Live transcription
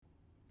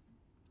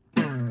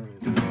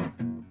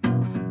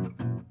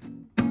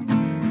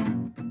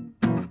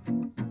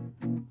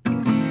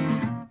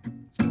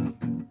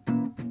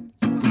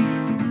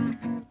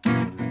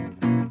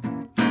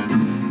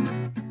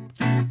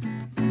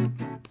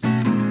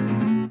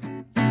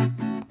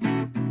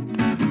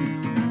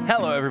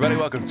Hello, everybody.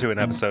 Welcome to an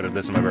episode of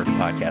This Is My Bourbon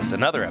Podcast.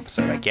 Another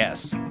episode, I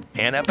guess.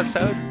 An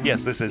episode?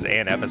 Yes, this is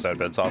an episode,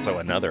 but it's also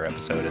another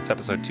episode. It's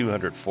episode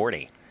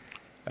 240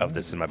 of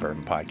This Is My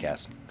Bourbon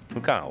Podcast.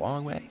 We've gone a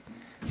long way.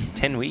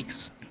 10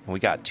 weeks, and we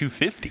got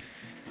 250.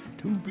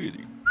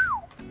 250.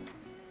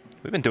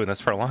 We've been doing this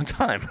for a long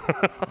time.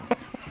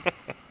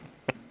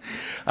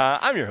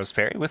 I'm your host,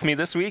 Perry. With me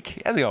this week,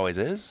 as he always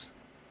is,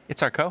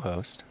 it's our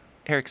co-host,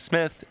 Eric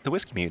Smith, the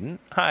Whiskey Mutant.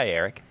 Hi,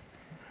 Eric.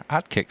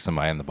 I'd kick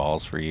somebody in the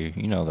balls for you.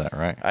 You know that,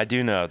 right? I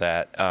do know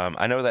that.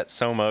 I know that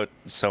so much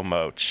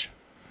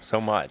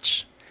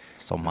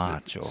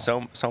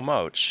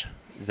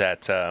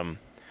that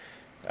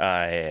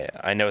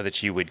I know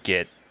that you would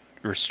get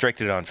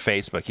restricted on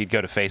Facebook. You'd go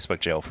to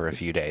Facebook jail for a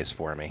few days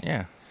for me.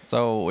 Yeah.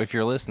 So if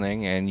you're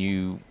listening and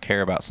you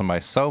care about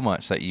somebody so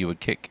much that you would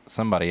kick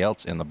somebody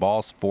else in the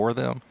balls for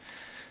them,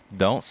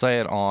 don't say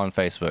it on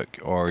Facebook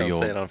or Don't you'll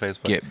say it on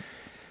Facebook. get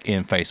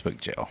in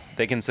Facebook jail.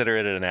 They consider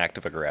it an act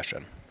of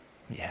aggression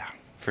Yeah.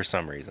 for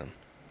some reason.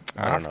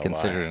 I don't know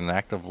consider why. it an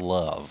act of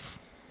love.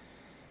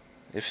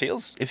 It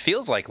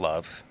feels like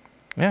love.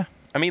 Yeah.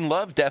 I mean,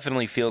 love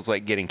definitely feels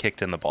like getting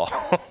kicked in the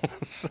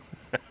balls.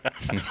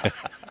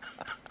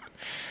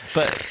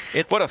 But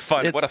it's What a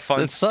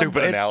fun,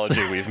 stupid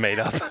analogy we've made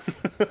up.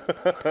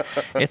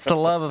 It's the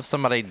love of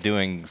somebody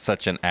doing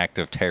such an act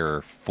of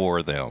terror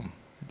for them.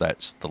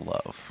 That's the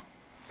love.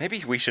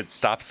 Maybe we should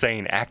stop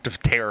saying act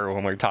of terror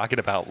when we're talking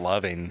about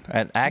loving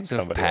An act of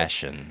somebody else.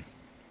 passion.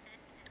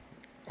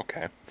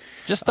 Okay.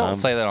 Just don't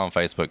say that on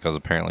Facebook because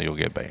apparently you'll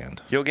get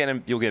banned. You'll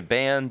get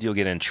banned. You'll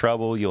get in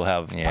trouble. You'll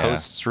have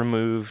posts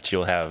removed.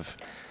 You'll have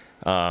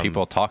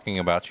People talking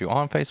about you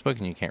on Facebook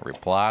and you can't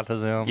reply to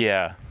them.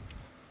 yeah.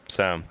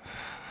 So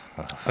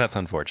that's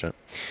unfortunate.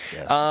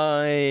 Yes.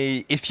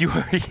 If you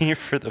are here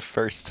for the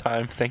first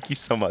time, thank you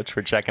so much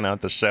for checking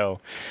out the show.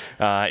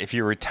 If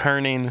you're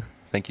returning,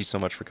 thank you so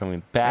much for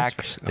coming back. Thanks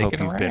for sticking Hope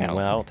you've been around.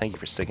 well. Thank you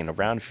for sticking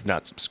around. If you've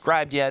not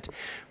subscribed yet,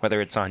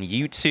 whether it's on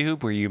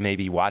YouTube where you may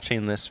be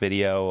watching this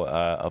video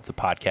of the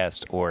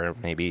podcast, or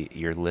maybe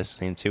you're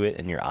listening to it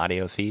in your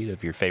audio feed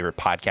of your favorite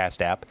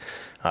podcast app,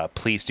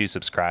 please do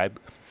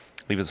subscribe.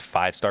 Leave us a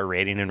 5-star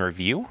rating and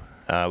review.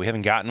 We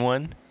haven't gotten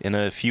one in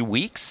a few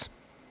weeks,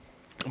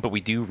 but we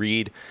do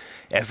read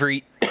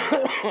every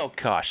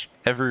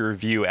every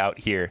review out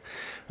here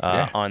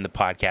on the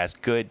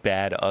podcast. Good,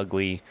 bad,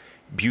 ugly,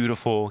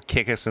 beautiful,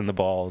 kick us in the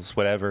balls,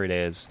 whatever it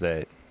is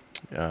that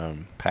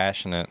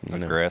Passionate,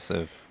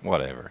 aggressive,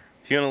 whatever.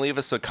 if you want to leave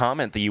us a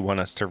comment that you want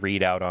us to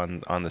read out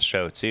on the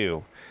show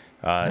too,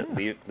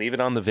 leave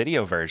it on the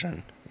video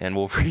version and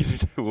we'll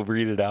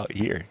read it out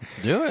here.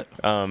 Do it.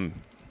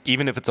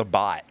 Even if it's a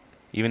bot,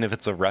 even if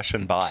it's a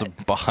Russian bot. It's a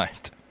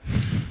bot.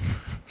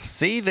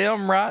 See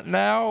them right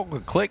now?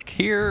 Click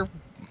here.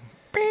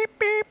 Beep,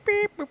 beep,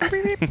 beep,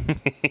 beep,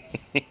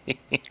 beep.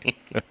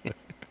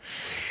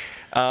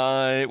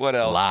 What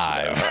else?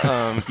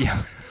 Live.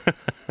 Yeah.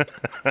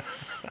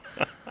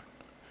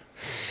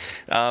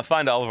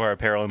 Find all of our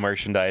apparel and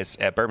merchandise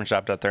at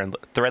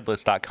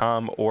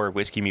bourbonshop.threadless.com or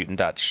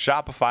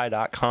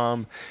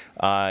whiskeymutant.shopify.com.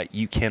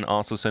 You can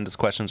also send us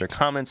questions or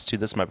comments to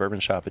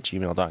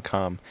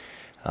thismybourbonshop@gmail.com.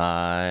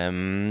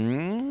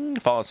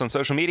 Follow us on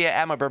social media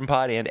at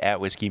MyBourbonPod and at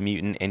Whiskey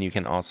Mutant, and you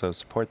can also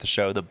support the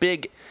show, the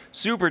big,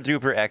 super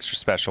duper extra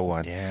special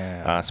one.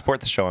 Yeah. Support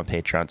the show on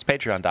Patreon. It's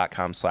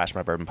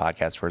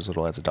patreon.com/MyBourbonPodcast for as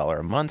little as $1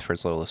 a month. For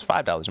as little as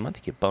 $5 a month,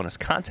 you get bonus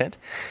content,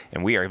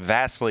 and we are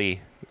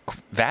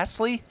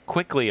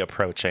quickly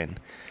approaching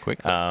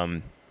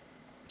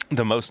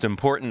the most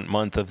important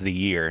month of the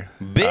year.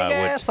 Big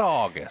ass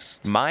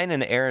August. Mine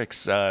and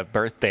Eric's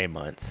birthday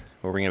month,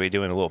 where we're going to be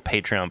doing a little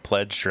Patreon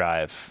pledge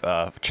drive,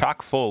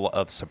 chock full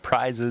of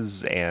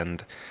surprises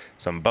and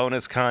some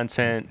bonus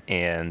content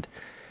and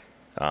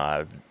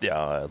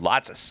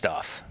lots of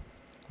stuff.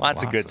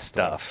 Lots of good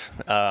stuff.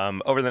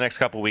 Over the next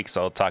couple of weeks,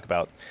 I'll talk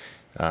about,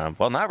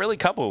 not really a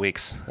couple of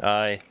weeks.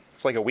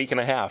 It's like a week and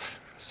a half.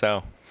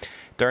 So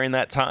during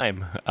that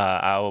time,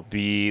 I'll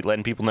be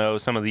letting people know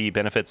some of the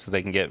benefits that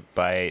they can get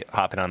by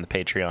hopping on the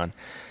Patreon.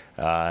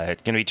 Going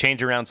to be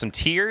changing around some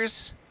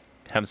tiers.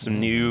 Have some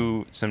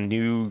new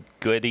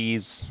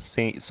goodies,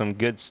 some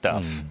good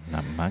stuff.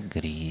 Not my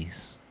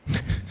goodies.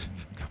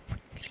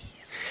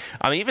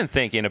 I'm even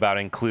thinking about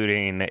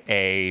including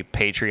a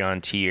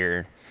Patreon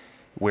tier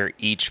where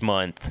each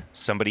month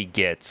somebody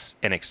gets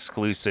an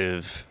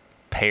exclusive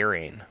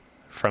pairing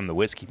from the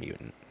Whiskey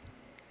Mutant.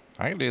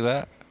 I can do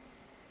that.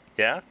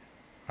 Yeah?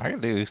 I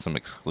can do some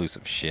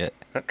exclusive shit.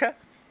 Okay.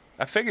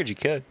 I figured you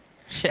could.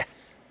 Yeah.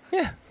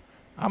 Yeah.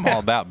 I'm all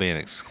about being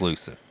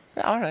exclusive.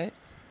 All right.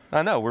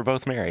 I know. We're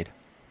both married.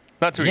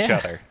 Not to each Yeah.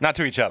 other. Not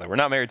to each other. We're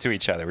not married to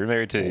each other. We're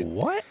married to...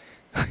 What?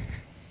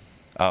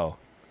 Oh.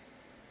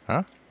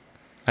 Huh?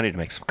 I need to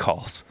make some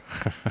calls.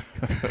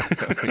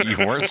 You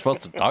weren't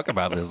supposed to talk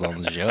about this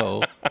on the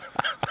show.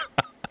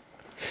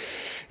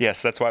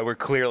 Yes, that's why we're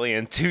clearly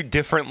in two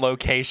different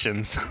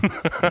locations.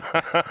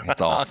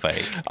 It's all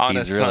fake. on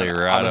He's a really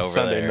right on a over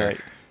Sunday there.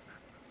 night.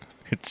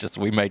 It's just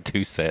we made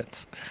two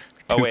sets.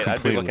 Oh, two wait, I'd be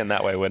completely- looking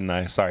that way, wouldn't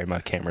I? Sorry, my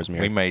camera's We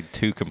mirrored. made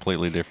two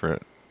completely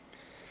different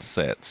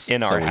sets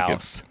In our we could-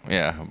 house.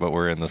 yeah, but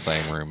we're in the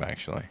same room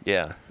actually.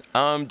 Yeah. Do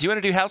you want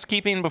to do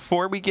housekeeping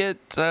before we get,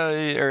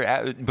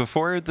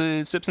 before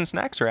the sips and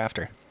snacks or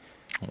after?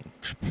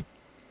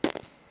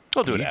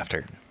 We'll do it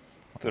after.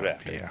 Do it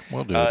after. Yeah,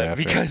 we'll do it after.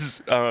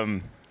 Because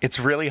it's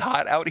really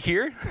hot out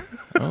here.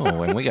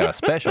 Oh, and we got a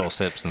special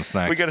sips and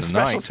snacks We got a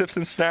tonight. special sips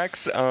and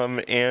snacks,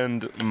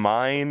 and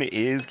mine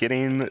is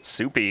getting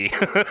soupy.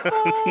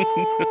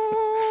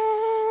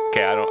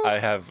 Okay, I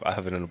have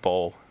it in a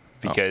bowl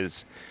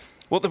because,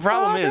 well, the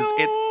problem is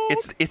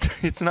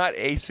it's not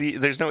AC.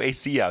 There's no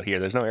AC out here.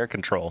 There's no air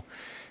control,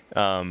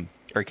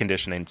 air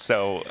conditioning.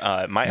 So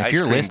my If ice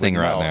you're cream listening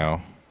would right melt.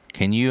 now,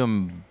 can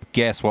you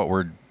guess what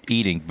we're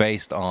eating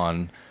based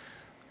on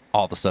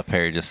all the stuff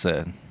Perry just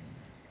said?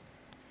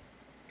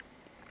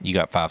 You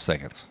got 5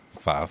 seconds.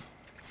 5,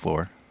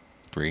 4,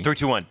 3, 3,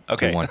 2, 1.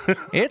 Okay. 2, 1.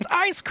 It's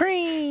ice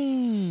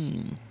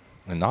cream,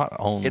 and not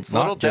only It's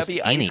not Little just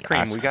Debbie any ice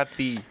cream. We got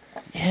the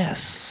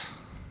yes.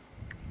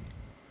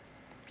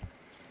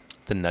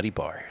 Nutty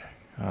Bar.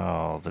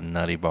 Oh, the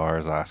Nutty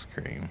Bars ice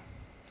cream.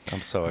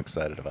 I'm so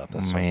excited about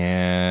this one.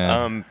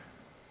 Man.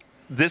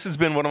 This has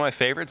been one of my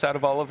favorites out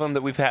of all of them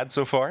that we've had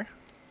so far.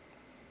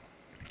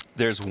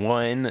 There's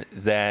one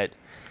that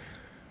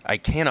I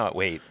cannot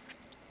wait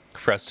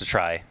for us to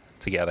try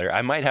together.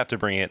 I might have to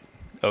bring it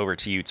over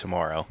to you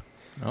tomorrow,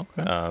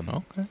 Okay.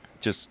 Okay.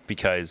 just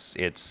because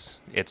it's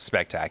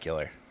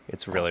spectacular.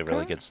 It's really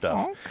really good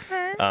stuff.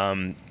 Okay.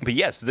 But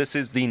yes, this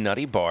is the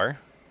Nutty Bar,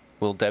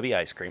 Little Debbie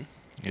ice cream.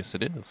 Yes,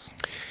 it is.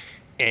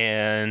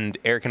 And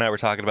Eric and I were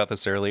talking about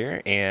this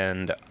earlier,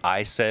 and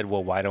I said,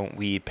 well, why don't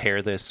we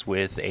pair this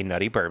with a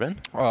nutty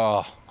bourbon?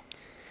 Oh,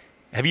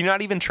 Have you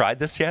not even tried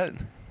this yet?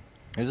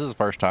 this is the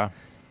first time.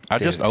 I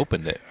just Dude.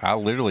 opened it. I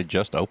literally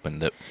just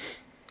opened it.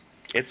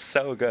 It's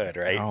so good,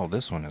 right? Oh,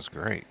 this one is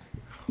great.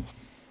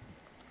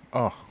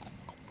 Oh.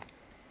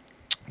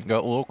 Got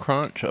a little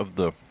crunch of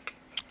the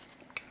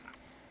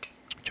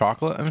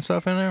chocolate and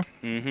stuff in there.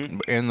 Mm-hmm.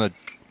 And the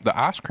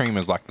ice cream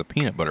is like the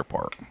peanut butter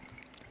part.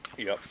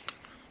 Yep.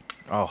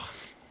 Oh.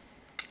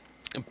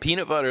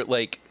 Peanut butter,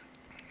 like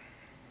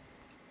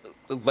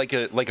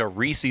a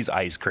Reese's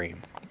ice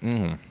cream.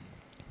 Mm.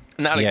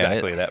 Not Yeah,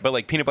 exactly that, but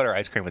like peanut butter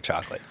ice cream with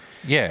chocolate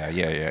Yeah.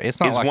 It's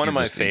not is like one of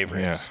you're my just eating-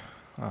 favorites.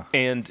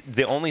 And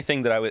the only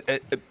thing that I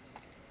would,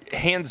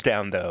 hands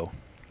down though,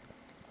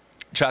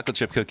 chocolate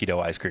chip cookie dough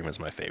ice cream is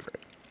my favorite.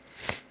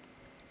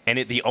 And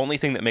the only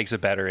thing that makes it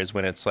better is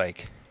when it's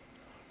like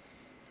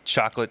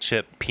chocolate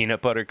chip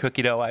peanut butter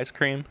cookie dough ice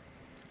cream.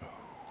 Oh,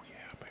 yeah,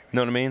 baby.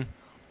 Know what I mean?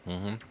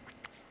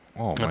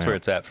 Oh, That's man. where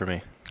it's at for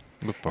me.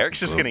 We're fucking Eric's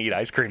just good. going to eat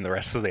ice cream the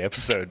rest of the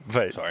episode.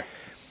 But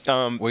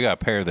Sorry. We got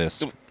to pair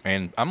this.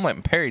 And I'm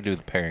letting Perry do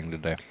the pairing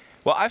today.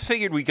 Well, I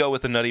figured we'd go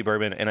with a nutty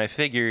bourbon, and I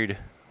figured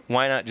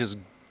why not just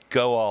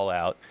go all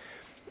out?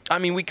 I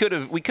mean, we could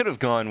have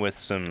gone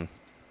with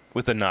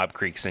a Knob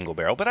Creek single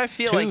barrel, but I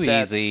feel like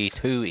that's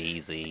Too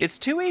easy. It's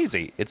too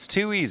easy. It's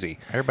too easy.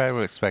 Everybody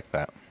would expect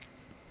that.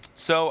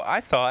 So I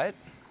thought,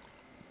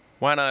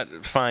 why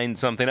not find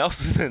something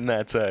else in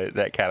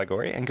that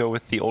category and go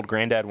with the Old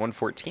Granddad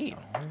 114?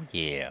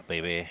 Yeah,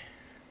 baby.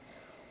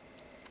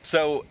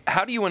 So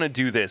how do you want to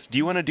do this? Do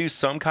you want to do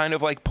some kind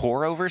of like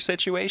pour over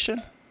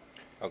situation?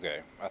 Okay,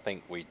 I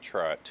think we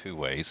try it 2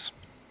 ways.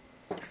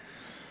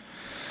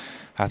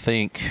 I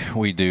think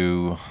we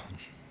do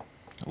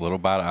a little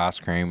bite of ice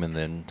cream and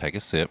then take a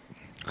sip,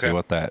 see Okay.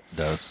 what that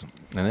does.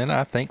 And then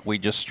I think we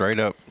just straight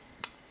up,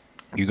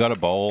 you got a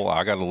bowl,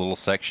 I got a little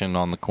section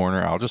on the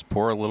corner. I'll just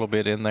pour a little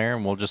bit in there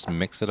and we'll just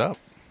mix it up.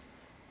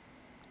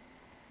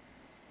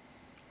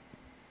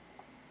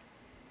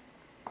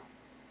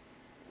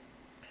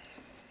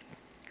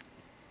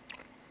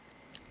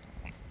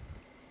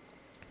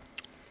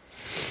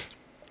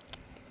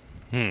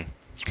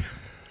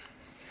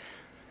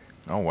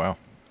 Oh, wow.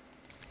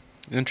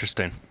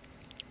 Interesting.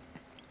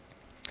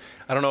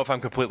 I don't know if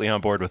I'm completely on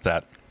board with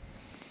that.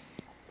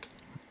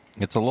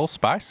 It's a little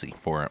spicy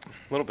for it.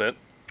 A little bit.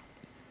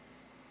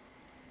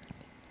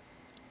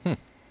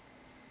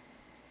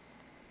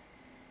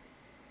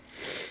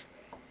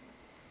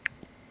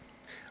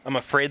 I'm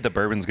afraid the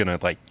bourbon's gonna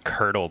like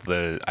curdle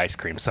the ice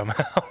cream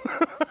somehow.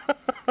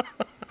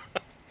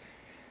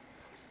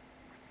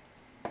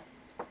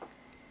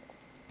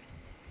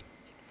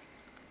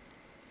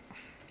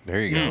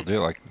 There you go. Do it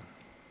like.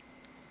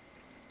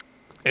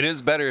 It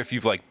is better if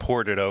you've like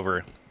poured it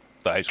over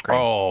the ice cream.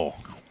 Oh,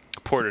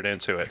 Poured it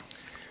into it.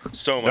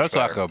 So much that's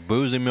better. like a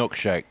boozy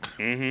milkshake.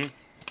 Mm-hmm.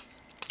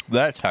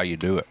 That's how you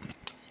do it.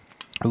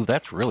 Ooh,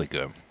 that's really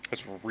good.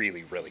 That's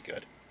really, really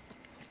good.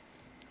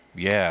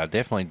 Yeah,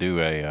 definitely do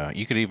a.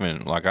 You could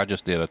even, like I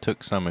just did, I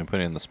took some and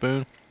put it in the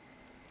spoon.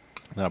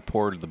 Then I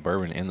poured the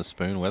bourbon in the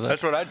spoon with it.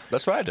 That's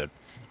what I did.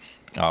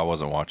 Oh, I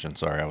wasn't watching.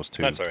 Sorry, I was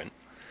too. That's all right.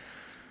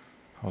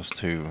 I was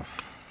too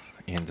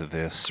into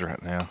this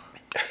right now.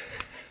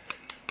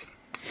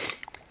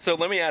 So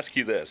let me ask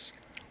you this.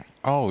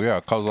 Oh yeah,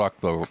 cause like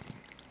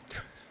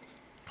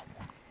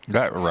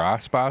that rye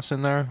spice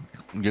in there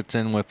gets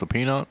in with the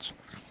peanuts.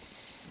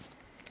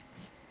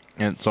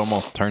 And it's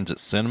almost turns it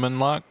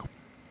cinnamon-like.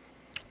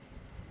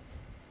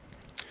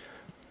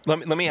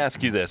 Let me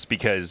ask you this,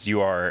 because you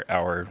are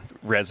our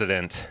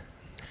resident.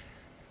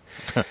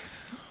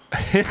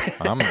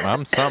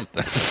 I'm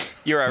something.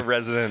 You're our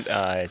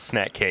resident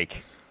snack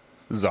cake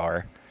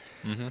czar.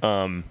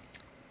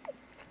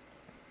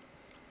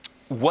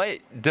 What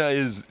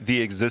does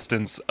the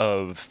existence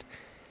of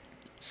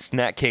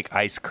snack cake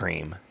ice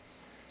cream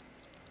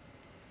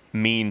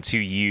mean to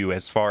you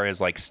as far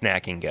as like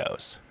snacking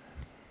goes?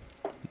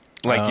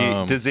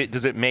 Like, does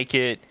it make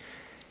it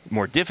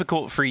more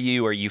difficult for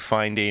you? Are you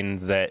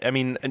finding that, I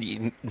mean,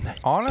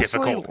 Honestly,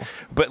 difficult,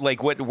 but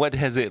like what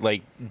has it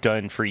like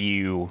done for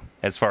you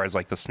as far as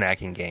like the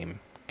snacking game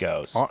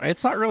goes?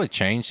 it's not really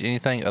changed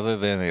anything other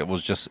than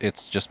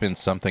it's just been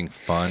something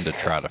fun to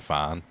try to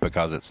find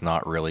because it's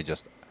not really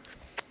just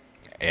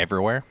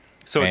everywhere.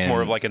 So it's more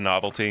of And- like a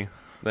novelty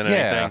than Yeah,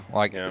 anything.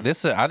 like Yeah.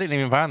 this. I didn't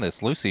even find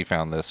this. Lucy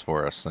found this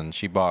for us, and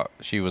she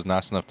was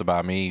nice enough to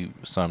buy me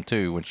some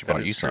too when she That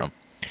bought is you true. some.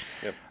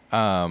 Yep.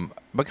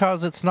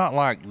 Because it's not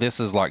like this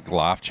is like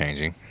life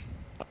changing.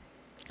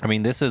 I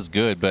mean, this is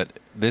good, but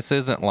this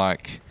isn't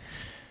like.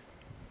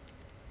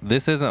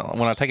 This isn't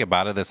when I take a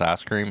bite of this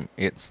ice cream,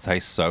 it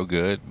tastes so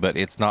good, but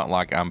it's not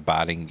like I'm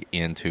biting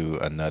into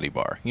a nutty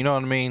bar. You know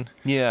what I mean?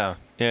 Yeah.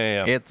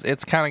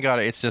 It's kind of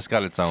it's just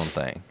got its own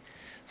thing.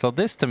 So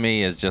this to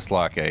me is just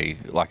like a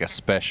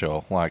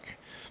special, like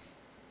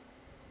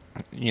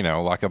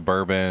like a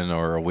bourbon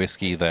or a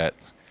whiskey that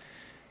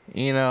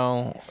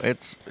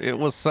it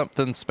was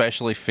something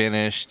specially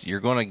finished. You're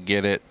going to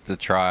get it to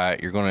try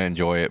it. You're going to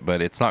enjoy it,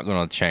 but it's not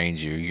going to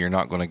change you. You're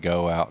not going to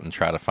go out and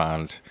try to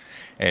find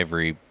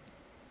every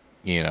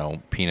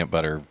peanut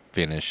butter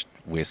finished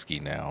whiskey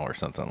now or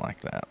something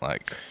like that.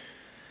 Like,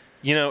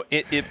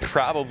 It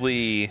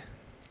probably.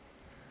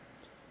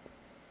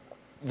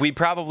 We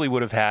probably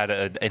would have had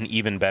an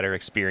even better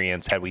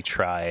experience had we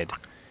tried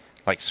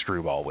like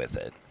Screwball with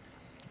it.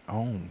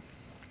 oh,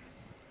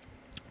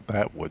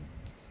 that would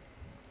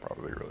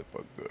probably really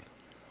look good.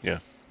 Yeah.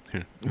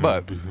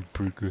 But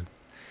pretty good.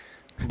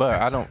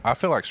 I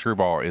feel like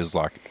Screwball is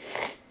like,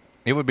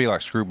 it would be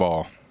like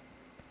Screwball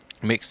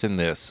mixed in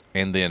this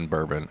and then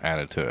bourbon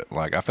added to it.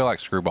 Like, I feel like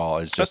Screwball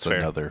is just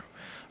That's fair.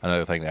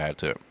 another thing to add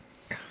to it.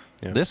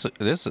 Yeah. This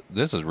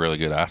is really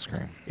good ice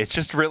cream. It's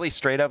just really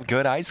straight up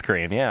good ice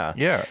cream. Yeah.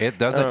 Yeah, it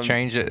doesn't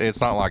change it.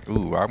 It's not like,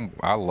 ooh,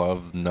 I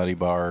love Nutty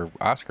Bar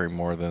ice cream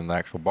more than the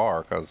actual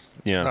bar because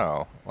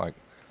no, like.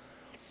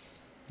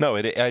 No,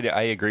 I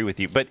agree with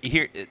you. But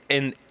here,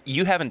 and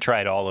you haven't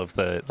tried all of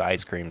the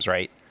ice creams,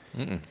 right?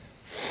 Mm-mm.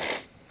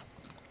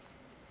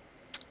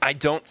 I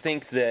don't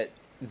think that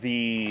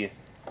the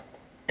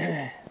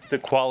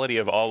quality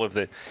of all of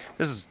this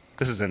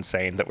is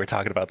insane that we're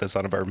talking about this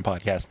on a bourbon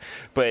podcast,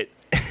 but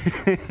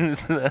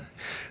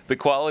the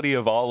quality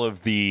of all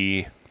of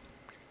the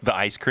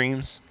ice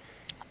creams,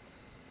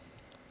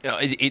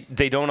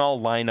 they don't all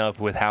line up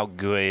with how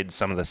good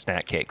some of the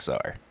snack cakes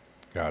are.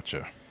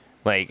 Gotcha.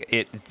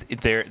 Like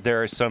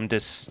there are some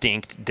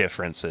distinct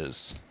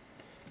differences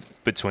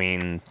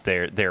between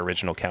their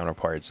original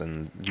counterparts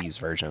and these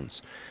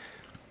versions.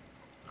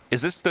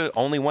 Is this the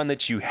only one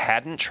that you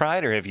hadn't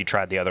tried, or have you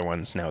tried the other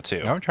ones now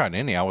too? I haven't tried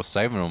any. I was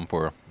saving them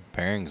for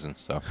pairings and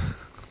stuff.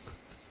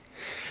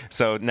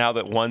 So now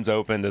that one's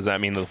open, does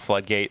that mean the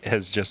floodgate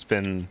has just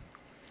been?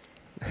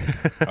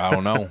 I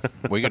don't know.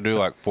 We could do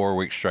like 4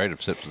 weeks straight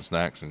of sips and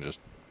snacks and just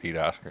eat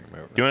ice cream.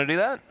 You want to do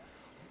that?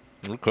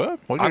 We could.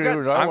 We could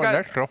do that one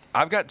next show.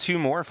 I've got 2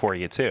 more for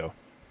you too.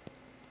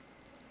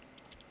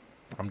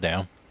 I'm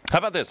down. How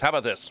about this?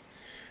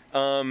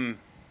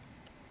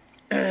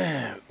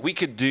 We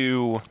could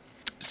do,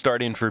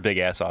 starting for Big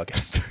Ass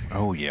August.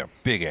 Oh yeah,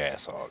 big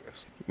ass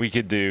August. We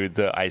could do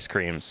the ice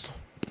creams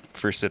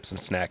for sips and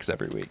snacks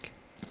every week,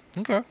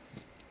 Okay.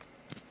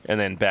 and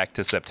then back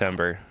to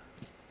September.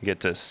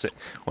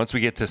 Once we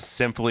get to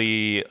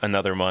simply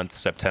another month,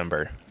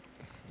 September.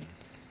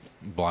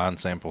 Blind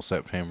sample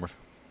September.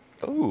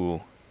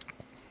 Ooh,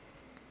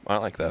 I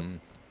like that.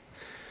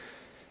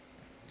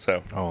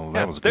 So, Oh,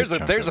 that was a good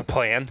chunk there's of a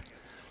plan.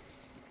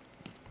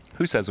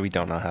 Who says we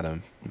don't know how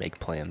to make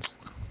plans?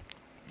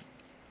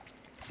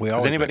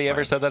 Has anybody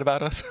ever said that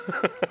about us?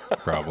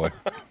 Probably.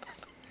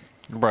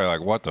 You're probably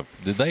like, what the?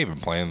 Did they even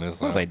plan this?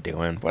 What are they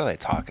doing? What are they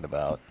talking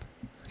about?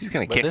 He's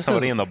gonna But kick this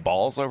somebody is- in the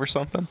balls over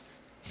something?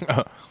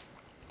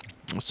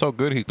 It's so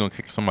good he's gonna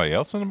kick somebody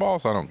else in the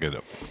balls. I don't get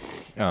it.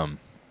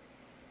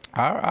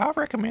 I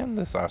recommend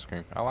this ice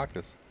cream. I like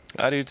this.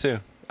 I do too.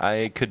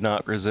 I could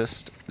not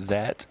resist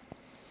that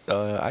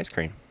ice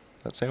cream,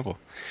 that sample.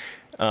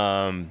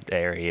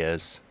 There he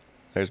is.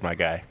 There's my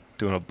guy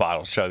doing a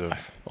bottle chug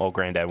of Old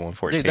Granddad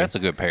 114. Dude, that's a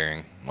good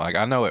pairing. Like,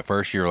 I know at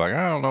first you were like,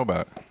 I don't know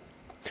about it.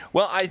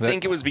 Well, I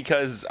think it was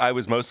because I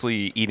was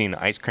mostly eating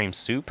ice cream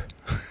soup.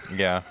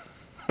 Yeah.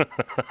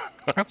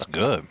 That's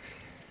good.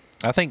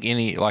 I think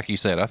like you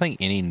said, I think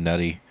any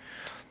nutty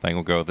thing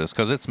will go with this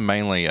because it's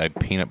mainly a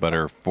peanut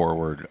butter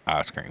forward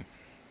ice cream.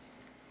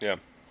 Yeah.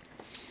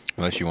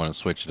 Unless you want to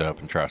switch it up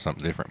and try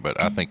something different,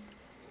 but I think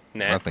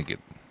Nah. I think it.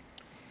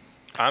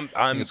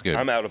 it's good.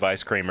 I'm out of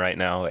ice cream right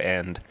now,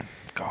 and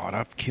God,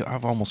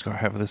 I've almost got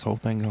half of this whole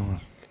thing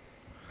gone.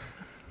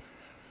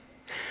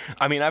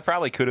 I mean, I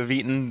probably could have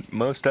eaten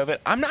most of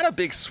it. I'm not a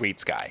big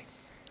sweets guy.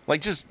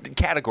 Like, just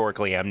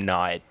categorically, I'm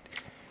not.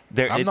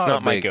 I'm it's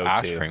not a my big go-to.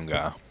 ice cream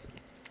guy.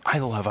 I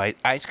love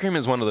ice cream.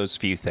 Is one of those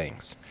few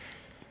things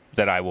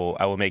that I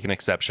will make an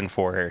exception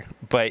for.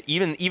 But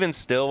even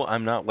still,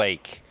 I'm not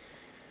like.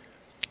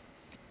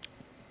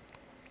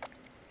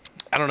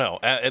 I don't know.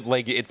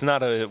 It's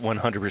not a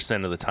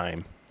 100% of the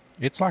time.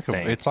 It's like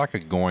thing. it's like a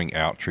going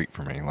out treat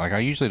for me. Like I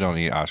usually don't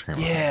eat ice cream.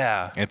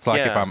 Yeah. It's like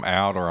if yeah. I'm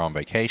out or on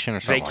vacation or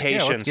something.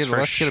 Vacations for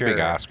let's get a big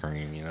sure. ice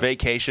cream. You know?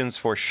 Vacations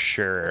for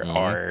sure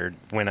are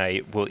when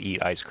I will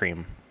eat ice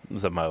cream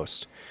the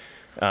most.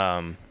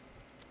 But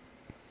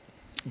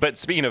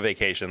speaking of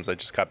vacations, I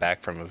just got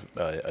back from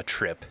a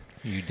trip.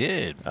 You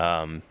did.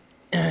 And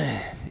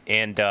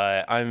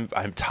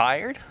I'm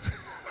tired.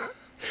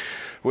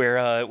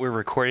 We're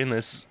recording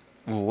this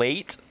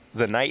late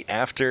the night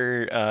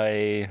after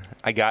I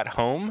got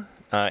home.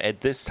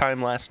 At this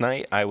time last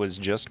night, I was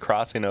just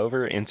crossing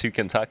over into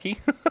Kentucky.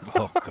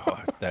 Oh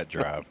God, that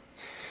drive.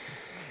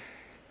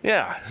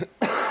 Yeah.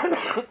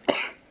 I'm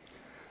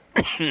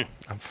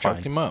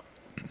fine.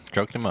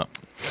 Choked him up.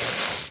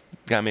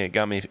 Got me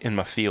in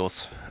my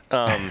feels.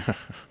 But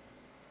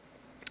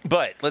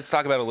let's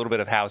talk about a little bit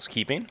of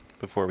housekeeping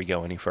before we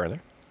go any further.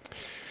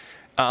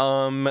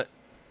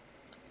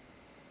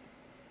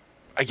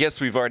 I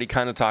guess we've already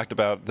kind of talked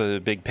about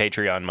the big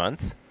Patreon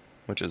month,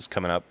 which is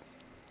coming up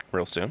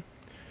real soon.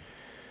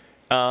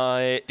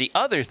 The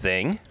other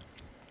thing,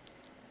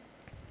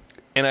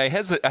 and I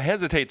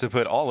hesitate to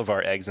put all of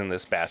our eggs in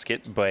this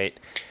basket, but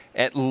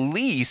at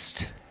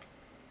least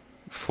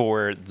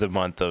for the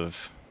month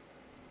of...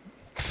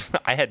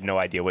 I had no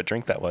idea what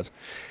drink that was.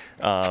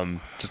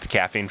 Just a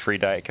caffeine-free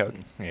Diet Coke.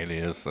 It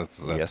is.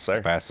 That's Yes, sir.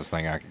 the fastest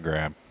thing I could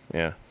grab.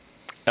 Yeah.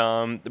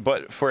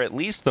 But for at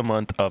least the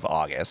month of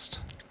August,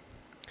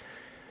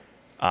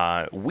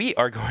 we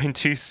are going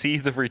to see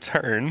the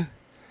return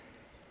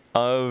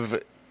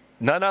of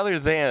none other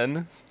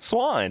than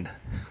Swan.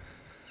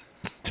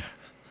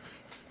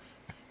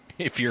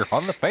 If you're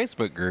on the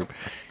Facebook group,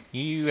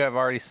 you have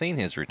already seen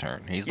his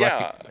return. He's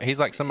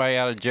like somebody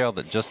out of jail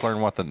that just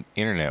learned what the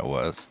internet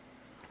was.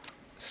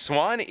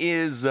 Swan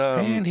is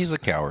And he's a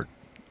coward.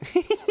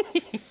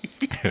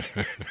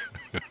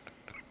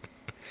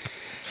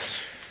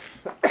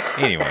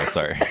 Anyway,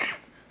 sorry.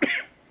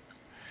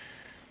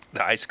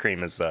 The ice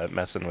cream is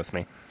messing with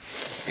me.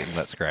 Getting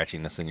that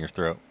scratchiness in your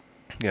throat.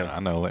 Yeah. I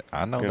know it.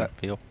 I know that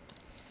feel.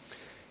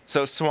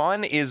 So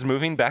Swan is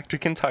moving back to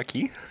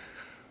Kentucky.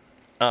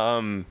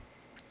 I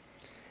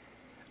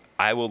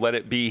will let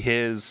it be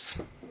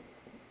his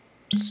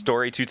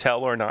story to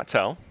tell or not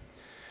tell.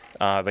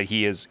 But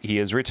he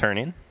is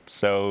returning.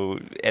 So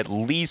at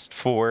least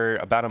for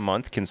about a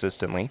month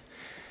consistently.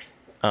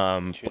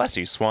 Bless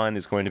you. Swan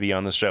is going to be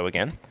on the show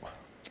again.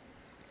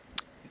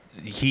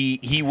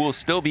 He will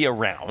still be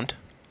around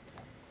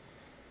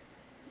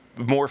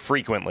more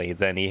frequently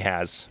than he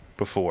has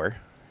before.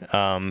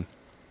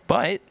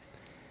 But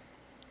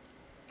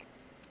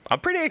I'm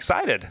pretty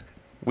excited.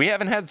 We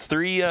haven't had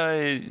three,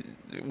 I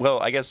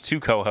guess 2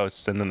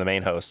 co-hosts and then the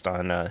main host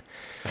on...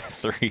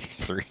 Three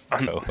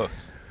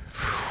co-hosts.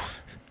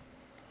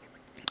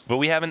 But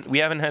we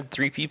haven't had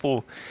 3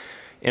 people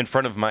in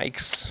front of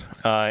mics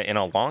in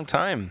a long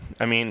time.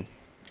 I mean,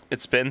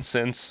 it's been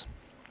since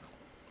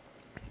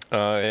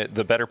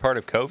the better part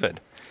of COVID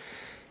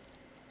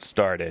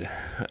started,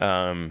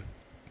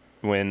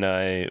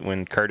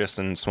 when Curtis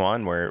and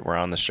Swan were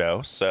on the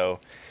show.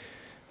 So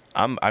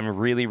I'm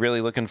really,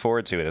 really looking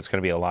forward to it. It's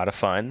going to be a lot of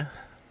fun.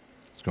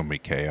 It's going to be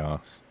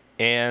chaos.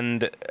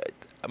 And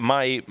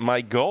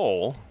my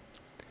goal...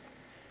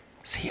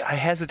 See, I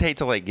hesitate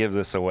to give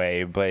this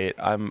away, but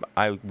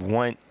I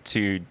want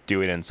to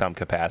do it in some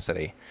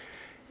capacity.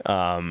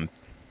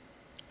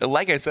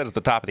 Like I said at the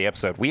top of the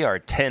episode, we are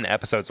 10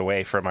 episodes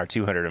away from our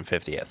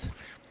 250th.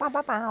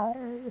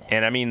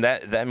 And I mean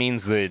that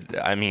means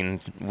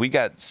that we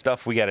got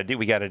stuff we got to do.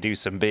 We got to do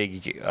some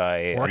big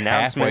We're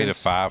announcements. halfway to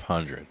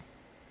 500.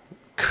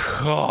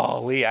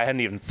 Golly, I hadn't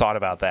even thought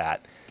about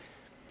that.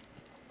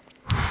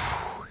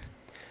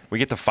 We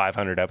get to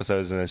 500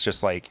 episodes, and it's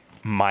just like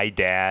my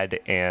dad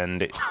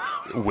and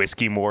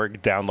Whiskey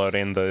Morgue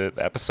downloading the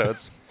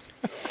episodes.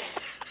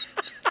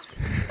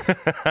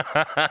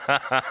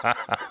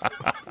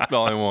 The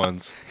only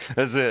ones.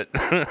 That's it.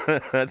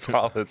 That's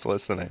all that's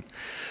listening.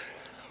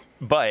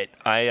 But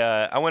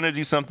I want to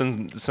do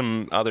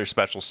some other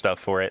special stuff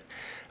for it.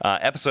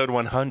 Episode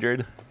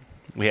 100,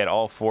 we had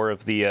all 4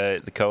 of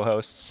the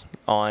co-hosts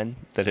on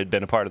that had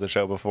been a part of the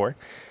show before,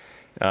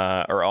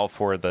 or all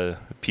 4 of the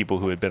people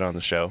who had been on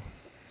the show.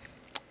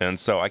 And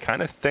so I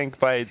kind of think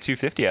by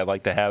 250, I'd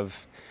like to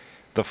have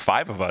the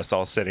 5 of us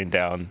all sitting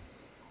down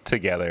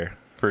together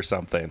for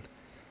something.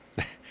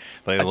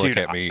 They look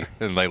at me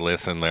and they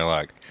listen. They're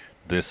like,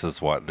 "This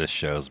is what this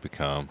show's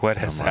become." What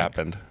has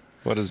happened?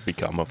 What has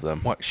become of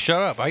them? What?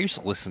 Shut up! I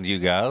used to listen to you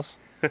guys.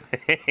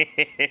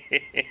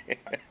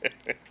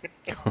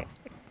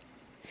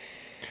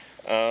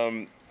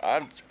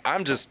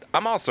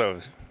 I'm also,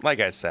 like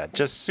I said,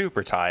 just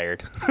super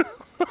tired.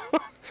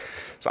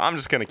 So I'm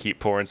just gonna keep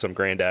pouring some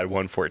Granddad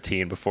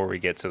 114 before we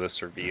get to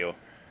this review.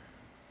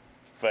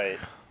 But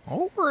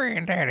Oh,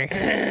 Granddaddy.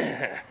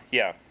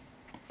 yeah,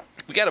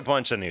 we got a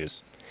bunch of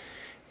news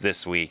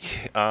this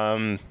week.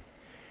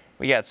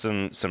 We got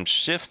some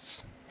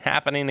shifts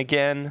happening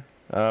again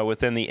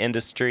within the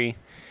industry.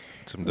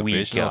 Some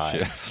divisional got-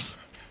 shifts.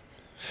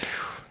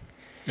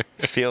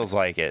 Feels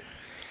like it.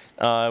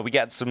 We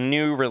got some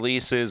new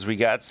releases. We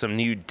got some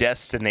new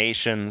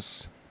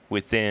destinations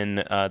within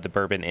the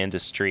bourbon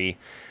industry,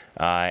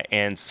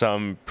 and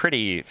some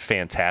pretty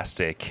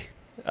fantastic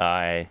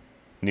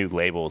new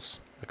labels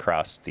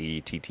across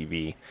the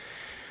TTV.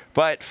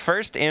 But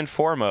first and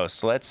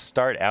foremost, let's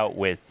start out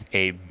with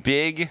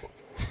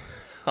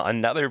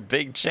another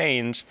big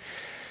change.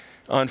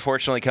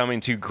 Unfortunately, coming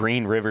to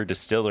Green River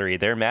Distillery,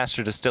 their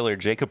master distiller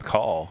Jacob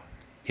Call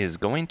is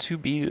going to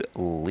be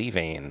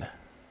leaving.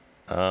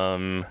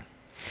 Right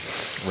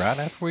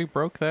after we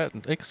broke that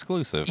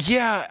exclusive.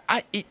 Yeah,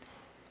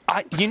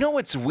 you know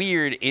what's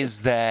weird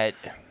is that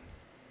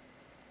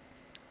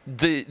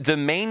the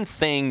main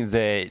thing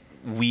that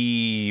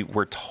we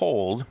were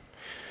told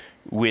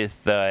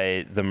with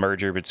the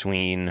merger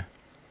between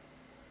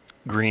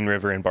Green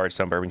River and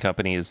Bardstown Bourbon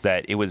Company is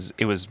that it was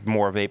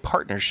more of a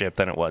partnership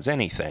than it was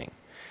anything.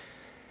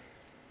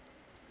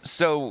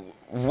 So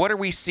what are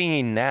we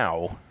seeing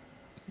now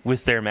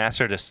with their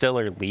master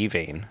distiller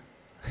leaving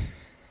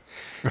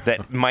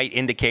that might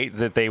indicate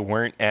that they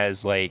weren't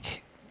as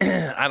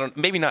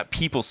maybe not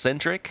people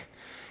centric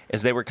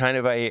as they were kind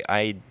of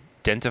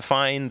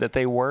identifying that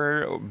they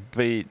were,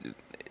 but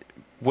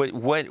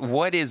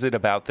what is it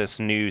about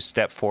this new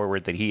step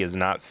forward that he is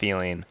not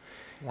feeling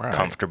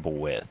comfortable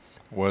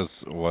with?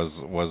 Was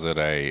it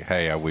a,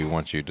 hey, we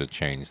want you to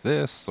change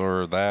this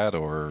or that,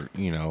 or,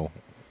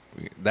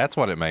 that's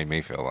what it made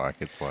me feel like.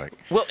 It's like,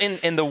 well,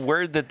 and the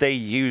word that they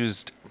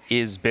used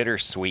is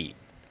bittersweet.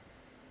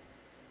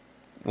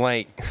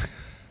 Like,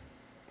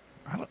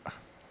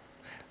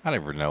 I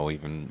never know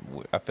even.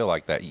 I feel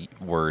like that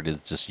word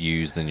is just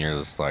used and you're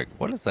just like,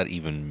 what does that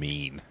even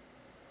mean?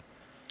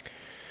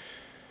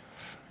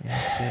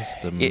 It's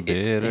just a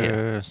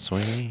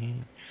bittersweet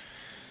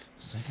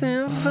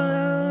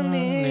symphony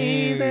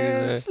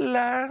that's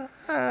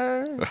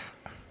life.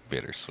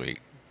 Bittersweet.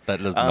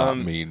 That does not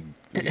mean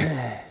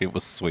it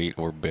was sweet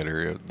or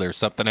bitter. There's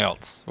something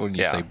else when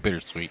you say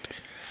bittersweet.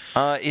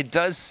 It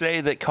does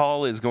say that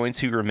Call is going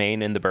to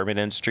remain in the bourbon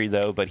industry,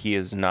 though, but he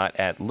is not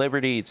at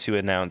liberty to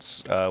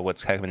announce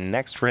what's happening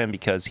next for him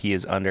because he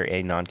is under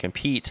a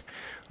non-compete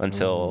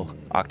until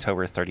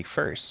October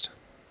 31st.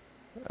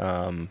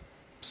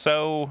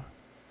 So,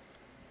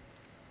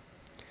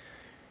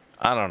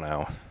 I don't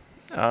know.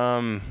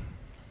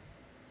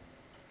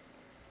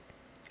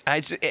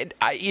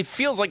 It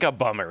feels like a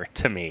bummer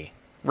to me,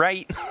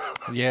 right?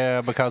 Yeah,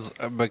 because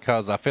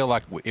I feel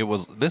like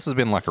this has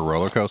been like a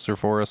roller coaster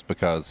for us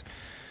because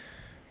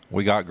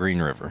we got Green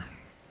River,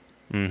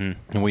 and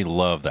we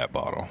love that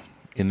bottle,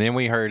 and then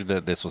we heard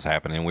that this was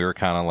happening. We were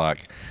kind of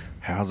like,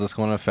 how's this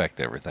going to affect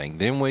everything?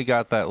 Then we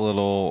got that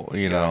little,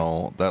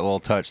 that little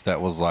touch that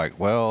was like,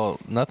 well,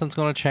 nothing's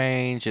going to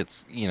change.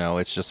 It's,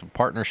 it's just a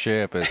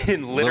partnership. It's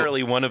and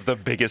literally one of the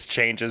biggest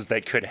changes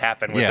that could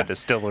happen with the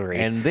distillery.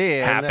 And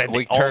then happened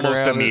we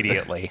almost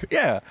immediately.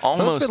 Almost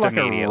so it's been like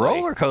immediately. A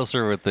roller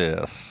coaster with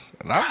this.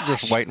 And I'm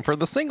just waiting for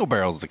the single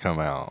barrels to come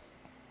out.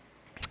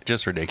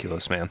 Just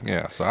ridiculous, man.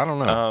 Yeah, so I don't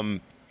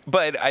know.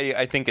 But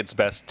I think it's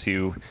best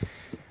to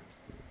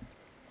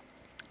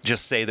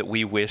just say that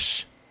we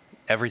wish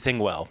everything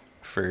well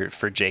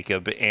for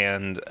Jacob,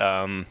 and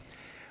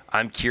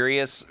I'm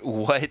curious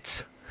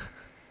what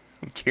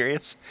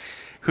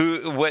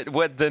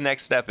the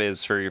next step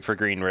is for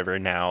Green River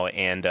now,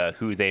 and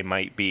who they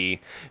might be.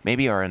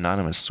 Maybe our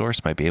anonymous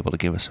source might be able to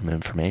give us some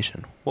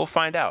information. We'll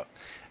find out.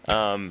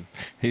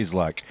 He's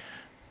like,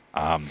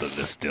 I'm the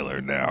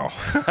distiller now.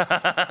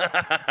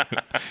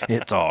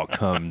 It's all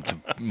come to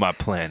my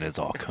plan has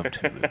all come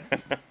to it.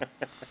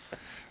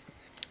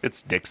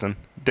 It's Dixon.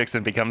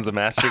 Dixon becomes the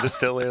master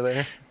distiller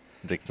there.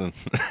 Dixon.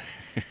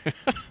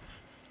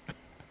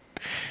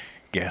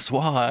 Guess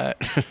what?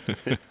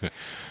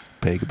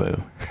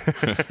 Peekaboo.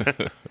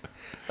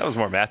 That was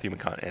more Matthew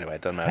McConaughey. Anyway,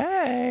 it doesn't matter.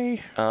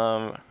 Hey.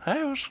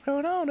 Hey, what's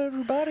going on,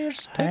 everybody?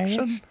 It's Dixon. Hey,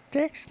 it's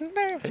Dixon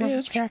Dad.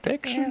 It's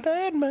Dixon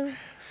Dad, man.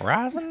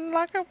 Rising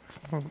like out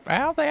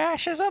of the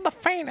ashes of the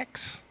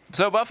phoenix.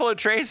 So Buffalo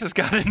Trace has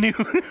got a new...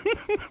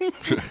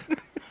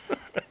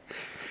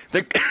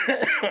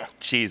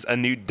 a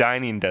new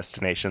dining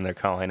destination, they're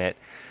calling it,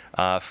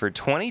 for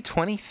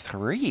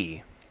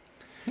 2023.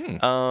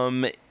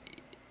 It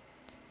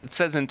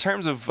says in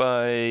terms of...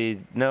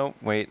 no,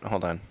 wait,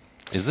 hold on.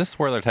 Is this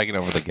where they're taking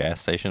over the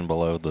gas station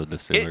below the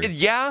distillery?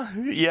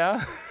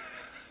 Yeah.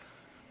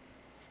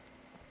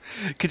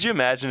 Could you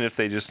imagine if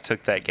they just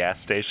took that gas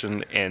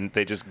station and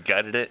they just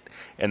gutted it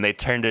and they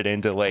turned it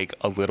into like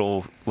a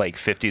little like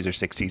 50s or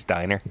 60s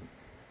diner?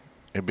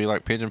 It'd be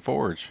like Pigeon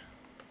Forge.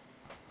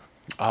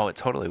 Oh, it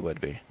totally would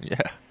be. Yeah.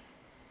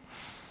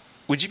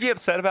 Would you be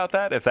upset about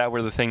that if that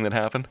were the thing that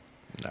happened?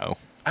 No.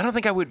 I don't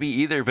think I would be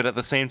either, but at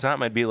the same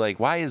time, I'd be like,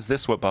 why is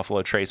this what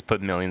Buffalo Trace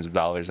put millions of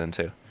dollars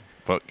into?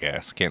 Fuck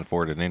gas. Can't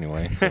afford it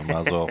anyway. So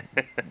might as well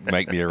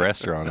make me a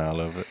restaurant out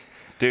of it.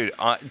 Dude,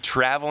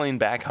 traveling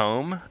back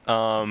home,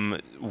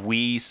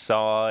 we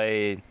saw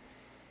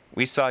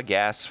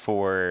gas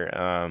for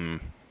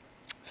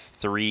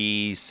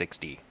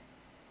 $3.60.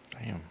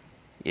 Damn.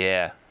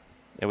 Yeah,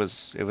 it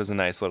was a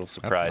nice little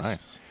surprise.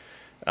 That's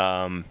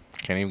nice.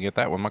 Can't even get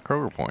that with my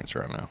Kroger points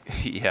right now.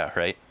 Yeah,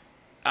 right.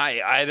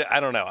 I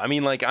don't know. I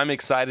mean, like, I'm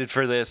excited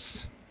for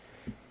this.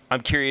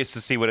 I'm curious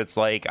to see what it's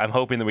like. I'm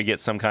hoping that we get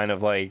some kind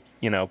of, like,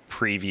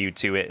 preview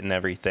to it and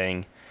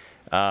everything.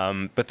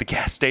 But the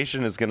gas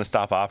station is going to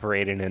stop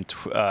operating in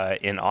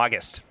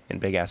August, in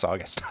big ass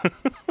August.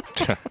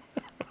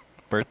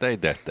 Birthday,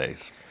 death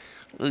days.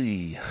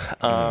 They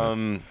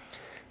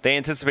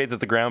anticipate that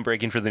the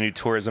groundbreaking for the new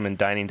tourism and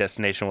dining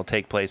destination will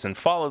take place in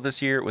fall of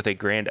this year with a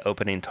grand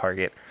opening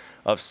target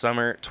of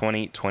summer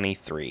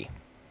 2023.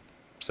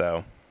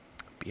 So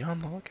be on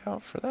the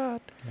lookout for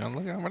that.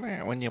 Look over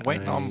there when you're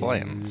waiting on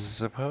blends.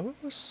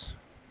 Suppose.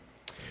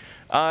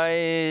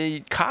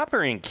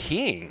 Copper and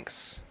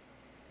Kings.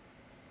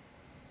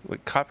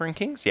 Wait, Copper and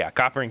Kings? Yeah,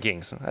 Copper and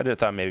Kings. I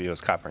thought maybe it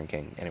was Copper and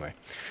King. Anyway,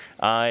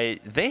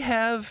 they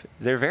have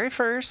their very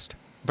first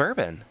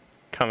bourbon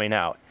coming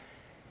out.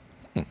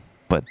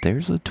 But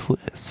there's a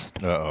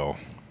twist. Uh-oh.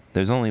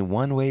 There's only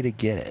one way to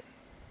get it.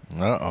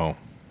 Uh-oh.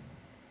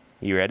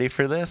 You ready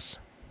for this?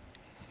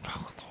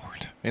 Oh,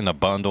 Lord. In a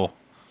bundle.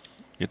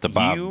 You have to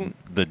buy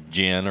the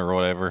gin or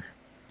whatever.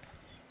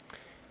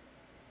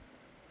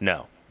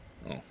 No.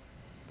 Oh.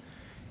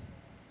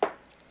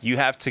 You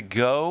have to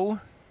go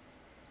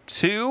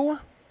to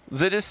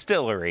the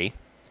distillery,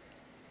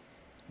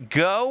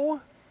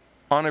 go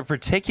on a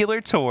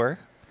particular tour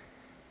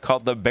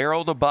called the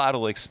Barrel to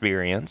Bottle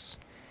Experience,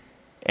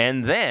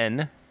 and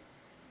then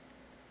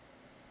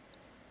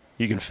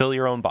you can fill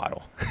your own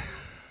bottle.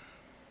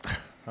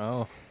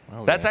 Oh.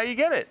 Okay. That's how you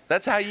get it.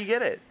 That's how you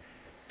get it.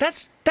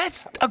 That's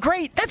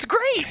great.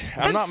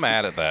 I'm not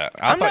mad at that.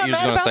 I thought you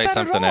was going to say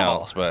something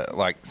else, but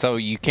so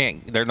you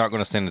can't. They're not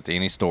going to send it to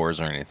any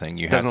stores or anything.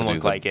 You doesn't have to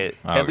look like it.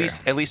 Okay.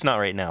 At least not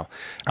right now.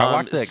 I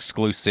like the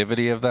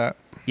exclusivity of that.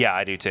 Yeah,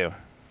 I do too.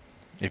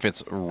 If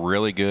it's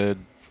really good,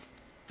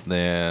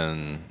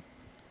 then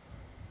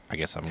I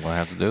guess I'm going to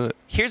have to do it.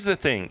 Here's the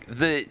thing: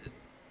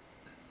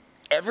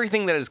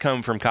 everything that has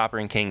come from Copper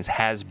and Kings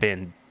has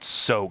been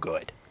so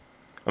good.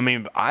 I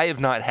mean, I have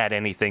not had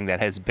anything that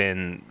has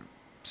been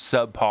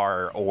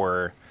subpar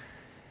or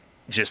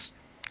just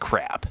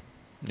crap.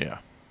 Yeah.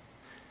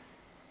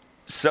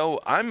 So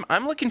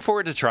I'm looking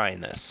forward to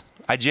trying this.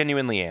 I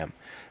genuinely am.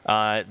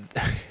 I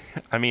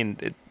mean,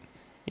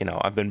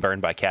 I've been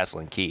burned by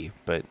Castle and Key,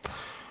 but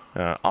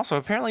also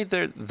apparently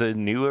the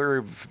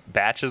newer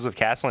batches of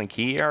Castle and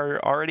Key are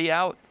already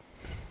out.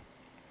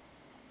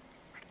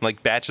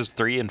 Like batches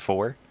 3 and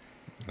 4.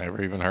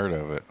 Never even heard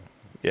of it.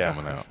 Yeah.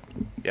 Coming out.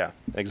 Yeah,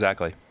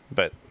 exactly.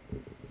 But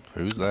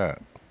who's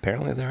that?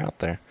 Apparently they're out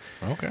there.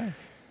 Okay.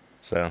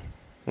 So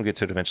we'll get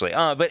to it eventually.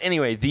 But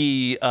anyway,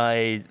 the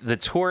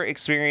tour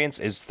experience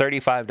is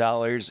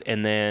 $35,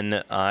 and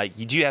then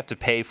you do have to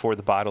pay for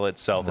the bottle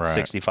itself. It's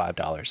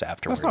 $65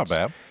 afterwards. That's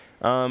not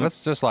bad.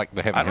 That's just like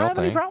the Heaven Hill thing. I don't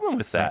have any problem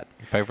with that.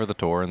 You pay for the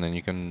tour, and then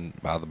you can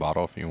buy the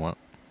bottle if you want.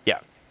 Yeah.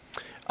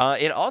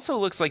 It also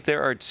looks like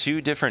there are 2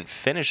 different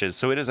finishes,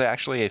 so it is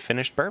actually a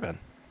finished bourbon.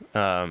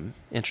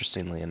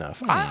 Interestingly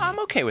enough, I'm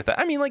okay with that.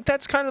 I mean, like,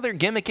 that's kind of their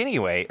gimmick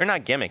anyway, or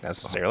not gimmick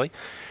necessarily.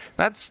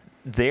 That's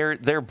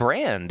their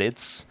brand.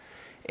 It's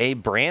a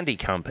brandy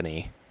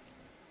company,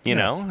 you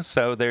know.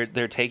 So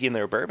they're taking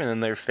their bourbon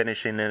and they're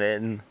finishing it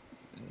in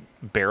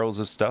barrels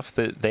of stuff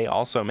that they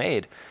also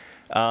made.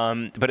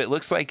 But it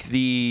looks like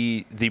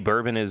the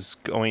bourbon is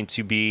going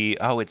to be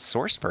it's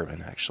sourced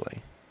bourbon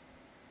actually.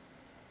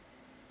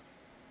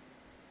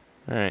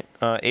 All right.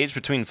 Aged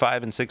between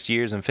 5 and 6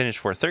 years and finished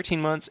for 13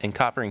 months in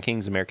Copper and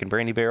Kings American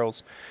brandy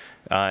barrels.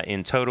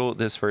 In total,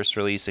 this first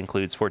release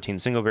includes 14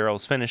 single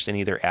barrels finished in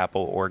either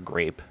apple or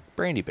grape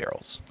brandy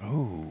barrels.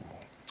 Ooh,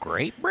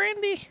 grape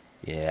brandy?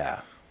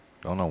 Yeah.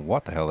 Don't know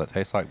what the hell that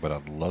tastes like, but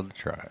I'd love to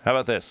try it. How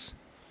about this?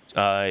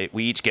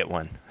 We each get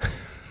one.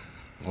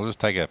 We'll just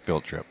take a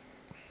field trip.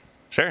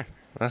 Sure.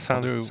 That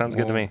sounds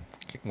good to me.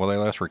 Will they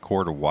let us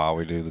record while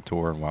we do the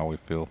tour and while we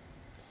feel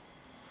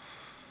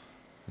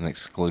an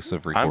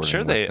exclusive recording?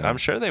 I'm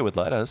sure they would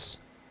let us.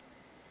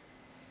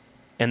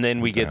 And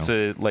then we get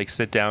to like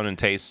sit down and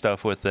taste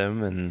stuff with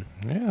them and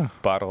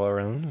bottle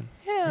our own.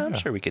 Yeah, I'm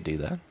sure we could do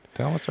that.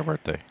 Tell them it's our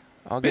birthday.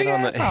 I'll get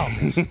on the.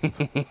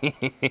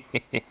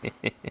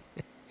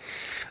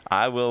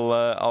 I will.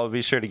 I'll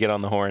be sure to get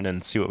on the horn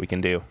and see what we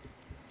can do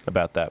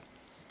about that.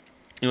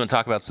 You want to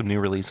talk about some new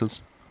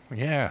releases?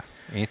 Yeah.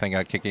 Anything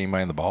I'd kick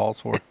anybody in the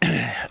balls for?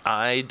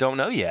 I don't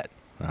know yet.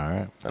 All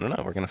right. I don't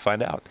know. We're going to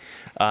find out.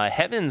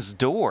 Heaven's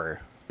Door,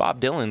 Bob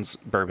Dylan's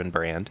bourbon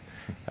brand.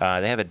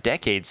 They have a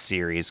Decade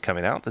series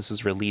coming out. This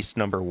is release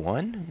number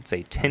 1. It's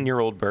a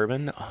 10-year-old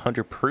bourbon,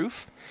 100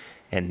 proof.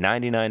 and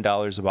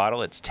 $99 a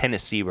bottle. It's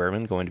Tennessee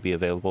bourbon, going to be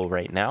available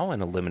right now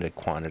in a limited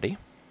quantity.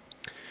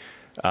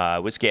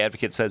 Whiskey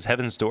Advocate says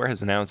Heaven's Door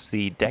has announced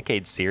the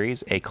Decade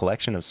Series, a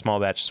collection of small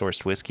batch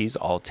sourced whiskeys,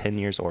 all 10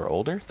 years or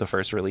older. The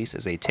first release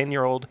is a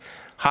 10-year-old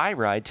high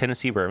rye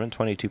Tennessee bourbon,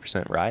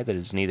 22% rye, that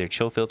is neither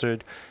chill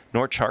filtered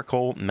nor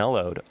charcoal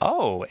mellowed.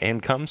 Oh,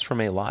 and comes from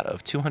a lot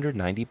of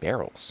 290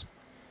 barrels.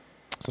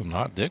 So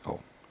not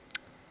Dickel.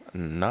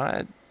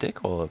 Not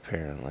Dickel,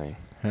 apparently.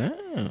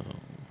 Oh,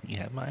 you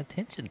have my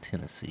attention,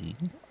 Tennessee.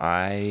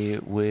 I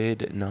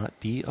would not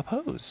be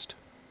opposed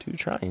to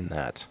trying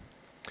that.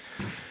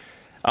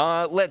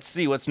 Let's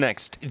see what's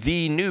next.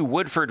 The new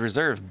Woodford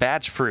Reserve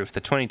Batch Proof,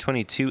 the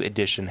 2022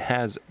 edition,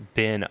 has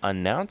been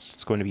announced.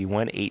 It's going to be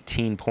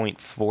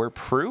 118.4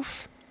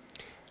 proof,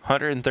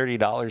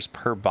 $130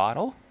 per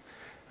bottle.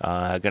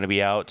 Going to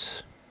be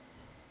out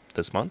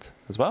this month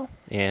as well,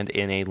 and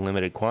in a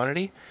limited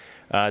quantity.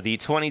 The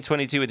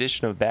 2022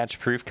 edition of Batch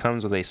Proof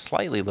comes with a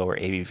slightly lower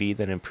ABV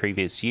than in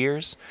previous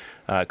years.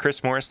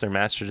 Chris Morris, their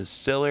master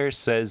distiller,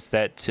 says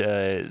that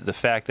the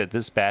fact that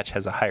this batch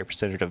has a higher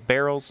percentage of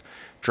barrels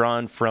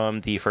drawn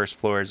from the first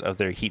floors of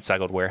their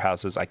heat-cycled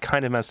warehouses. I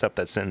kind of messed up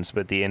that sentence,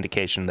 but the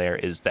indication there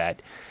is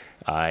that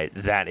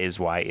that is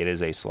why it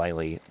is a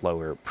slightly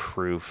lower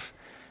proof,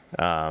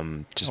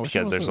 just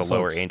because there's a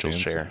lower angel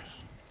share.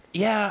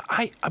 Yeah,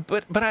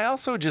 but I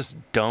also just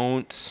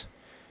don't.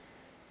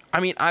 I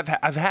mean, I've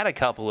had a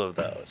couple of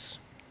those,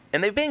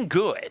 and they've been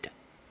good.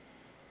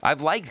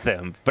 I've liked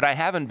them, but I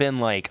haven't been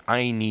like,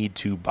 I need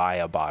to buy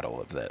a bottle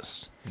of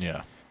this.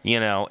 Yeah. You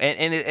know,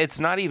 and it's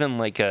not even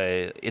like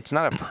it's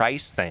not a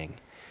price thing.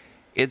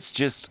 It's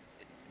just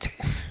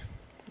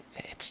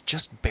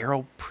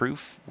barrel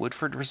proof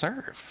Woodford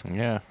Reserve.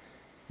 Yeah.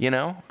 You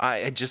know,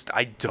 I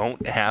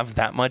don't have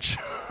that much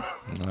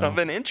of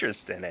an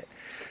interest in it.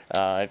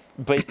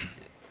 But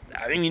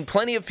I mean,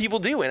 plenty of people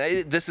do,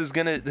 and this is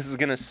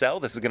gonna sell.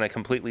 This is gonna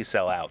completely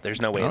sell out.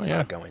 There's no way it's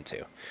not going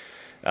to.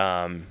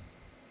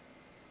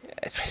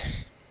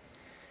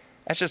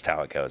 That's just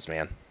how it goes,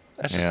 man.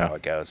 That's just how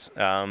it goes.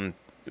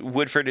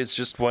 Woodford is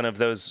just one of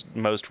those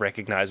most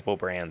recognizable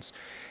brands,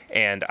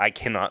 and I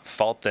cannot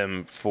fault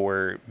them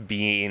for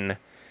being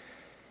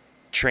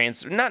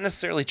not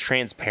necessarily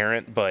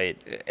transparent, but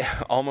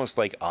almost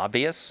like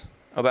obvious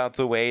about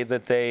the way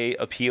that they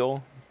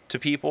appeal to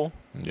people.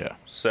 Yeah.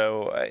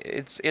 So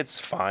it's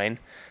fine.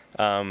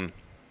 I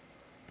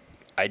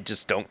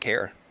just don't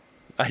care.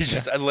 I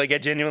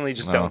genuinely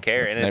just don't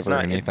care. It's and never it's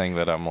not anything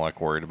that I'm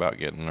like worried about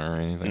getting or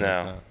anything.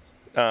 No. Like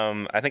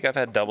that. I think I've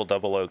had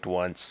double oaked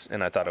once,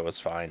 and I thought it was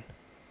fine.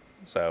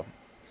 So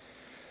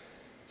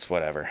it's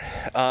whatever.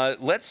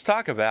 Let's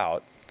talk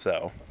about,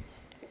 though,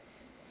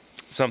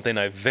 something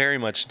I very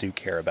much do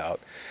care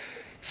about.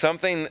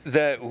 Something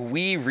that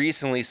we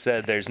recently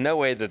said there's no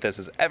way that this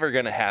is ever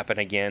going to happen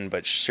again,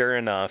 but sure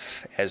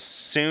enough, as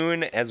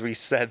soon as we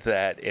said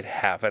that, it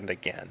happened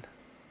again.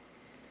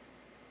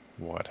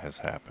 What has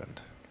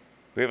happened?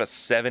 We have a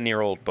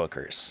 7-year-old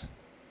Booker's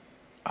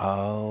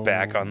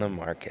back on the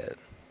market.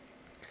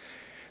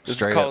 This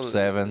Straight up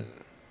 7.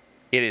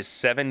 It is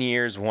 7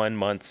 years, 1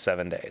 month,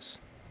 7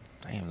 days.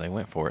 Damn, they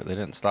went for it. They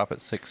didn't stop at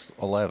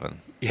 6/11.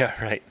 Yeah,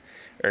 right.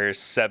 Or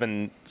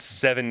 7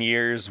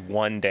 years,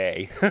 1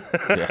 day.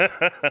 Yeah.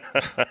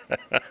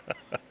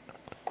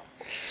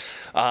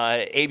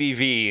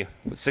 ABV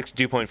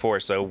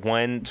 62.4, so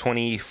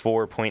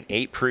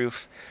 124.8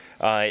 proof.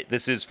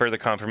 This is further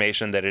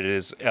confirmation that it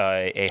is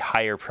a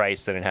higher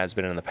price than it has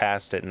been in the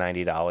past at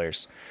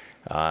 $90,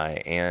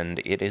 and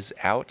it is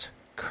out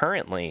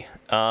currently.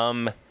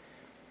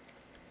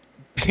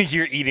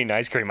 You're eating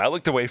ice cream. I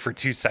looked away for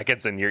 2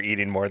 seconds, and you're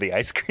eating more of the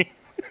ice cream.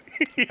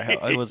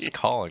 It was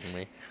calling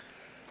me.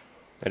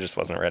 I just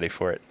wasn't ready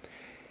for it.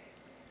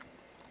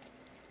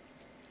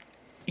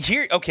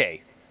 Here,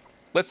 okay.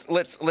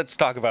 Let's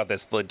talk about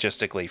this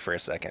logistically for a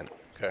second.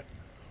 Okay.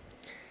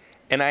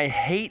 And I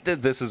hate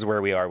that this is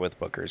where we are with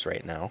Booker's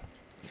right now,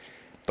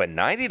 but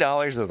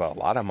 $90 is a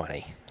lot of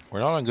money.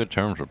 We're not on good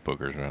terms with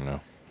Booker's right now.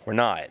 We're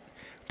not.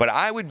 But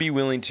I would be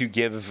willing to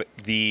give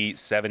the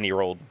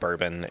 7-year-old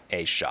bourbon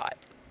a shot.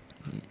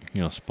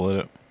 You know, split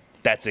it.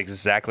 That's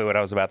exactly what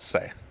I was about to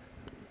say.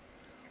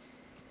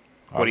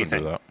 What do you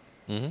think? That.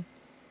 Mm-hmm.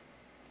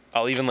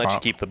 I'll even let you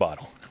keep the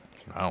bottle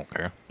I don't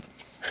care.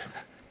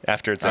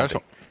 after it's empty.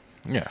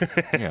 Yeah,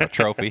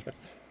 trophy.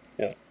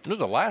 Yeah. This was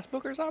the last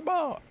Booker's I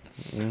bought.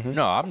 Mm-hmm.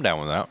 No, I'm down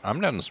with that.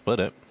 I'm down to split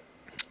it.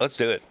 Let's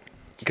do it.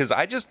 Because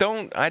I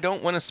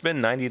don't want to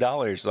spend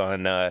 $90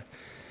 on. I'd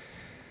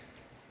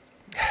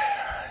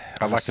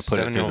like to put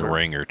it through the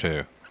ringer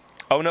too.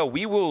 Oh no,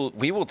 we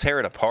will tear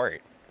it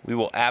apart. We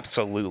will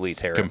absolutely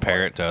tear it apart.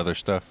 Compare it to other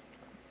stuff.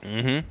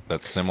 Mm-hmm.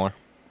 That's similar.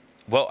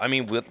 Well, I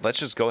mean, let's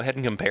just go ahead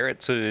and compare it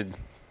to.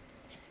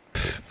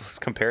 Let's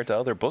compare it to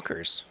other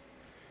Bookers.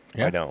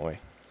 Yeah. Why don't we?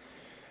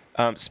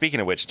 Speaking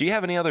of which, do you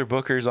have any other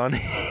Bookers on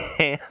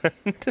hand?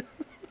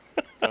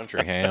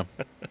 Country Ham.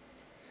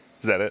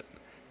 Is that it?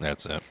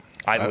 That's it.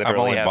 I've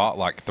only bought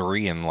like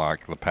 3 in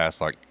like the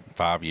past like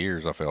 5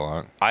 years. I feel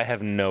like I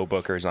have no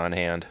Bookers on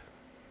hand.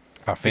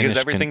 I because finished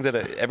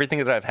everything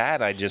that I've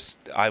had,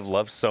 I've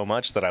loved so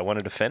much that I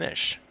wanted to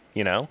finish.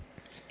 You know?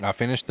 I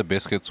finished the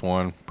biscuits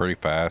one pretty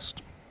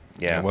fast.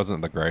 Yeah. It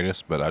wasn't the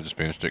greatest, but I just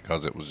finished it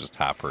because it was just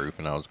high proof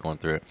and I was going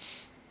through it.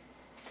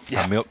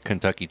 Yeah. I milked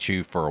Kentucky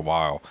Chew for a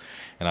while,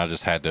 and I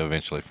just had to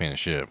eventually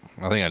finish it.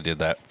 I think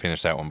I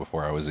finished that one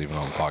before I was even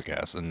on the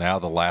podcast. And now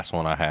the last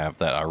one I have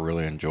that I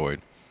really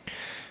enjoyed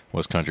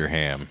was Country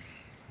Ham.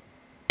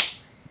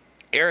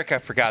 Eric, I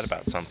forgot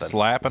about something.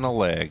 Slapping a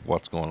leg.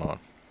 What's going on?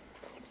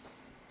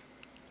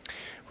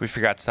 We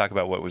forgot to talk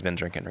about what we've been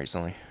drinking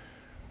recently.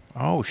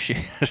 Oh, shit.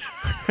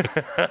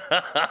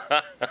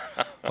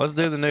 Let's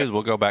do the news.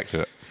 We'll go back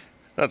to it.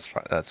 That's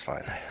fine. That's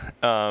fine.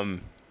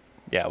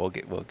 Yeah, we'll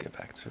get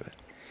back to it.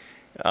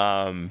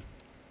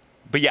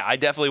 But yeah, I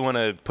definitely want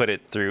to put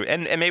it through,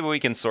 and maybe we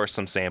can source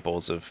some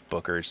samples of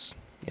Booker's.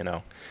 You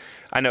know,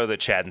 I know that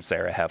Chad and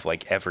Sarah have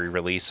like every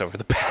release over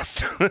the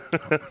past.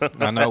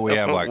 I know we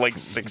have like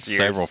 6 years.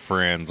 Several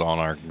friends on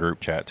our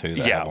group chat too.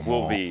 That have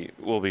them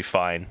we'll be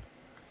fine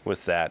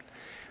with that.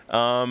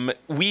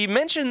 We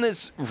mentioned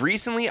this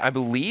recently, I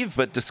believe,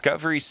 but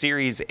Discovery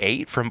Series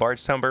 8 from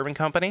Bardstown Bourbon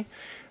Company,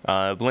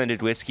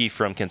 blended whiskey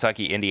from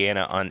Kentucky,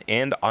 Indiana,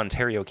 and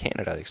Ontario,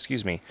 Canada.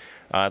 Excuse me.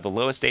 The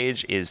lowest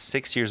age is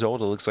 6 years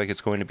old. It looks like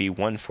it's going to be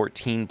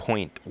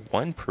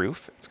 114.1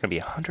 proof. It's going to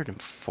be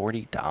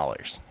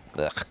 $140.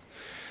 Ugh.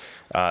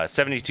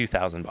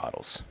 72,000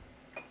 bottles.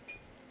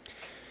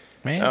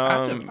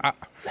 Man,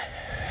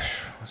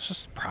 it's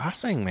just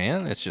pricing,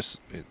 man. It's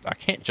just I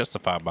can't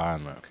justify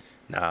buying that.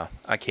 No,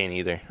 I can't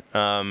either.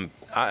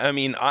 I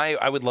mean,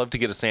 I would love to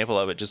get a sample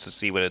of it just to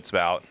see what it's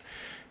about.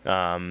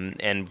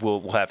 And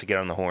we'll have to get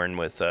on the horn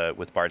with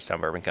Bardstown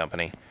Bourbon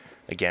Company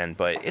again.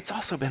 But it's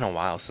also been a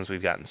while since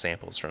we've gotten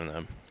samples from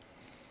them.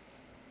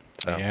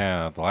 So.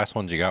 Yeah, the last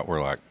ones you got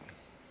were like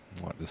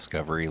what,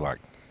 Discovery, like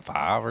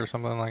 5 or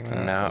something like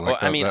that. No, like well,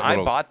 I mean, I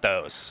bought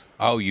those.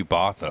 Oh, you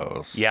bought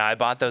those? Yeah, I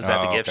bought those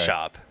at the gift okay.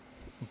 shop.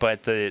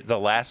 But the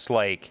last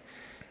like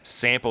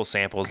samples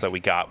that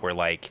we got were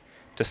like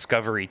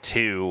Discovery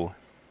 2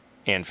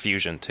 and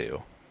Fusion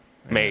 2.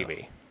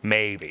 Maybe.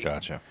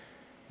 Gotcha.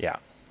 Yeah.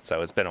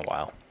 So it's been a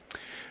while.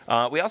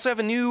 We also have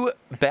a new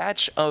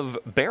batch of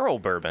barrel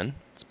bourbon.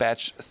 It's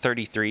batch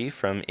 33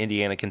 from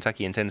Indiana,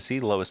 Kentucky, and Tennessee.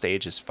 The lowest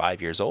age is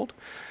 5 years old.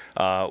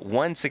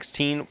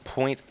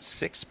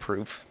 116.6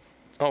 proof.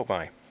 Oh,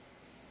 my.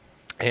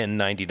 And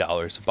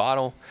 $90 a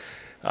bottle.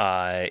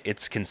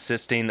 It's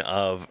consisting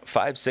of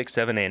 5, 6,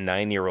 7, and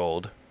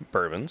 9-year-old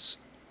bourbons.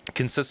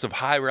 Consists of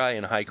high rye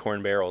and high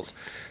corn barrels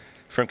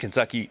from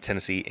Kentucky,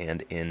 Tennessee,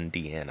 and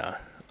Indiana.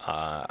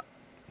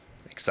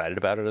 Excited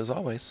about it as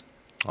always.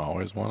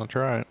 Always want to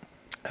try it.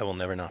 I will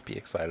never not be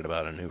excited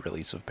about a new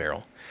release of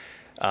barrel.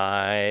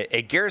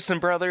 A Garrison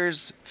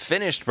Brothers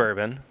finished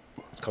bourbon.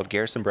 It's called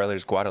Garrison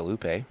Brothers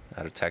Guadalupe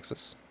out of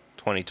Texas,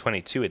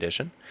 2022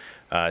 edition.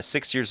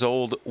 6 years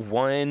old,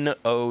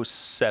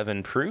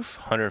 107 proof,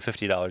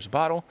 $150 a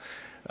bottle.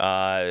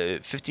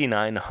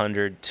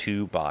 5,900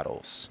 2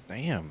 bottles.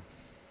 Damn.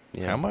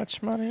 Yeah. How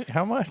much money?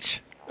 How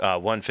much?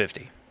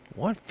 150.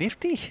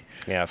 150?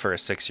 Yeah, for a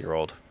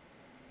 6-year-old.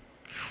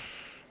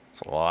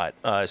 It's a lot.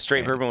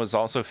 Straight bourbon was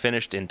also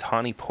finished in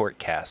tawny port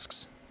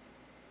casks,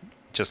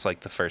 just like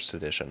the first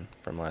edition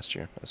from last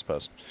year, I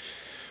suppose.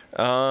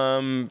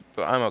 I'm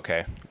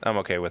okay. I'm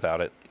okay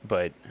without it,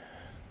 but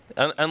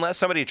unless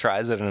somebody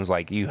tries it and is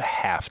like, you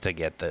have to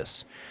get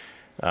this,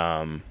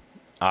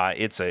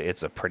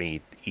 it's a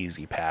pretty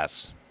easy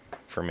pass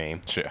for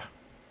me. Yeah.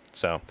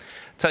 So, I'll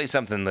tell you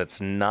something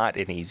that's not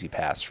an easy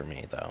pass for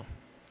me, though,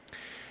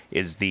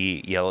 is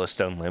the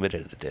Yellowstone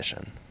Limited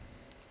Edition,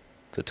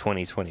 the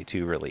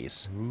 2022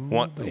 release.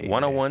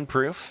 101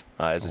 proof,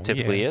 as it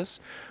typically is,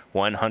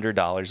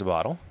 $100 a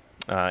bottle,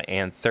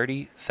 and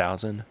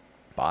 30,000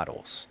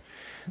 bottles.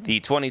 The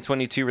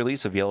 2022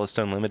 release of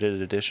Yellowstone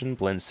Limited Edition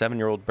blends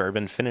 7-year-old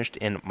bourbon finished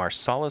in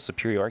Marsala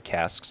Superior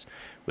casks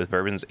with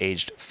bourbons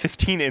aged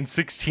 15 and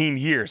 16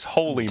 years.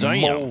 Holy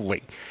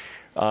moly.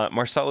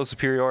 Marsala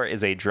Superior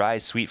is a dry,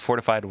 sweet,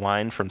 fortified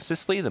wine from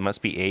Sicily that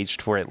must be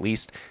aged for at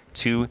least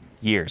 2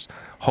 years.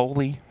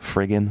 Holy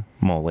friggin'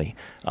 moly.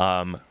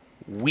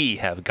 We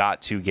have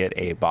got to get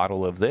a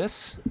bottle of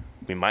this.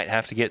 We might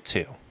have to get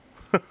 2.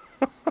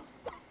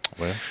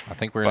 Well, I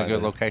think we're in a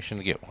good location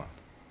to get one.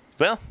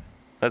 Well,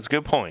 that's a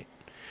good point.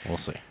 We'll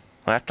see.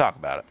 We'll have to talk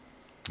about it.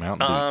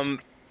 Mountain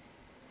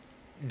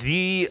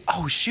Boots.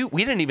 Oh, shoot.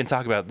 We didn't even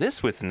talk about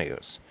this with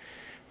news.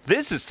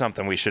 This is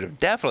something we should have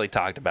definitely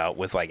talked about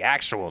with, like,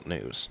 actual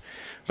news.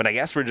 But I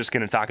guess we're just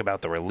going to talk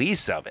about the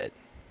release of it.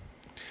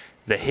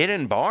 The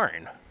Hidden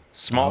Barn,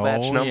 small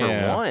batch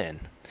number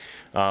 1.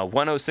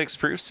 106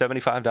 proof,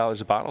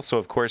 $75 a bottle. So,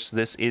 of course,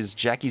 this is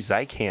Jackie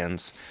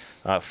Zykan's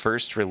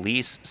first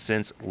release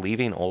since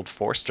leaving Old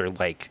Forester,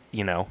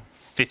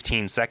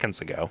 15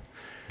 seconds ago.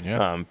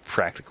 Yeah.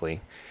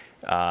 Practically.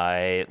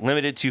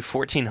 Limited to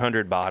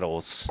 1,400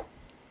 bottles.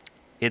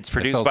 It's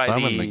produced by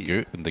some in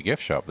the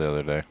gift shop the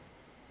other day.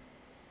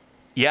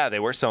 Yeah, they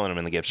were selling them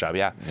in the gift shop,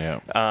 yeah.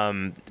 Yeah.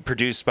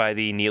 Produced by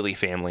the Neely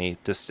family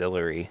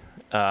distillery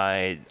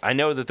I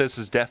know that this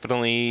is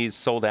definitely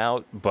sold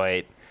out,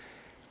 but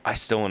I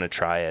still want to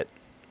try it,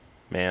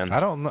 man. I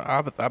don't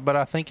know, but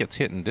I think it's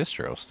hitting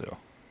distro still.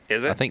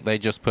 Is it? I think they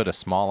just put a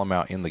small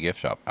amount in the gift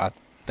shop. I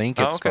think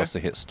it's supposed to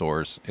hit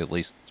stores at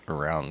least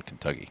around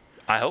Kentucky.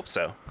 I hope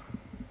so.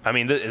 I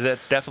mean,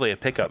 that's definitely a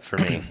pickup for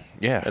me.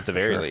 Yeah, at the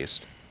very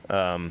least.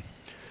 70%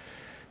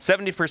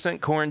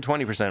 corn,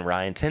 20%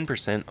 rye, and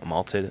 10%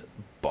 malted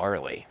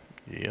barley.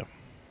 Yeah.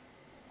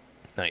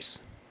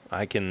 Nice.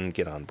 I can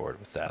get on board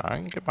with that. I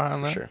can get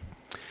behind that. Sure.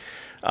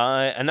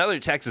 Another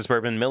Texas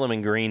bourbon,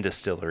 Milliman Green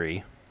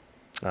Distillery,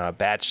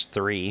 batch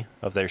 3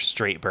 of their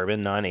straight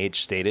bourbon,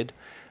 non-age stated.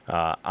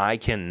 I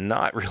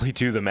cannot really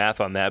do the math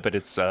on that, but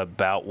it's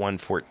about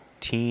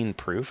 114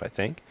 proof, I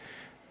think.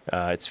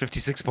 It's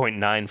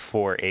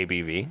 56.94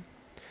 ABV.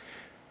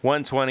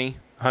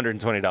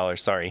 $120,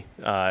 sorry.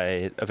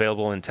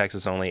 Available in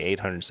Texas only,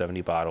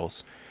 870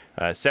 bottles.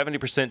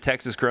 70%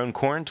 Texas grown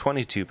corn,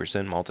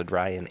 22% malted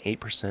rye, and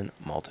 8%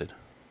 malted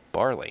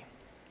barley.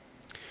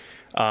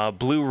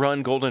 Blue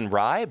Run Golden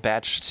Rye,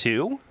 batch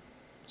 2,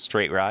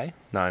 straight rye,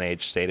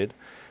 non-age stated.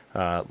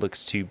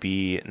 Looks to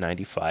be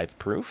 95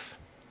 proof,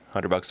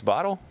 $100 a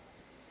bottle,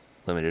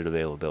 limited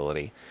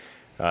availability.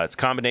 It's a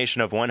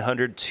combination of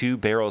 102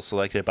 barrels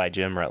selected by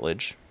Jim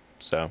Rutledge.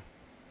 So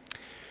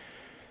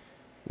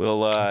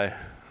we'll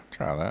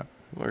try that.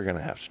 We're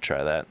gonna have to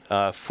try that.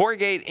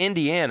 Forgate,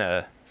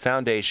 Indiana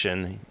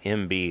Foundation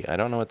MB. I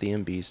don't know what the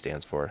MB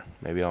stands for.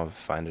 Maybe I'll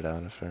find it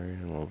out after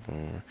a little bit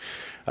more.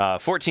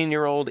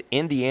 14-year-old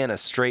Indiana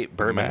straight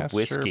bourbon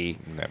whiskey.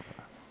 Never.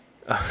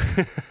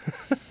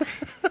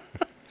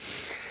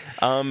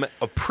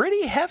 A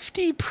pretty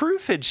hefty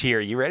proofage here.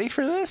 You ready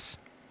for this?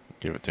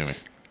 Give it to me.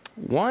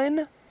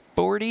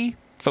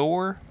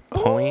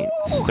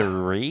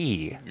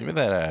 144.3. Give me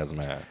that ass,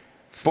 man.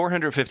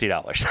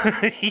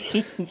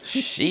 $450.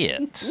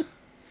 Shit.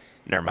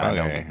 Never mind.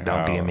 Okay.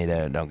 Don't give me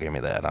that. Don't give me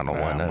that. I don't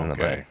want none of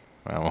that.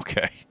 I'm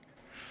okay.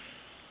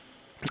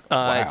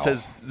 Wow. It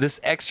says this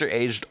extra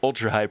aged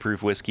ultra high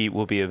proof whiskey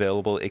will be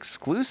available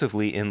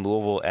exclusively in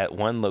Louisville at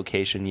one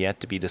location yet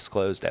to be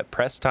disclosed at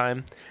press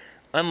time.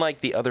 Unlike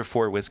the other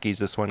 4 whiskeys,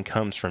 this one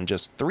comes from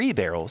just 3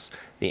 barrels.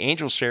 The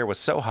Angel share was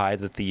so high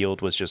that the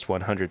yield was just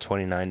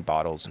 129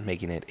 bottles,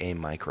 making it a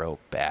micro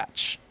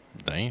batch.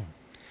 Damn.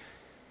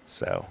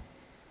 So,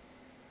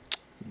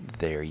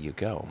 there you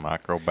go.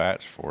 Micro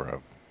batch for a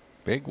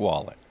big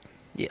wallet.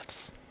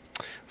 Yes.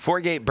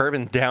 Forgate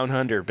Bourbon Down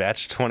Under,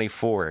 batch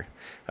 24.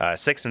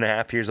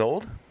 6.5 years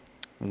old.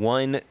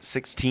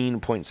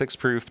 116.6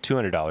 proof,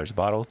 $200 a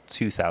bottle,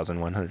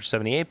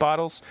 2,178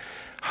 bottles.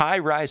 High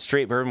rye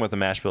straight bourbon with a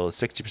mash bill of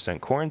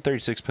 60% corn,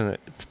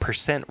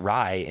 36%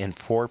 rye, and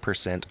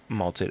 4%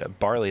 malted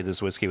barley.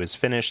 This whiskey was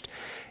finished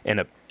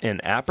in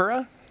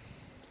Apera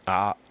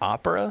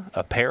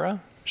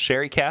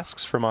sherry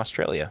casks from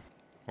Australia.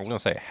 I was going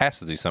to say it has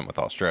to do something with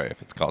Australia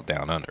if it's called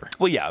Down Under.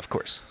 Well, yeah, of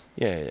course.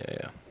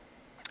 Yeah.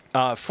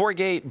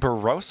 Forgate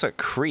Barossa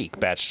Creek,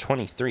 batch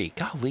 23.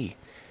 Golly,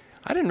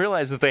 I didn't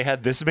realize that they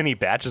had this many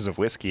batches of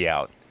whiskey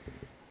out.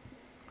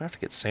 I have to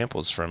get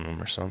samples from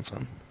them or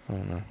something. I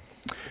don't know.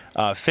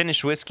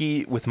 Finnish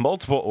whiskey with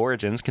multiple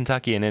origins,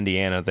 Kentucky and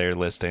Indiana, they're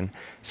listing.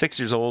 6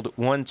 years old,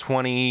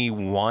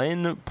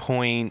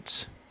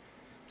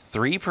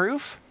 121.3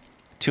 proof,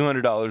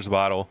 $200 a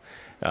bottle,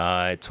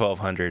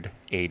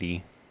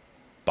 1,280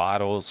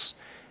 bottles.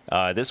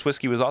 This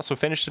whiskey was also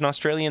finished in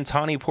Australian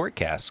tawny port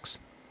casks.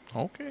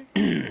 Okay.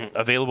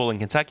 Available in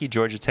Kentucky,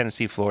 Georgia,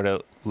 Tennessee,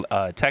 Florida,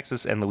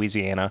 Texas, and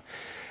Louisiana,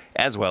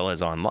 as well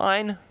as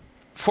online.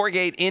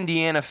 Forgate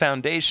Indiana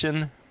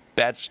Foundation,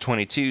 batch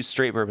 22,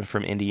 straight bourbon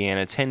from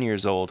Indiana, 10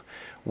 years old,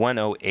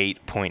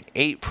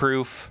 108.8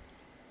 proof.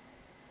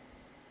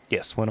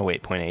 Yes,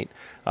 108.8.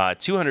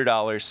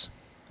 $200,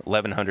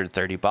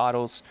 1,130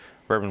 bottles.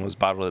 Bourbon was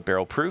bottled at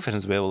barrel proof and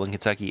is available in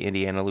Kentucky,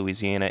 Indiana,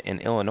 Louisiana, and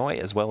Illinois,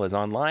 as well as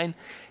online.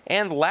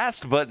 And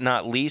last but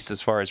not least,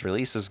 as far as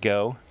releases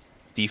go,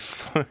 I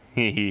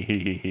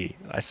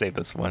saved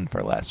this one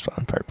for last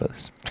on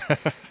purpose.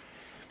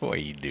 What are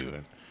you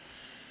doing?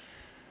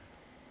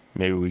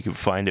 Maybe we could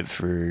find it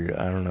for,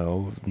 I don't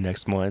know,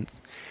 next month.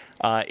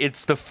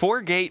 It's the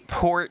Forgate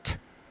Port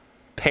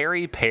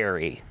Peri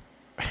Peri.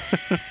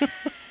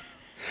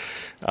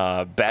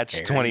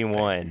 Batch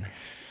 21.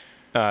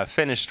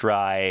 Finished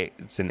rye.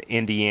 It's an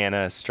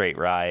Indiana straight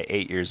rye,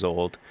 8 years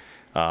old.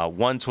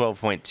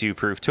 112.2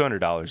 proof,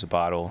 $200 a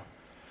bottle.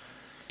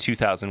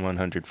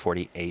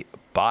 2,148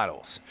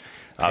 bottles.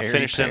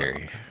 Finished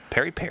in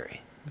Peri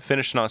Peri.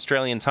 Finished in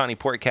Australian tawny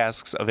port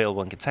casks,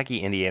 available in Kentucky,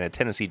 Indiana,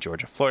 Tennessee,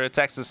 Georgia, Florida,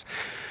 Texas,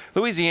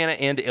 Louisiana,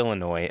 and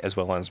Illinois, as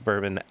well as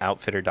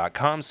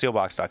bourbonoutfitter.com,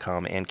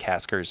 sealbox.com, and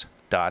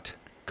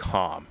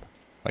caskers.com.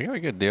 I got a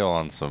good deal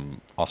on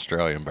some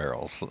Australian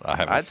barrels.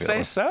 I'd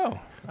say so.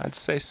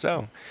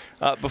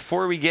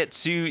 Before we get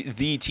to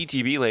the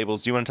TTB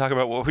labels, do you want to talk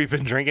about what we've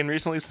been drinking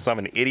recently, since I'm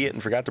an idiot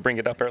and forgot to bring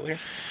it up earlier?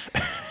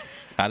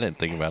 I didn't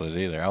think about it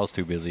either. I was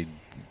too busy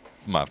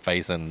my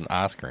face in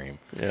ice cream.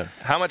 Yeah.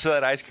 How much of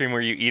that ice cream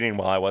were you eating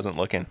while I wasn't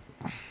looking?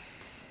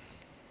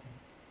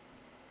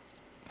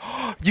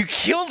 You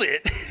killed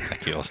it. I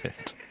killed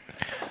it.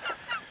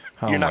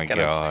 Oh You're my not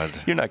gonna,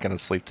 God. You're not gonna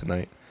sleep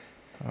tonight.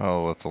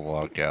 Oh, that's a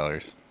lot of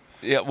calories.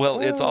 Yeah, well,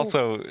 it's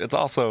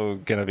also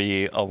gonna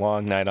be a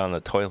long night on the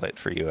toilet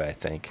for you, I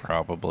think.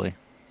 Probably.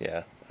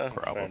 Yeah, fair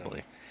Probably.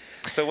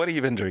 enough. So, what have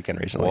you been drinking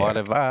recently? What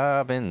Eric? have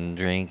I been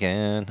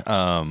drinking?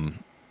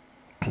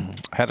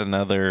 Had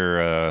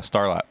another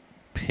Starlight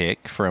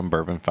pick from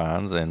Bourbon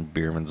Finds and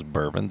Beerman's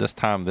Bourbon. This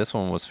time, this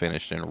one was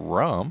finished in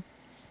rum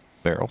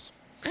barrels.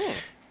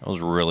 It was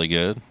really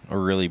good. A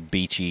really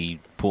beachy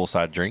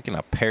poolside drink, and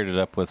I paired it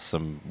up with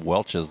some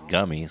Welch's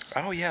gummies.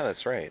 Oh yeah,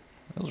 that's right.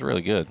 It was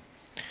really good.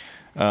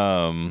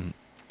 I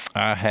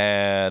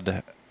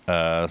had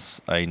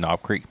a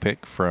Knob Creek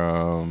pick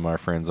from our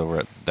friends over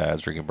at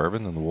Dad's Drinking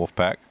Bourbon and the Wolf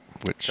Pack,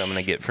 which I'm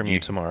gonna get from you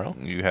tomorrow.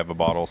 You have a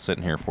bottle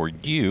sitting here for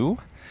you.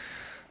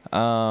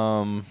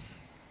 I'm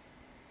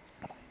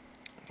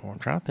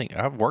trying to think.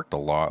 I've worked a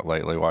lot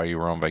lately while you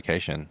were on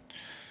vacation.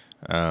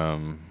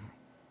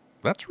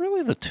 That's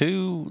really the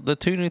two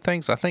new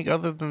things. I think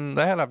other than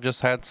that, I've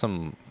just had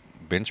some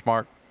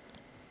Benchmark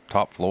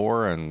Top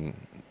Floor and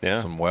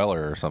some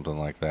Weller or something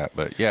like that.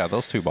 But yeah,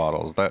 those two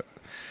bottles. That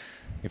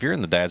if you're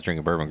in the Dad's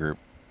Drinking Bourbon group,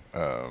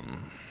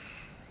 and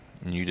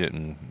you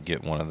didn't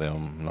get one of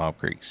them Knob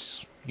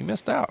Creeks, you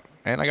missed out.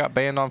 And I got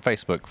banned on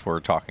Facebook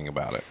for talking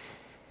about it.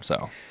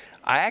 So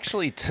I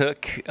actually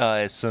took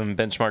some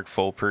Benchmark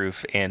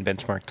Foolproof and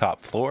Benchmark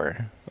Top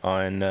Floor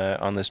on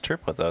this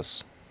trip with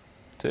us,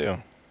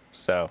 too.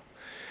 So,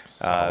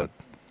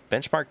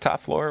 Benchmark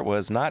Top Floor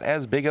was not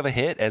as big of a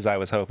hit as I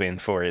was hoping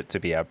for it to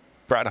be. I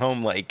brought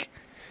home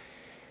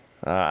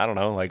I don't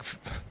know,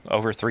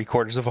 over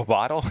 3/4 of a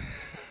bottle.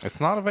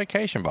 it's not a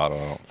vacation bottle,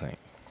 I don't think.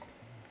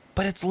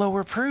 But it's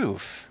lower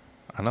proof.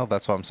 I know,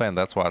 that's what I'm saying.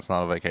 That's why it's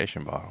not a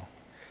vacation bottle.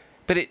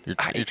 But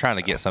you're trying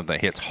to get something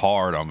that hits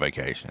hard on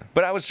vacation.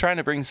 But I was trying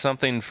to bring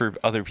something for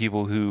other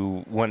people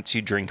who want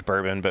to drink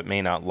bourbon but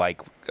may not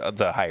like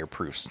the higher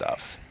proof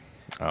stuff.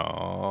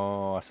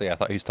 Oh, I see. I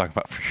thought you was talking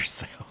about for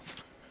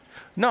yourself.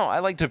 No, I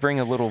like to bring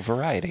a little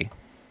variety.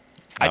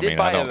 I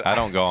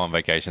don't go on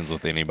vacations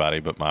with anybody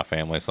but my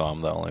family, so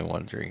I'm the only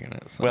one drinking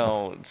it. So.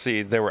 Well,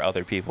 see, there were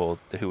other people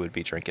who would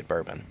be drinking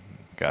bourbon.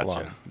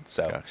 Gotcha.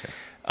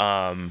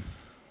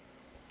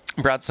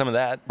 Brought some of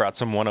that. Brought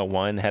some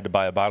 101. Had to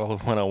buy a bottle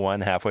of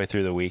 101 halfway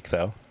through the week,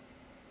 though.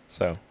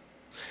 So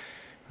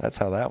that's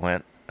how that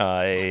went.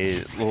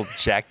 A little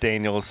Jack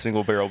Daniel's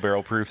single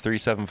barrel proof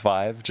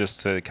 375, just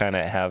to kind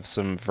of have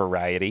some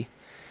variety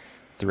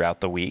throughout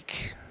the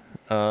week.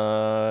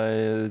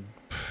 Trying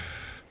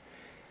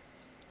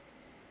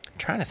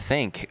to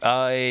think.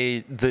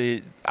 Have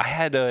you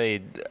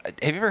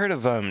ever heard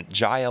of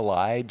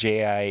Jaialai?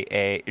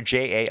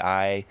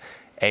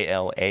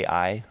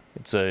 Jaialai?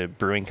 It's a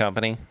brewing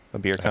company, a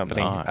beer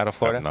company out of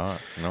Florida.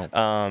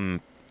 No.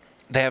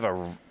 They have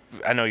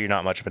I know you're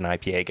not much of an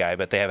IPA guy,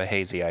 but they have a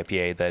hazy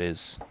IPA that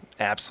is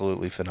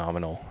absolutely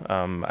phenomenal.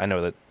 I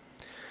know that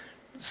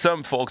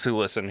some folks who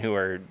listen who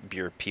are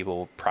beer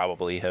people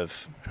probably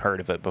have heard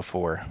of it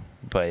before,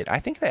 but I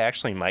think they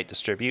actually might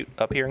distribute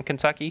up here in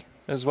Kentucky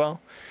as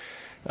well.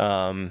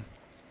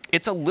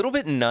 It's a little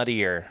bit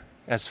nuttier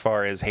as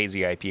far as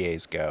hazy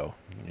IPAs go.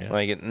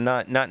 Yeah.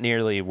 Not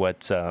nearly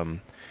what a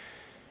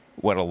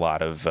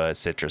lot of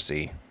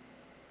citrusy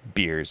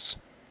beers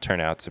turn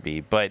out to be.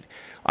 But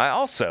I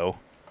also,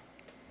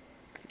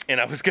 and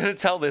I was going to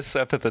tell this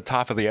up at the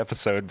top of the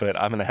episode, but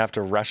I'm going to have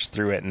to rush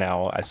through it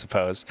now, I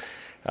suppose,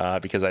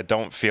 because I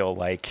don't feel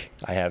like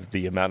I have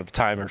the amount of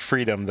time or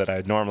freedom that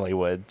I normally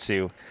would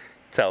to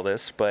tell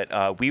this.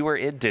 But we were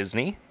at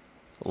Disney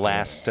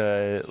last,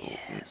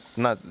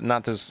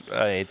 not this,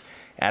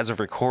 as of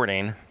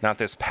recording, not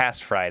this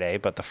past Friday,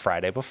 but the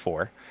Friday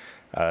before.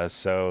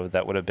 So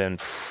that would have been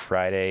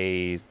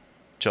Friday,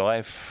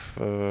 July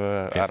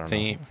 15th. I don't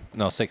know.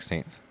 No,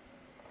 16th.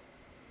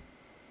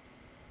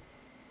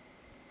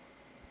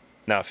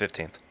 No,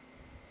 15th.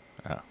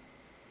 Oh.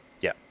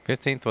 Yeah.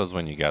 15th was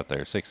when you got there.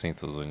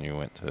 16th was when you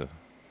went to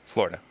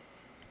Florida.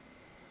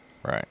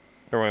 Right.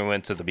 Or when we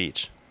went to the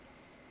beach,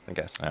 I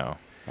guess. Oh.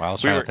 Well, I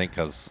was trying to think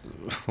because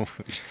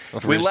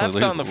we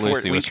left on the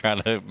Lucy was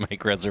trying to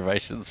make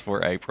reservations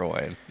for April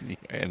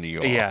and you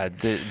all. Yeah,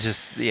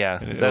 that's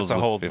a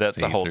whole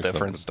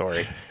different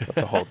story.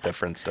 That's a whole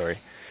different story.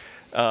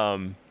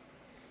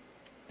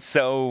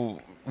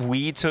 So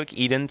we took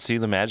Eden to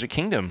the Magic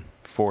Kingdom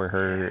for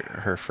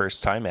her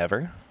first time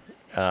ever.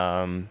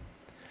 I've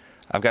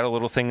got a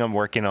little thing I'm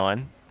working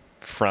on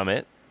from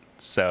it,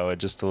 so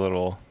just a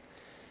little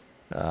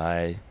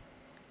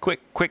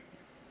quick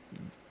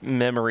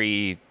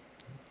memory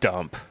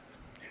dump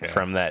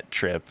from that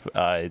trip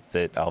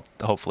that I'll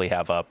hopefully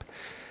have up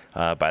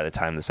by the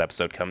time this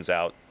episode comes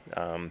out.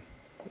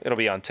 It'll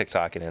be on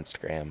TikTok and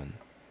Instagram and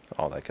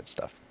all that good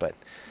stuff. But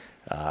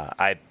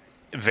I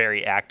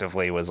very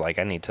actively was like,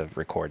 I need to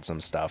record some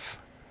stuff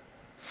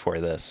for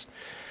this.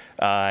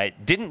 I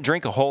didn't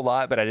drink a whole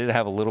lot, but I did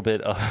have a little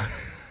bit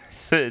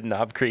of the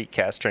Knob Creek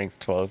Cast Strength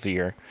 12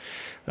 year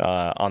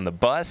on the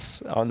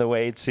bus on the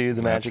way to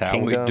the Magic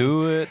Kingdom. That's how we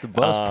do it, the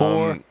bus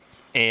pour.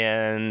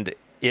 And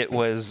it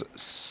was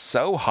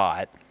so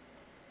hot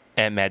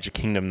at Magic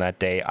Kingdom that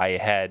day. I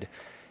had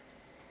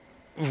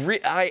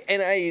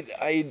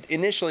I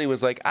initially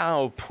was like,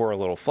 I'll pour a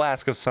little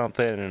flask of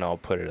something and I'll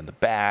put it in the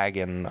bag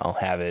and I'll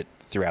have it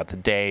throughout the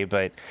day,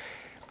 but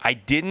I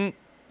didn't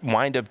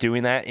wind up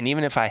doing that. And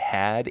even if I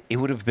had, it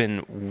would have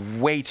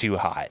been way too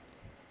hot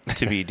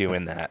to be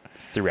doing that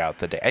throughout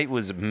the day. It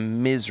was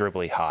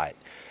miserably hot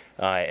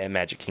at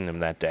Magic Kingdom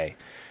that day.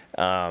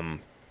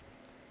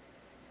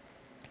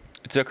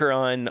 Took her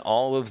on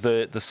all of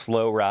the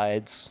slow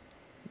rides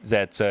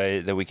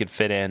that we could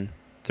fit in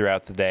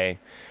throughout the day.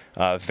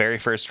 Very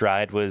first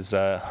ride was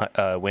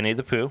Winnie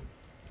the Pooh.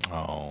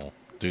 Oh,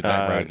 dude,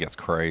 that ride gets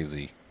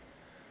crazy.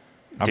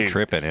 I'm dude,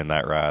 tripping in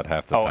that ride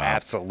half the time. Oh,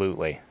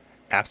 absolutely.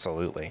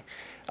 Absolutely.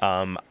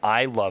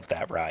 I love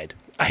that ride.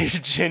 I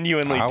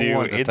genuinely do. I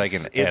want to take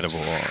an edible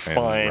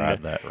fun. and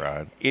ride that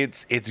ride.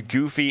 It's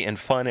goofy and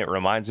fun. It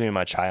reminds me of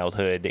my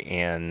childhood,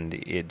 and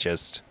it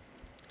just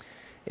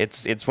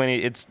it's Disney's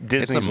Winnie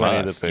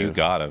the Pooh. You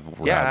gotta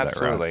ride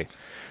absolutely.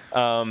 that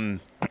ride.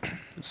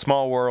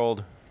 Small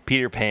World,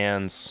 Peter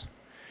Pan's.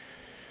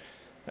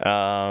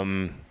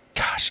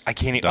 Gosh, I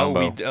can't even.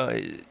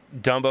 Dumbo.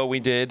 Dumbo we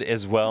did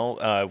as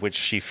well, which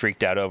she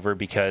freaked out over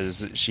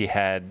because she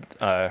had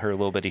her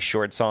little bitty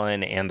shorts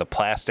on and the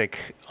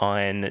plastic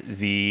on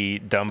the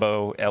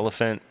Dumbo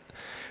elephant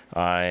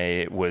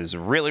was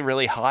really,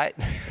 really hot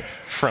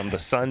from the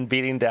sun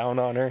beating down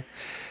on her.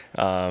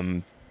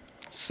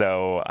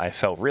 So I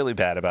felt really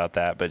bad about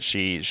that, but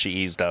she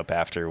eased up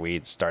after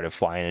we started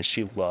flying, and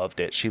she loved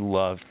it. She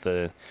loved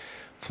the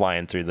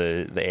flying through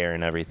the air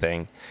and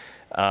everything.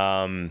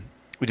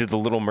 We did the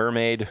Little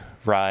Mermaid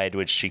ride,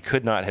 which she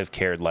could not have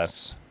cared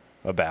less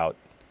about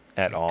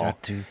at all.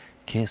 Got to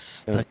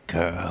kiss the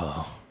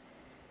girl.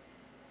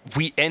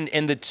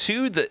 And the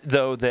two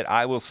that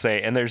I will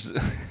say, and there's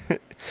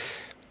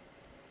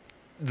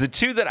the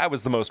two that I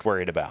was the most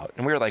worried about,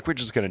 and we were like, we're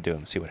just gonna do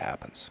them, see what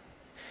happens.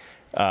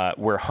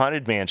 Were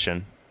Haunted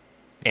Mansion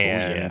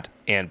and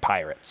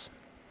Pirates.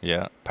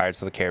 Yeah,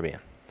 Pirates of the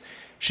Caribbean.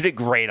 She did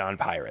great on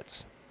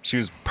Pirates. She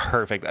was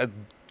perfect. I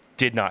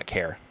did not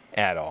care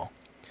at all.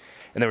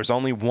 And there was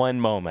only one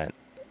moment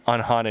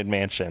on Haunted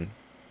Mansion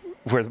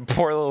where the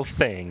poor little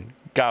thing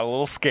got a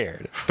little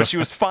scared, but she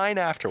was fine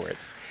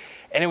afterwards.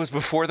 And it was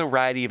before the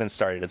ride even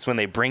started. It's when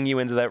they bring you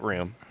into that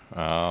room.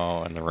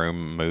 Oh, and the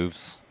room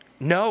moves.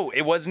 No,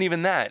 it wasn't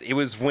even that. It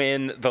was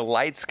when the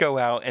lights go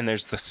out and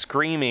there's the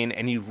screaming,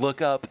 and you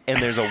look up and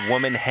there's a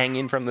woman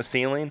hanging from the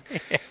ceiling.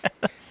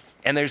 Yes.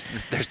 And there's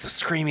the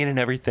screaming and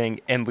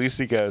everything. And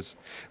Lucy was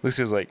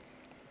like,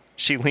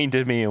 she leaned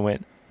at me and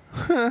went,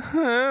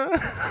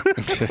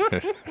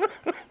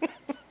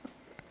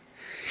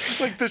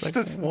 like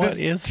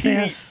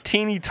this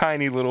teeny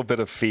tiny little bit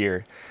of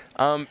fear,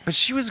 but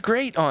she was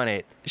great on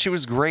it.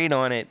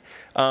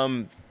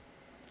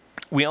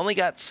 We only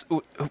got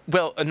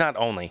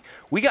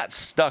we got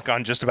stuck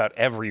on just about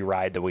every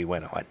ride that we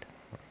went on.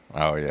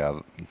 Oh yeah,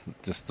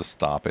 just the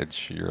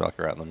stoppage. You're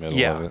like right in the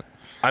middle of it.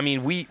 I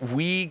mean,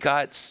 we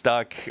got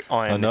stuck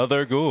on...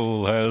 Another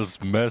ghoul has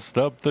messed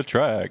up the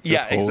track.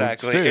 Yeah,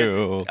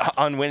 exactly.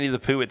 On Winnie the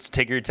Pooh, it's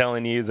Tigger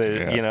telling you that,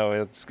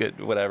 it's good,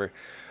 whatever.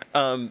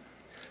 But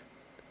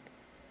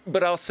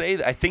I'll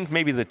say, I think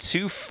maybe the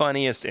two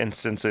funniest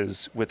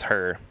instances with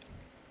her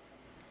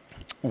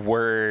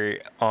were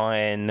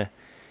in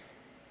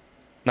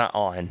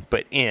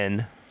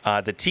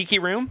the Tiki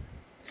Room,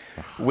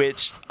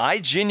 which I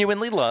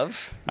genuinely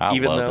love. I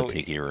love the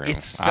Tiki Room.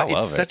 It's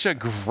such a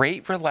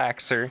great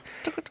relaxer.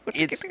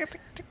 You're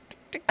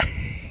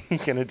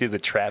going to do the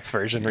trap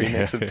version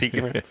remix of the Tiki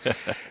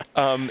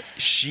Room.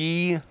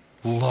 She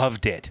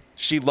loved it.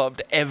 She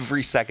loved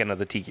every second of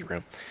the Tiki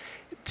Room.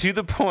 To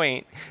the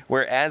point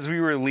where as we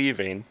were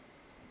leaving,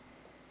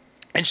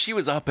 and she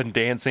was up and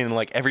dancing, and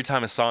like every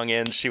time a song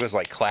ends, she was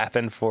like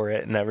clapping for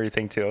it and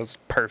everything too. It was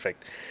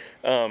perfect.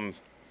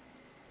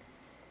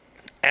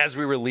 As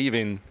we were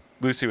leaving,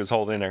 Lucy was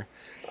holding her,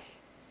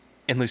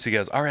 and Lucy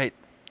goes, "All right,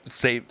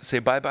 say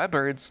bye-bye,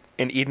 birds."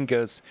 And Eden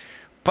goes,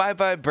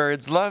 "Bye-bye,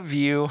 birds, love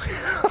you."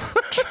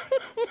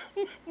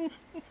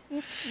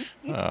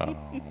 Oh,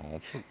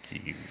 so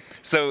cute.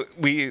 So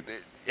we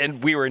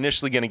were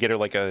initially going to get her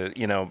like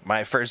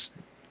my first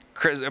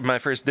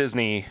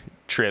Disney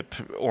trip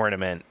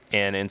ornament,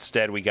 and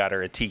instead we got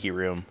her a Tiki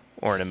Room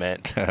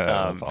ornament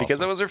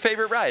because it was her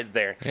favorite ride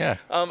there. Yeah.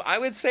 I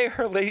would say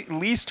her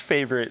least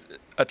favorite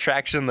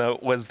attraction though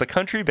was the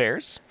Country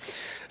Bears,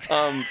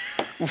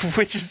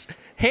 which is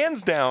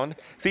hands down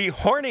the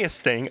horniest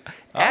thing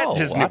at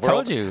Disney World. I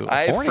told you,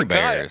 horny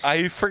bears.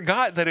 I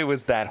forgot that it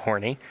was that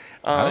horny.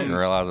 I didn't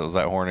realize it was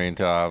that horny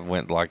until I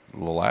went like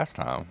the last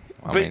time.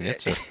 I mean,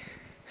 it's just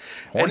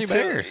horny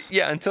bears.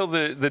 Yeah, until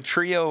the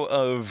trio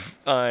of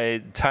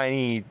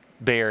tiny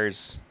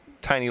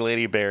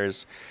lady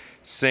bears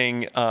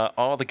sing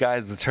 "All the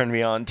Guys That Turn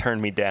Me On, Turn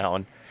Me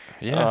Down."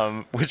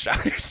 Yeah. Which I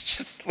was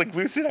just like,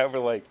 Lucy and I were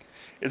like,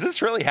 is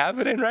this really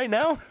happening right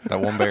now? That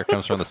one bear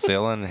comes from the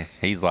ceiling.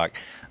 He's like,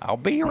 "I'll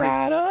be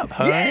right up,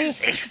 honey." Yes,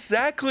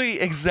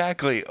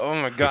 exactly. Oh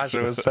my gosh,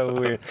 it was so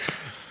weird.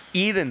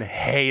 Eden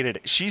hated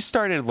it. She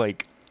started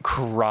like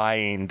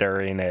crying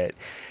during it.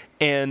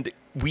 And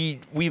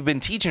we've been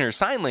teaching her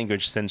sign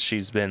language since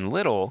she's been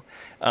little,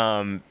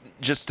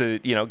 just to,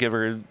 give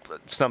her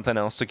something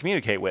else to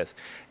communicate with.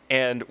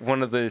 And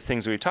one of the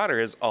things we taught her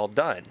is all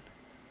done,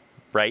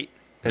 right?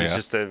 It's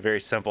just a very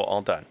simple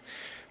all done.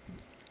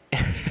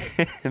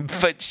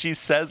 But she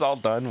says all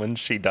done when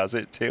she does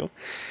it too.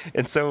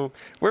 And so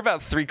we're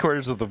about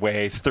 3/4 of the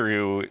way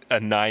through a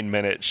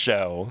 9-minute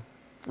show,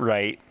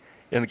 right?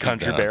 In the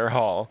Country Bear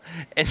Hall.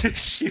 And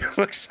she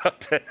looks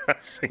up at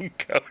us and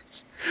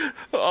goes,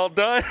 all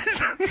done?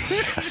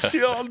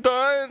 She all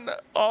done?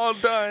 All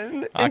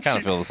done? I kind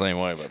of feel the same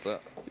way about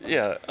that.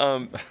 Yeah.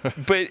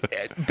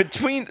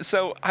 But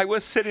so I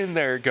was sitting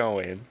there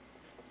going,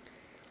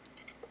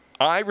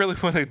 I really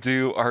want to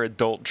do our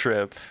adult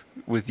trip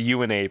with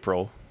you and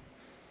April.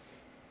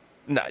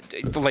 Not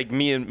like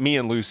me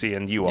and Lucy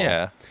and you all.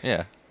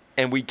 Yeah.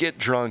 And we get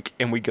drunk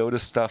and we go to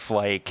stuff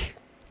like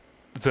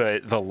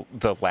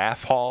the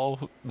Laugh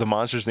Hall, the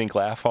Monsters Inc.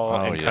 Laugh Hall,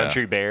 and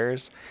Country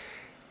Bears,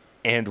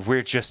 and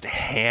we're just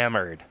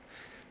hammered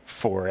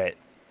for it,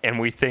 and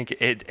we think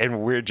it, and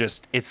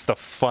it's the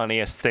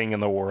funniest thing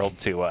in the world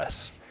to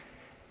us.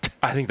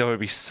 I think that would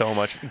be so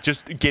much,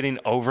 just getting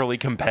overly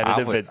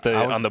competitive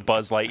on the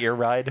Buzz Lightyear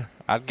ride.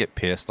 I'd get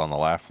pissed on the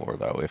laugh floor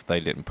though if they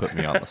didn't put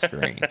me on the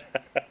screen.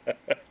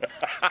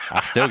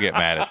 I still get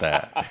mad at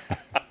that.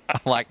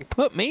 I'm like,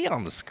 put me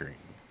on the screen.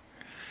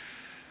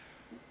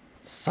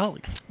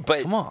 Sully,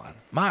 but come on,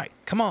 Mike,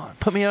 come on,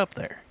 put me up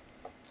there.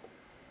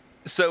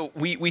 So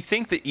we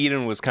think that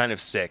Eden was kind of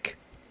sick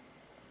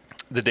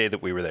the day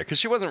that we were there because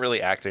she wasn't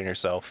really acting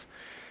herself.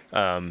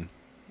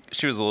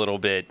 She was a little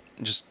bit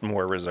just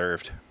more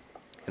reserved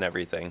and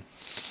everything.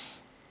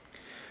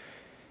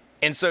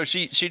 And so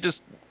she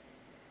just,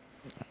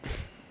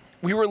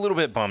 we were a little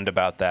bit bummed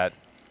about that.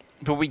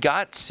 But we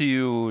got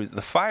to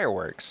the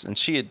fireworks and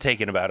she had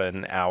taken about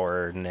an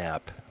hour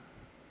nap.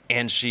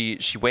 And she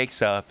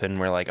wakes up and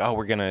we're like, oh,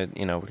 we're gonna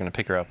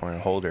pick her up, we're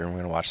gonna hold her, and we're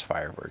gonna watch the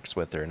fireworks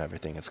with her and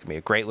everything. It's gonna be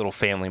a great little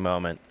family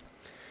moment.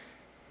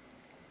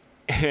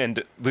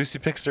 And Lucy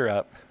picks her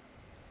up,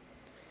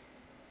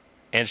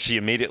 and she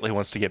immediately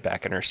wants to get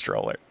back in her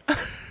stroller.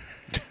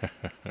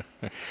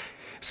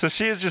 So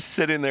she is just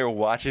sitting there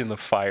watching the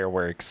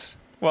fireworks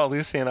while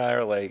Lucy and I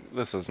are like,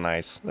 this is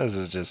nice. This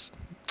is just,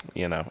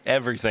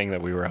 everything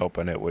that we were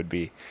hoping it would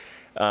be.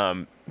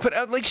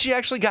 But like she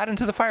actually got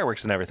into the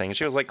fireworks and everything, and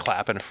she was like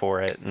clapping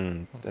for it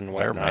and whatnot.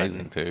 They're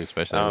amazing too,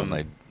 especially when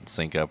they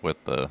sync up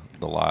with the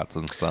lights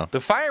and stuff. The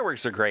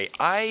fireworks are great.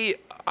 I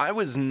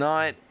was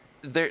not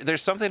there.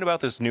 There's something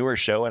about this newer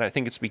show, and I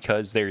think it's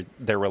because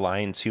they're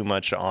relying too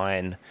much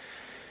on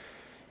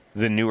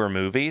the newer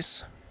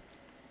movies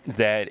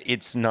that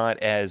it's not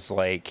as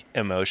like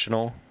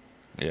emotional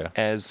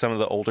as some of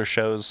the older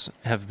shows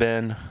have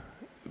been.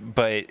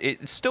 But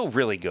it's still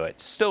really good.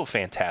 Still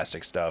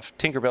fantastic stuff.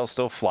 Tinkerbell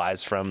still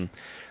flies from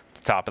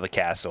the top of the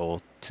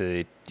castle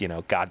to,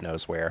 God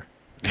knows where.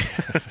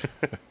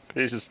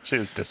 She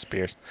just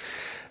disappears.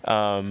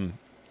 I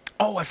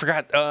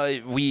forgot.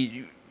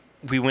 We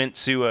went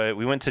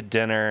to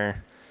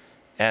dinner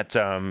at.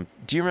 Do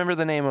you remember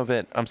the name of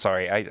it? I'm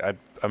sorry.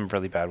 I'm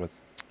really bad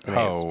with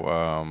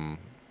names.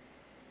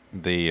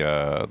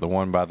 The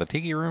one by the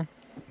tiki room.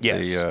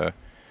 Yes.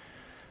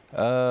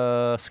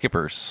 The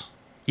Skippers.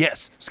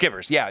 Yes,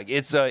 Skippers. Yeah,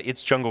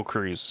 it's Jungle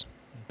Cruise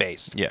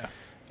based. Yeah.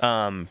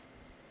 And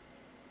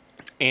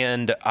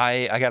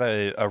I got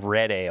a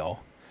red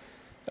ale,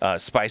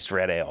 spiced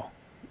red ale,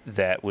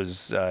 that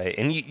was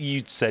and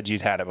you said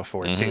you'd had it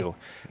before too.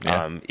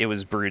 Yeah. It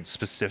was brewed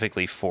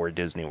specifically for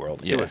Disney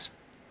World. Yeah. It was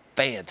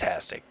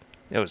fantastic.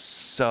 It was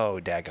so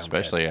daggone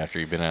especially good. after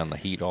you've been out in the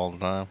heat all the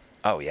time.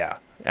 Oh yeah,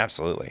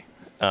 absolutely.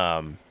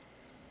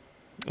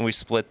 We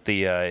split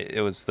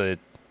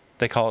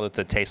they called it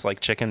the taste like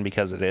chicken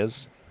because it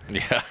is.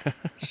 Yeah.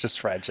 It's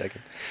just fried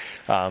chicken.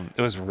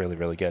 It was really,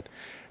 really good.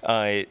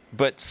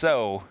 But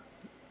so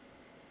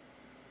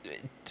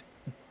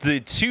the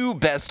two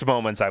best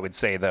moments I would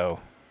say though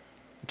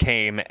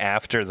came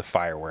after the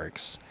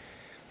fireworks.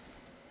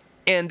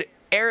 And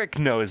Eric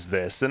knows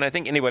this, and I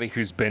think anybody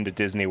who's been to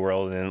Disney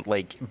World and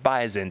like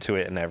buys into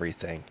it and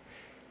everything.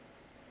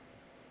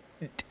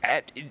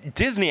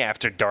 Disney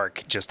After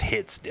Dark just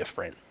hits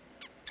different.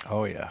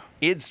 Oh yeah.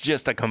 It's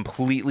just a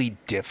completely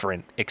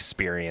different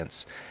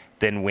experience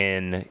than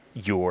when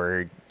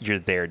you're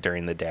there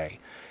during the day.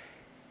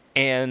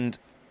 And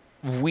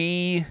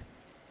we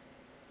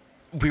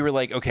were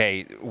like,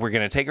 okay, we're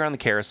going to take her on the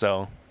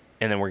carousel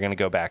and then we're going to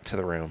go back to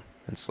the room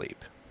and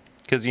sleep.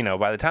 Because,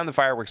 by the time the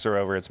fireworks are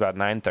over, it's about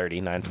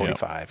 9:30, 9:45.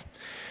 Yep.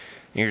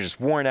 You're just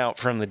worn out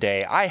from the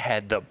day. I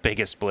had the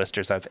biggest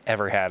blisters I've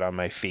ever had on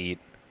my feet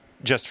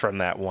just from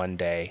that one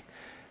day.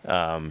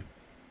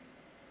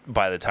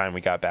 By the time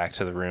we got back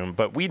to the room,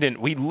 but we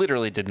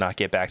literally did not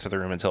get back to the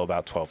room until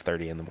about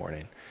 12:30 in the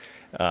morning.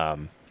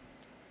 And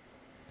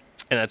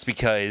that's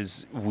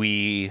because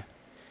we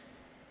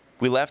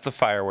left the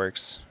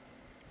fireworks.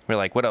 We're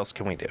like, what else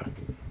can we do?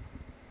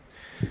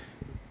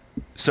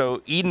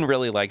 So Eden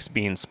really likes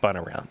being spun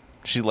around.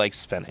 She likes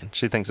spinning.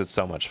 She thinks it's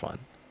so much fun.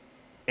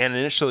 And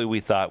initially we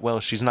thought, well,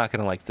 she's not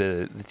going to like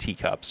the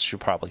teacups. She'll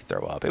probably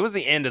throw up. It was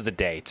the end of the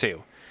day,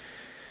 too.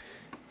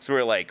 So we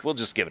were like, we'll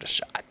just give it a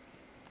shot.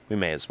 We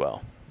may as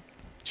well.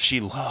 She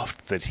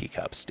loved the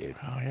teacups, dude.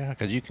 Oh, yeah,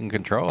 because you can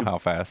control how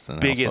fast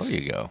and how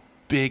slow you go.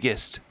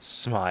 Biggest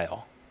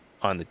smile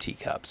on the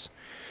teacups.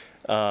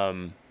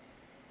 Then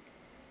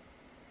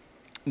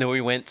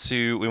we went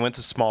to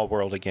Small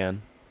World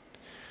again.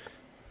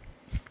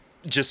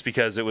 Just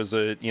because it was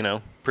a,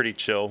 pretty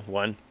chill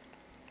one.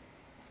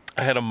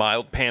 I had a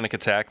mild panic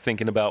attack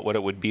thinking about what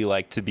it would be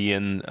like to be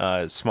in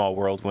Small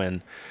World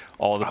when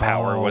all the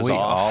power was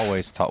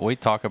off. We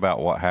talk about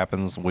what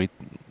happens. Me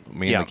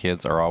and the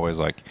kids are always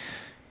like,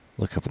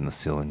 look up in the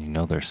ceiling.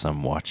 There's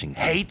some watching.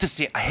 I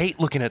hate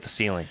looking at the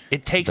ceiling.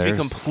 It takes me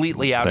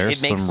completely out. There's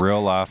some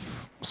real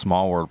life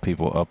Small World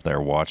people up there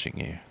watching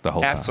you the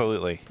whole time.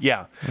 Absolutely,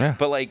 yeah.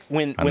 But like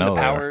when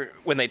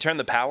they turn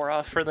the power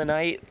off for the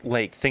night,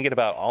 like thinking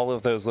about all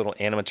of those little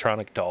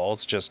animatronic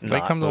dolls just they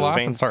come to life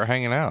and start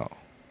hanging out.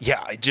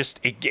 Yeah,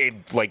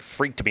 it like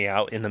freaked me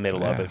out in the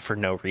middle of it for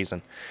no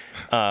reason.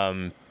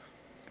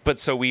 But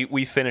so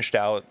we finished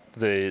out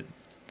the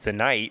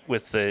night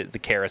with the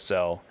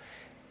carousel,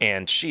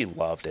 and she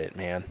loved it,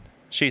 man.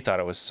 She thought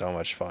it was so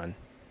much fun.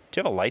 Do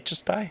you have a light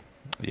just die?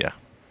 Yeah.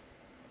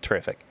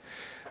 Terrific.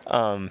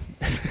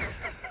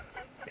 It's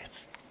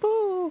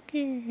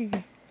spooky.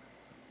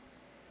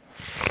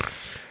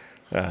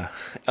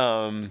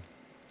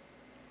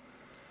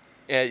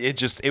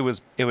 It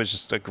was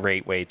just a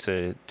great way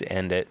to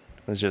end it.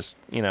 It was just,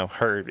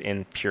 her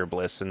in pure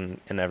bliss and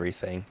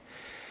everything.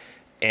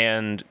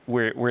 And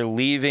we're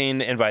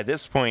leaving, and by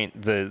this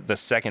point the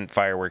second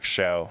fireworks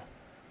show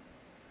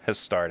has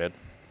started.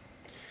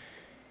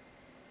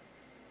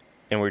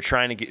 And we're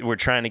trying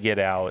to get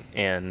out,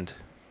 and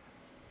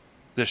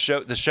the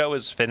show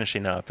is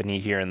finishing up, and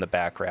you hear in the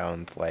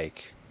background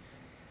like,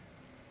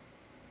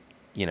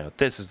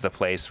 this is the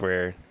place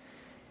where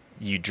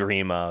you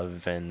dream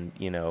of, and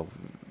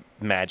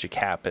magic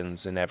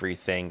happens and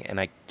everything.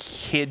 And I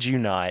kid you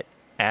not,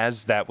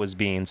 as that was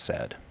being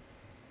said,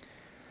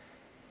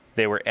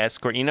 they were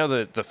escorting,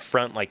 the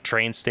front like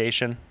train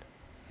station,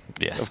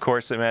 yes, of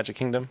course, at Magic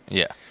Kingdom.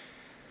 Yeah,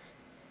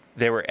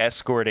 they were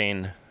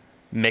escorting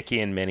Mickey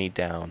and Minnie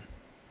down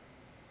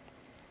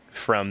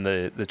from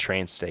the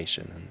train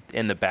station, and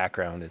in the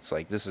background it's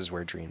like, this is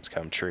where dreams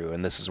come true,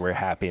 and this is where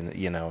happy,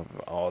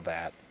 all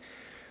that.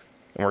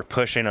 And we're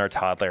pushing our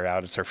toddler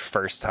out. It's her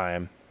first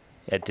time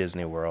at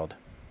Disney World.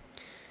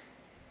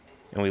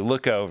 And we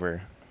look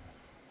over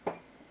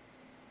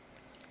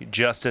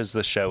just as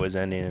the show is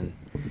ending,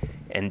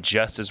 and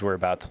just as we're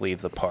about to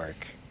leave the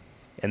park,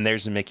 and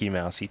there's Mickey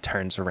Mouse. He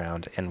turns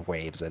around and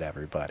waves at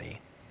everybody.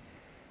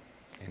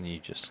 And you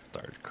just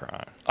started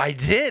crying. I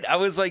did. I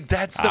was like,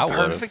 that's the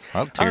perfect.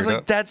 I was like,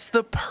 up. That's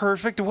the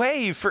perfect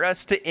way for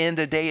us to end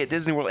a day at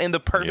Disney World, and the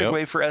perfect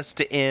way for us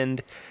to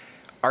end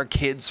our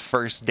kid's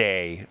first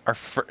day,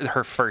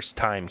 her first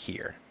time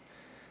here.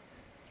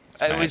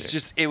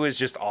 It was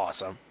just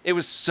awesome. It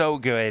was so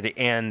good.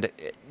 And,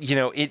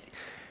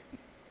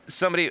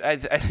 somebody, I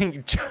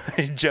think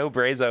Joe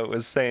Brazo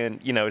was saying,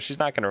 she's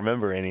not going to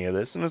remember any of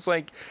this. And it's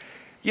like,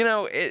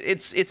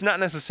 it's not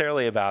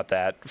necessarily about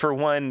that. For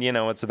one,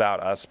 it's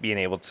about us being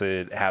able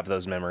to have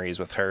those memories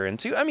with her. And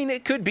two, I mean,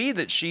 it could be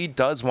that she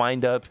does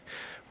wind up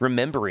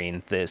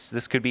remembering this.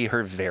 This could be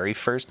her very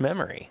first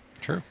memory.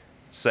 True.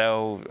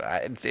 So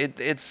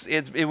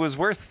it was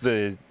worth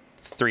the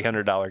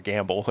 $300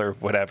 gamble or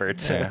whatever.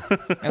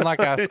 And like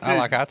I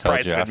told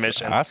price you, of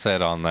admission. I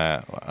said on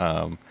that,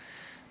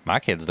 my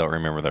kids don't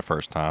remember their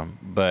first time,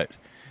 but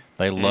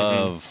they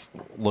love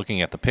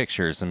looking at the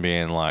pictures and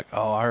being like,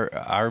 oh,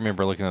 I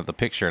remember looking at the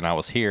picture and I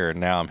was here and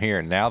now I'm here.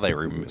 And now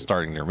they're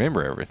starting to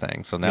remember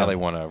everything. So now they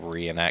want to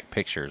reenact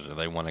pictures, or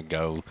they want to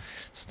go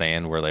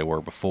stand where they were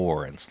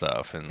before and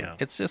stuff. And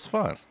it's just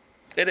fun.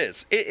 It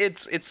is.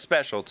 It's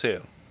special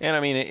too. And I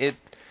mean,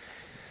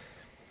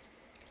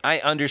 I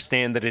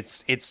understand that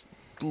it's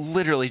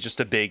literally just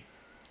a big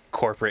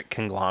corporate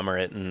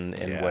conglomerate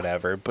and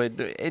whatever, but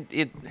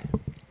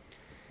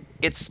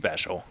it's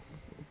special.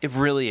 It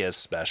really is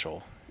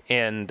special.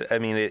 And I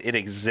mean, it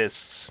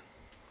exists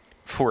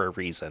for a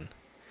reason,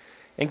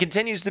 and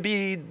continues to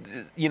be,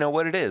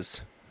 what it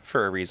is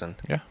for a reason.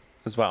 Yeah.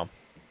 As well.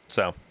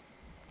 So,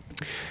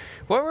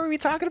 what were we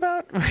talking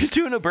about? We're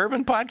doing a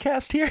bourbon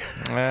podcast here?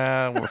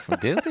 We're from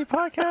Disney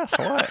podcast?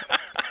 What?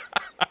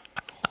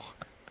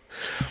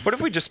 What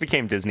if we just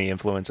became Disney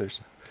influencers?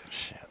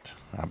 Shit.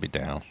 I'll be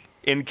down.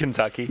 In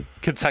Kentucky.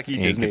 Kentucky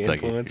Disney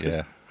influencers.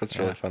 Yeah. That's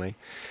really funny.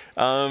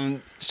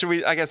 Should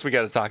we? I guess we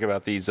got to talk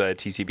about these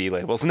TTB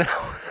labels now.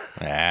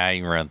 You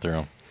can run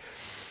through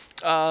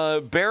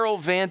them. Barrel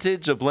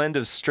Vantage, a blend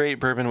of straight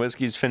bourbon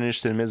whiskeys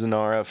finished in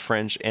Mizunara,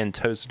 French, and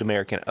toasted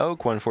American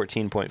oak,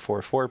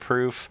 114.44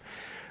 proof.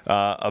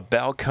 A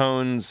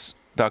Balcones,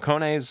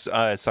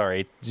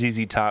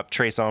 ZZ Top,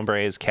 Tres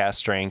Hombres, cast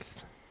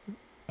strength,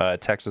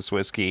 Texas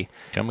whiskey.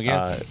 Come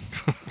again?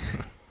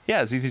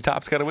 Yeah, ZZ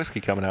Top's got a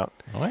whiskey coming out.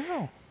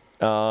 Wow.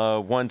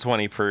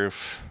 120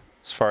 proof.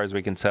 as far as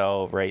we can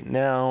tell right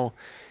now.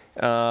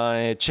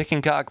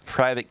 Chicken Cock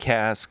Private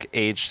Cask,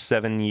 aged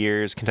 7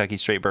 years, Kentucky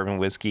Straight Bourbon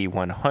Whiskey,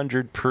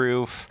 100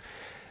 proof.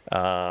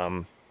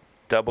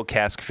 Double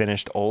cask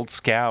finished Old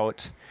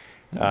Scout.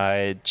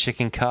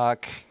 Chicken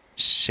Cock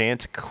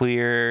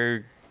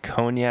Chanticleer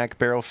Cognac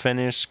barrel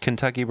finish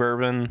Kentucky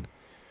bourbon.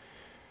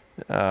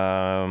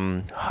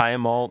 High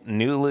Malt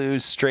Nulu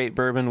Straight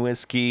Bourbon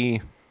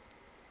Whiskey.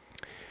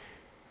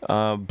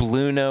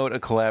 Blue Note, a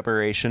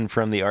collaboration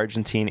from the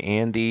Argentine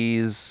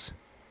Andes.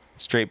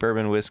 Straight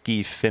Bourbon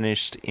Whiskey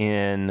finished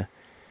in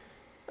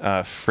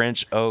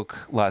French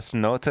Oak Las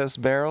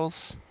Notas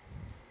barrels.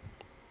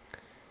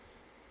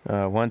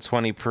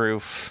 120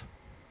 proof.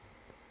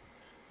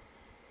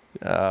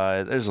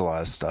 There's a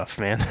lot of stuff,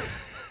 man.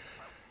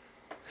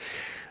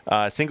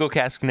 Single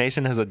Cask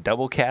Nation has a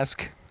double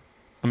cask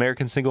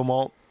American single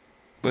malt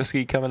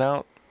whiskey coming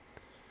out.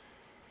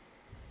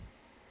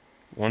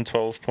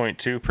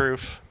 112.2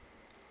 proof.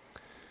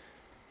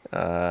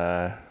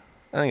 I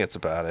think that's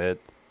about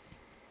it.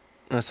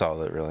 That's all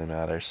that really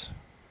matters.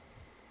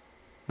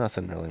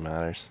 Nothing really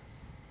matters.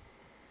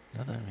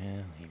 Nothing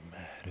really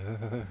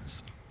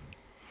matters.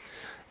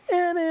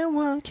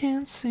 Anyone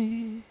can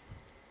see.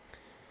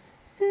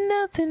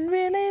 Nothing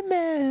really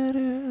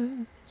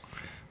matters.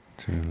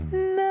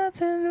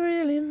 Nothing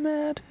really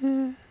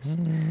matters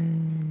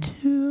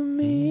to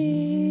me.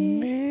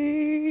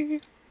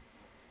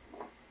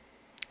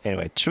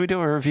 Anyway, should we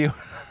do a review?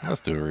 Let's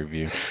do a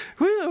review.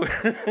 Woo!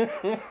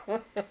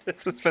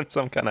 This has been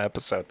some kind of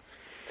episode.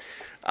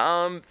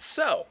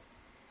 So,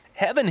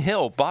 Heaven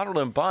Hill Bottled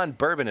and Bond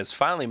Bourbon has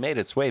finally made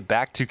its way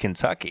back to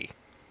Kentucky.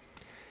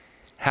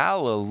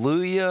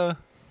 Hallelujah.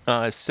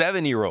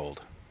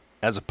 7-year-old,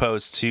 as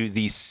opposed to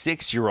the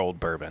 6-year-old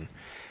bourbon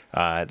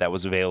that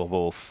was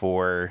available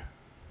for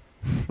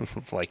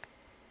like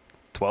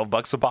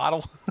 $12 a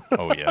bottle.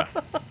 Oh, yeah.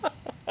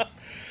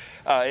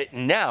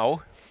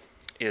 Now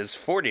is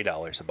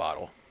 $40 a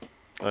bottle,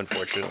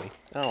 unfortunately.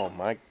 Oh,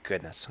 my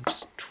goodness. I'm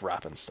just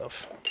dropping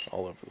stuff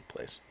all over the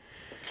place.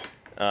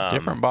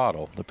 Different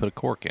bottle. They put a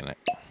cork in it.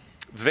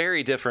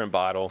 Very different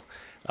bottle.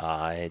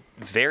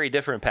 Very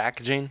different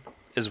packaging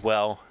as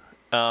well.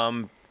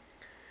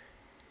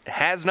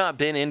 Has not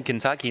been in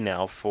Kentucky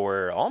now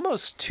for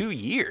almost 2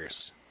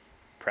 years,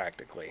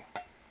 practically.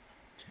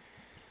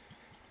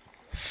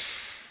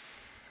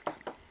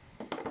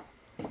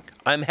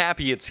 I'm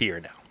happy it's here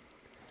now.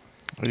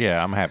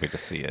 Yeah, I'm happy to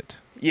see it.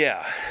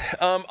 Yeah.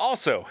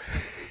 Also,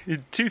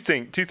 two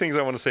things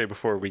I want to say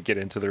before we get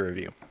into the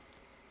review.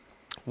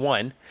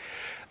 One,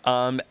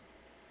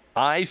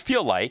 I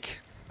feel like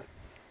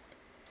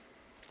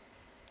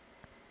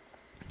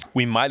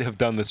we might have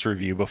done this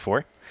review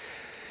before,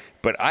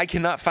 but I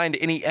cannot find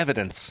any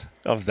evidence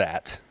of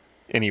that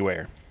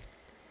anywhere.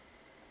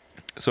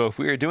 So if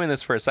we are doing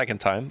this for a second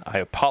time, I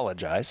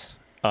apologize.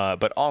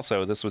 But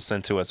also, this was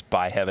sent to us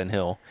by Heaven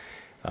Hill,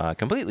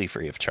 completely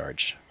free of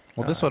charge.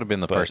 Well, this would have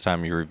been the first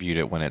time you reviewed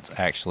it when it's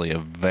actually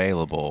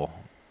available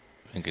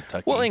in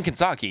Kentucky. Well, in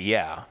Kentucky,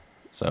 yeah.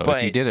 So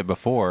if you did it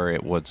before,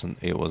 it was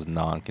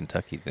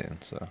non-Kentucky then.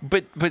 So,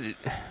 but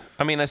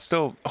I mean,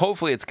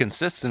 hopefully it's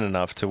consistent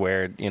enough to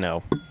where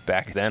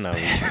back then I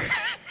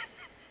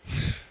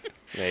was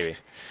maybe.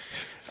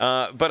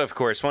 But of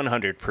course,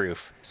 100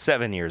 proof,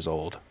 7 years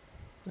old,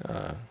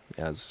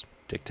 as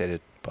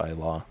dictated by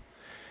law.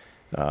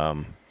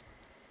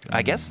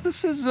 I guess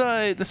this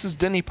is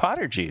Denny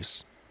Potter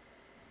juice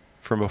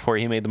from before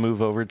he made the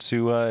move over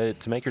to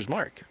Maker's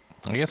Mark.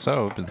 I guess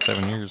so. It's been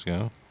 7 years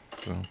ago.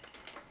 So.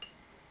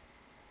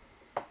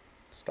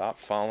 Stop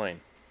falling.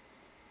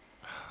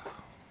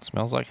 It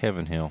smells like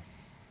Heaven Hill.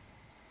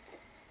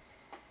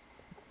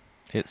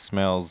 It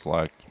smells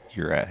like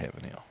you're at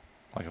Heaven Hill.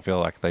 Like I feel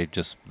like they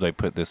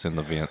put this in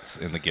the vents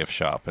in the gift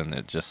shop, and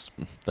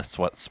that's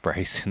what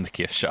sprays in the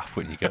gift shop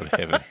when you go to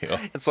Heaven Hill.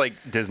 It's like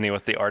Disney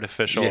with the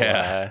artificial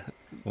when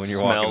you're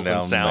smells down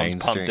and sounds Main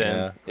pumped Street,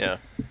 in. Yeah.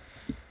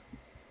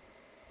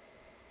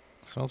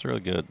 It smells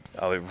really good.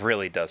 Oh, it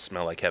really does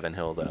smell like Heaven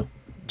Hill, though.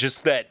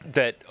 Just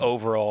that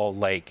overall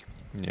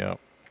Yep.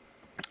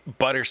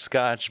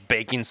 Butterscotch,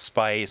 baking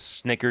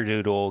spice,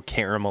 snickerdoodle,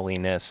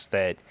 carameliness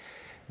that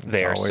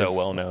they are so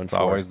well known for.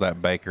 It's always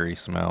that bakery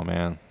smell,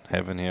 man.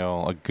 Heaven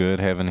Hill, a good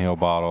Heaven Hill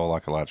bottle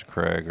like Elijah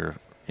Craig or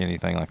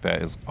anything like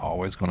that is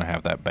always going to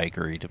have that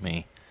bakery to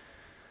me.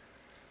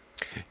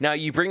 Now,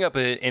 you bring up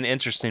an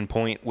interesting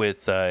point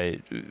with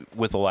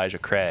Elijah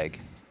Craig,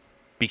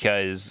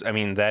 because I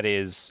mean that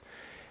is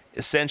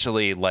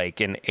essentially like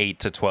an 8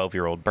 to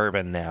 12-year-old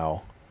bourbon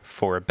now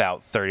for about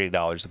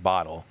 $30 a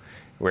bottle,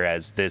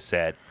 whereas this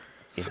at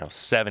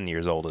 7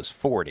 years old is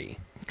 $40.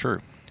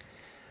 True.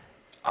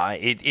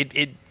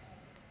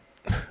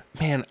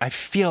 Man, I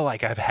feel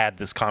like I've had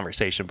this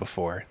conversation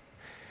before.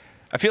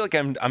 I feel like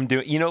I'm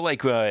doing,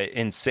 like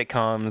in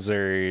sitcoms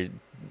or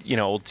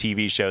old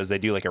TV shows, they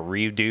do like a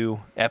redo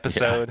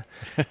episode.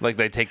 Yeah. Like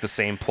they take the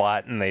same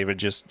plot and they would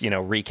just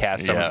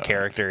recast some of the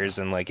characters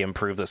and like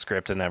improve the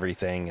script and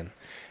everything. And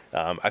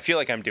I feel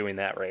like I'm doing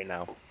that right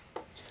now.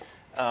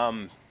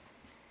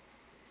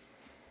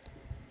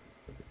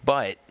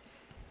 But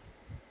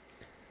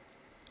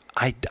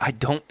I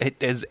don't, it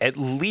is, at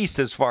least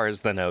as far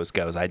as the nose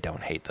goes, I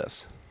don't hate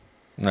this.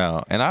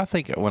 No, and I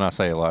think when I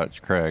say a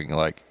lot, Craig,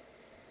 like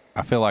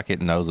I feel like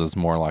it noses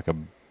more like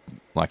an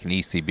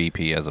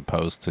ECBP as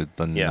opposed to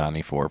the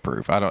 94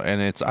 proof. I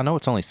know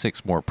it's only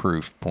 6 more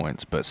proof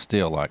points, but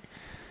still, like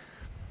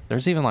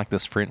there's even like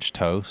this French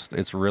toast.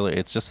 It's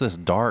just this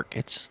dark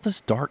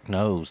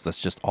nose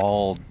that's just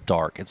all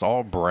dark. It's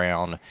all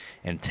brown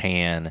and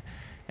tan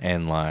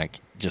and like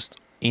just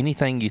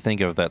anything you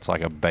think of that's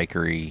like a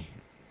bakery,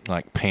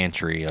 like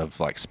pantry of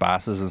like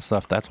spices and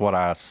stuff. That's what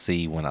I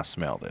see when I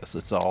smell this.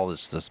 It's all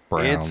this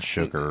brown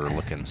sugar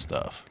looking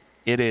stuff.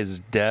 It is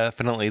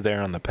definitely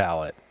there on the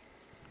palate.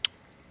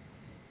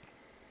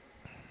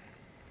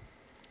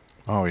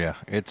 Oh yeah,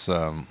 it's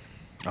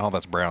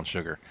that's brown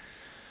sugar.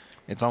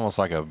 It's almost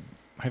like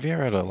have you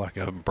ever had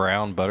a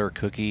brown butter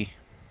cookie?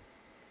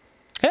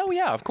 Hell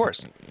yeah, of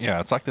course.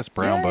 Yeah, it's like this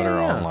brown butter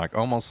on like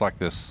almost like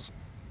this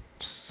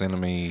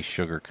cinnamon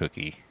sugar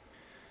cookie.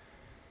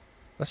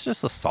 That's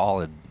just a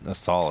solid.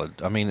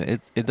 I mean,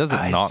 it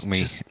doesn't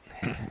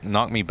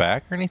knock me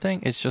back or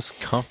anything. It's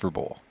just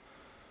comfortable,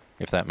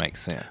 if that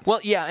makes sense. Well,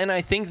 yeah, and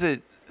I think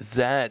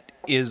that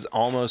is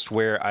almost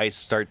where I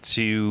start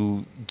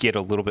to get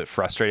a little bit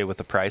frustrated with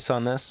the price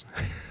on this.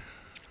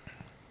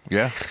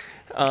 Yeah.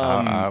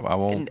 I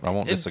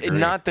won't disagree.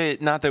 Not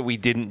that we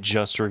didn't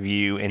just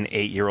review an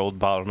 8-year-old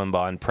Bottled and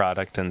Bond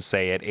product and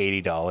say at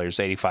 $80,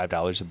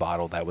 $85 a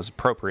bottle that was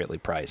appropriately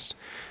priced.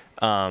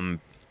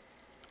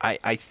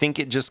 I think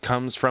it just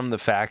comes from the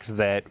fact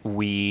that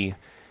we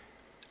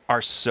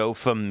are so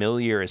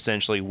familiar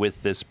essentially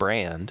with this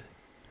brand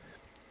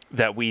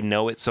that we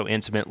know it so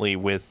intimately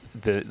with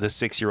the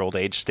 6-year-old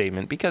age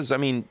statement. Because, I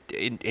mean,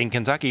 in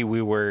Kentucky,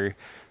 we were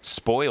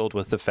spoiled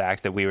with the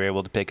fact that we were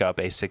able to pick up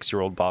a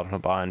 6-year-old Bottled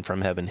and Bond from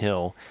Heaven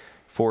Hill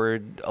for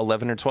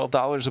 $11 or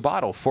 $12 a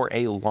bottle for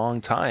a long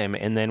time.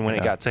 And then when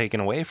it got taken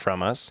away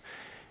from us,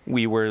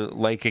 we were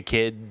like a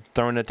kid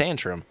throwing a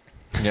tantrum.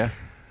 Yeah.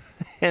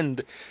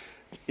 And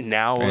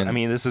now, I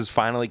mean, this has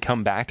finally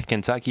come back to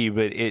Kentucky,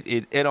 but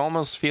it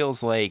almost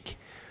feels like,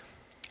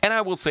 and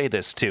I will say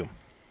this too,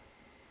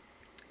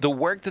 the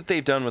work that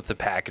they've done with the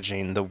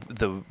packaging,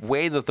 the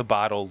way that the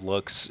bottle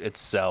looks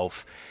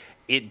itself,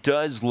 it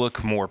does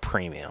look more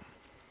premium.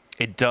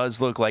 It does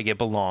look like it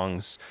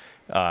belongs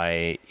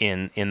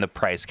in the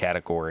price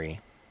category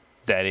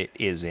that it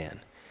is in.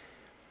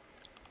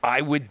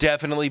 I would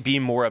definitely be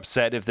more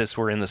upset if this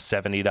were in the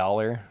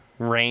 $70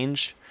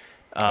 range.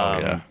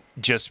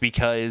 Just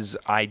because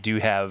I do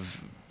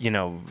have,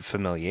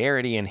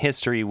 familiarity and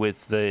history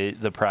with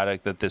the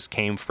product that this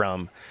came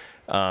from.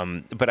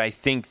 But I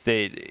think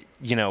that,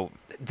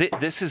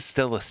 this is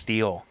still a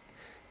steal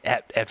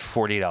at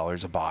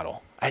 $40 a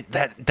bottle.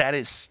 That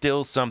is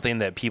still something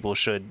that people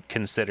should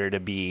consider to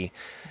be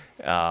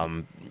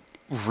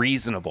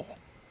reasonable.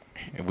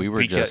 We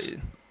were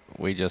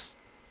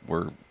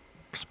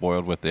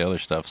spoiled with the other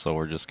stuff, so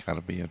we're just kind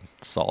of being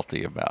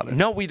salty about it.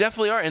 No, we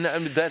definitely are, and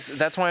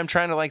that's why I'm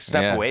trying to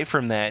step away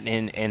from that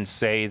and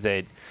say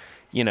that,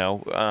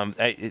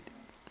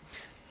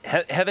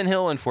 Heaven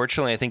Hill,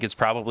 unfortunately, I think is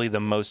probably the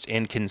most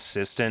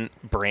inconsistent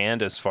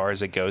brand as far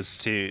as it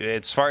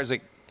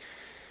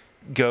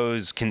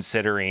goes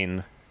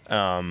considering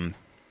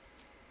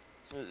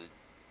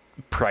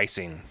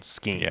pricing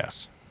schemes.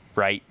 Yes.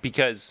 Right?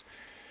 Because,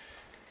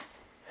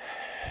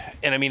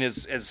 and I mean,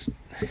 as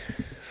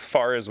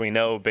far as we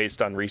know,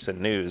 based on recent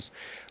news,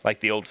 like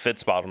the old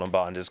Fitz Bottled and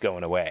Bond is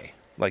going away.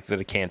 Like the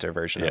decanter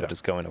version of it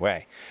is going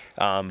away.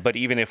 But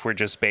even if we're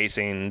just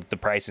basing the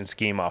pricing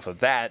scheme off of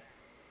that,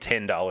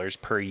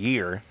 $10 per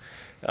year,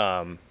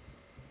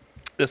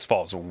 this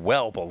falls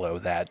well below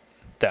that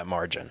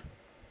margin.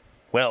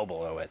 Well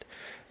below it.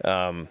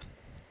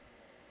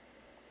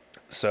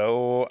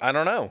 So I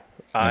don't know.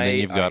 And then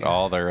you've got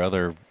all their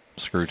other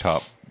screw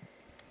top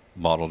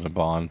Bottled and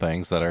Bond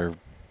things that are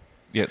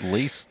at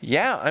least.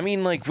 Yeah, I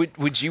mean,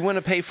 would you want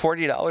to pay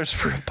 $40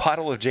 for a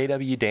bottle of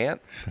JW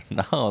Dant?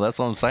 No, that's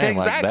what I'm saying.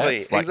 Exactly.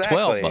 Like that's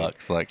 $12.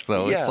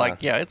 It's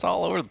like, it's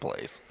all over the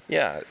place.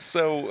 Yeah.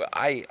 So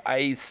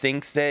I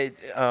think that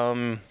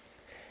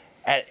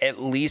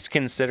at least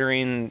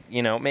considering,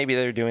 maybe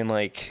they're doing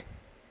I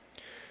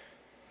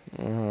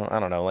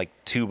don't know, like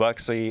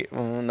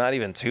 $2 not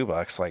even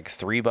 $2, like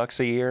 $3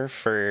 a year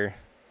for,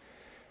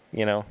 or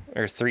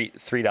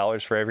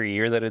 $3 for every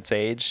year that it's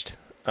aged.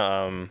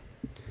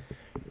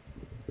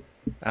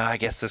 I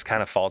guess this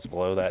kind of falls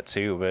below that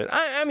too, but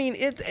I mean,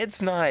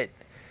 it's not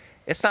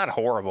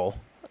horrible.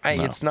 No.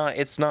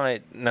 It's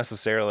not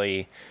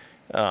necessarily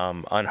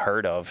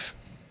unheard of,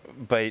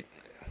 but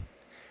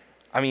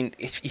I mean,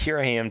 here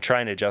I am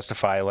trying to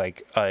justify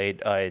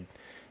a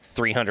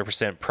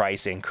 300%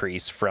 price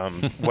increase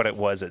from what it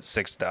was at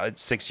 6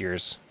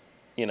 years,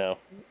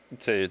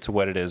 to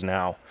what it is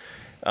now.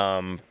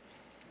 But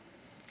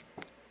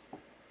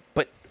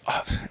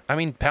I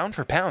mean, pound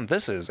for pound,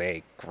 this is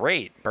a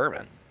great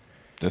bourbon.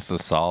 This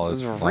is solid.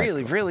 This is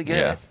really, really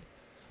good.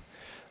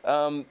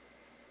 Yeah.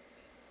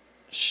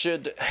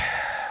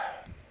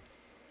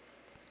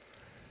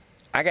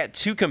 I got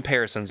two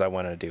comparisons I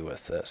want to do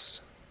with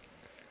this.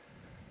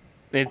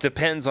 It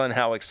depends on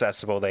how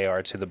accessible they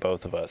are to the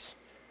both of us.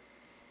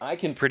 I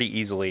can pretty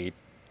easily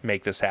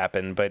make this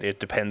happen, but it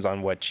depends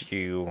on what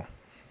you...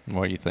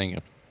 What are you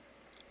thinking?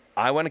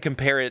 I want to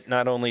compare it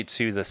not only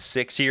to the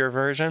 6-year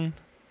version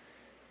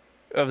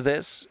of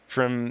this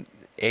from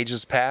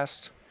ages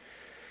past,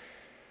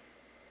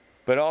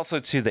 but also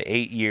to the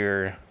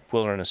 8-year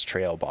Wilderness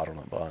Trail Bottled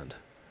and Bond.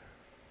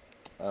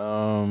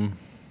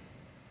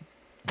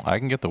 I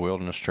can get the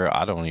Wilderness Trail.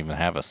 I don't even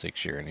have a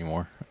 6-year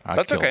anymore.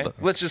 That's okay.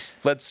 Let's just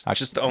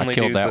only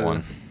killed do that the,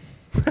 one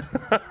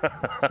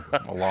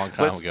a long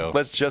time ago.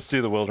 Let's just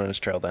do the Wilderness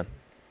Trail then.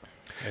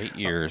 8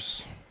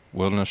 years,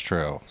 Wilderness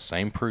Trail,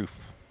 same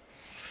proof.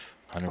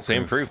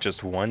 Same proof,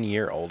 just 1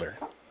 year older.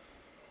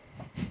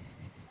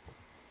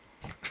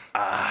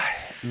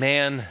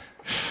 Man.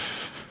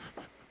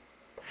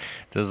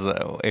 Does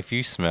if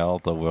you smell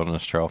the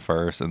Wilderness Trail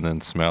first and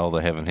then smell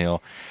the Heaven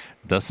Hill,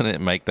 doesn't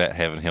it make that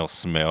Heaven Hill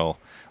smell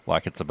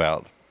like it's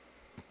about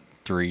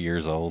 3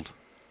 years old?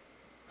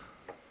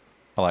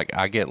 Like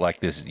I get like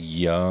this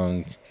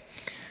young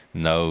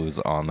nose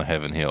on the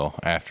Heaven Hill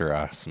after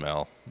I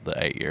smell the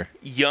 8-year.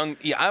 Yeah,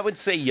 I would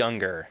say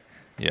younger.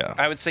 Yeah,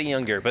 I would say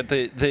younger, but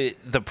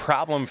the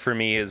problem for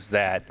me is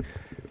that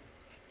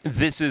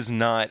this is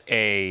not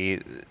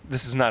an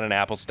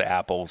apples to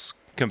apples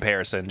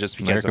comparison. Just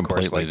because they're of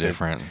course, completely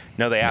different.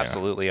 No, they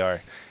absolutely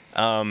are.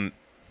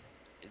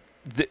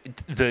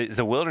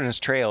 The Wilderness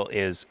Trail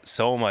is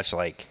so much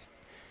like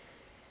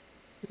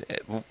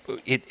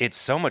it's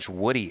so much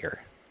woodier.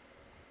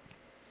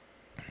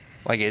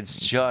 Like it's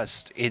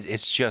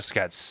just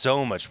got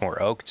so much more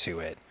oak to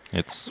it.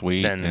 It's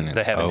sweet than and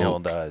the it's Heaven Hill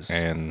oak, does.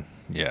 and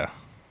yeah,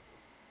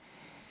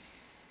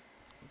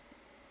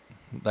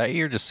 that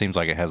year just seems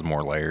like it has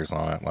more layers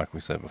on it, like we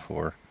said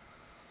before.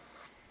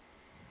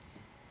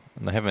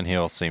 And the Heaven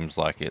Hill seems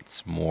like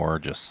it's more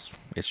just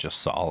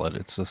solid.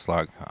 It's just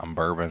like, I'm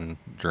bourbon,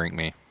 drink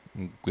me,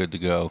 I'm good to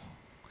go.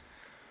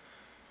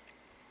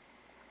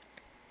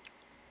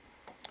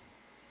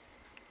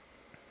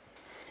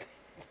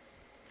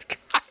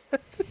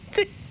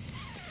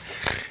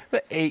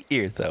 The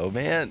 8-year though,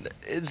 man,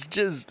 it's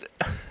just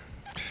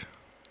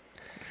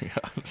Yeah,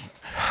 it's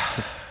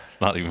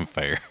not even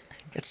fair.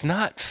 it's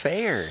not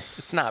fair.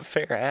 It's not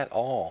fair at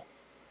all.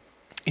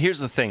 Here's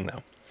the thing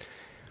though.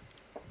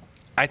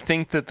 I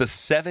think that the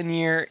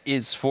 7-year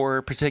is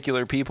for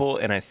particular people,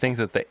 and I think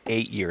that the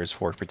 8-year is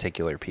for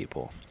particular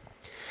people.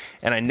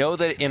 And I know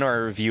that in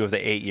our review of the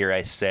 8-year,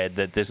 I said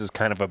that this is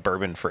kind of a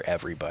bourbon for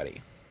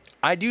everybody.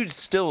 I do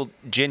still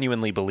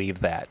genuinely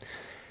believe that.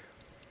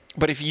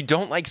 But if you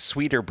don't like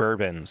sweeter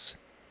bourbons,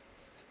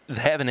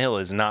 the Heaven Hill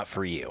is not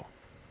for you.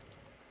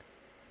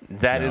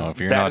 That is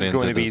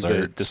going to be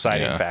the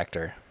deciding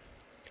factor,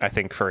 I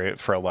think,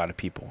 for a lot of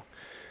people.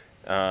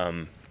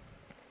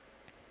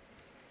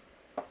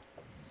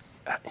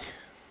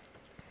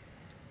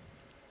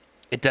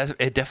 It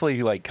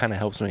definitely like kind of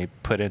helps me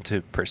put into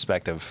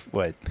perspective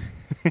what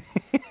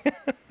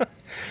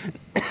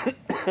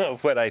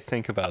what I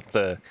think about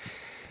the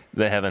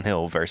Heaven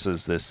Hill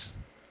versus this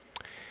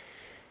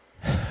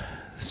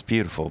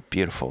beautiful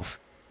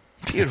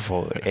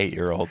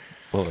 8-year-old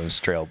Wilderness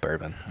Trail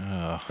bourbon.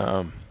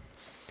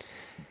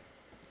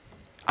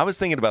 I was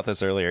thinking about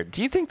this earlier.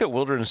 Do you think that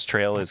Wilderness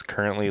Trail is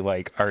currently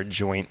like our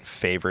joint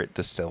favorite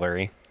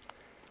distillery?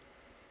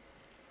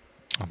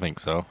 I think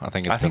so. I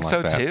think it's been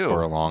like that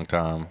for a long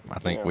time. I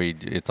think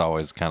it's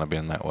always kind of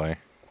been that way.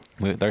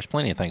 There's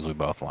plenty of things we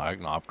both like,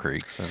 Knob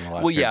Creeks and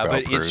but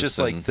it's just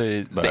like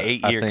the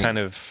 8-year kind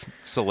of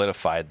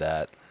solidified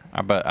that.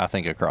 But I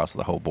think across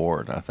the whole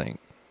board, I think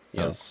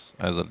as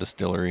a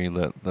distillery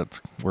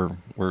that's we're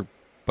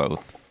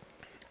both.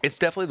 It's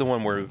definitely the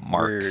one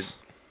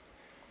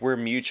we're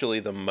mutually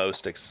the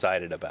most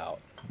excited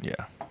about.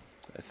 Yeah,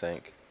 I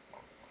think.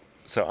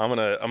 So I'm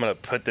gonna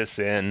put this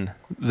in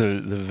the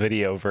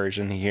video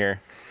version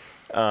here,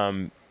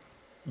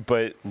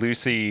 but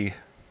Lucy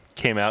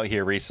came out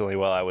here recently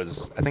while I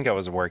think I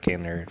was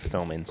working or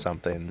filming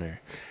something,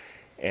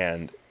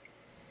 and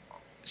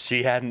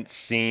she hadn't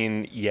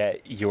seen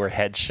yet your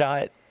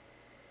headshot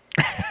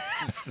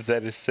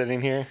that is sitting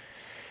here,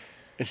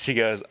 and she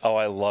goes, "Oh,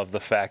 I love the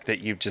fact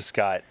that you've just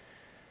got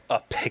a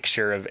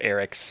picture of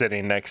Eric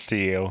sitting next to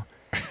you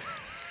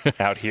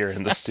out here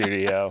in the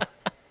studio."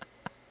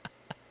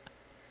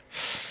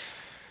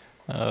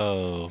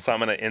 Oh. So I'm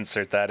going to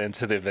insert that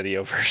into the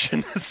video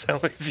version. So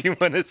if you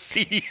want to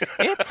see...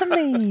 It's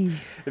me.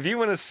 If you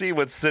want to see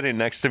what's sitting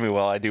next to me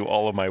while I do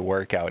all of my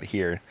work out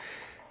here...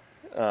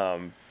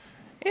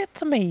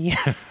 it's me.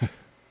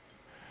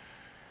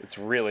 It's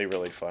really,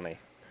 really funny.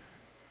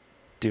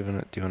 Do you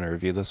want to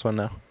review this one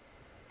now?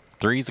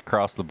 3s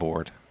across the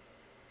board.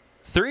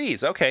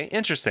 3s, okay,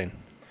 interesting.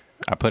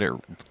 I put it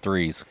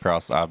 3s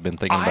across. I've been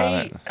thinking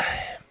about it.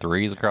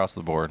 3s across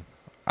the board.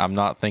 I'm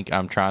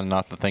trying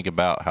not to think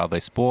about how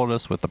they spoiled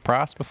us with the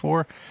price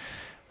before.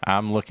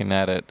 I'm looking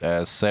at it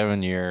as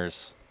 7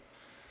 years,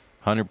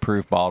 100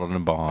 proof bottled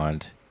and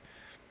bond.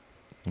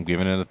 I'm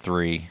giving it a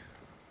 3.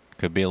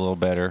 Could be a little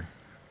better.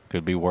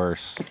 Could be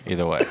worse.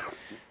 Either way.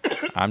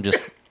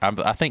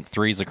 I think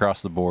threes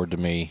across the board to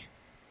me.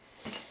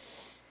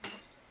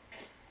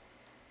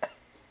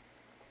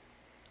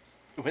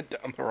 It went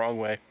down the wrong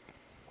way.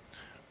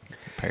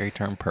 Perry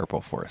turned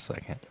purple for a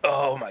second.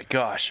 Oh my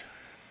gosh.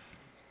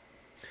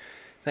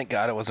 Thank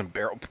God it wasn't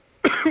barrel.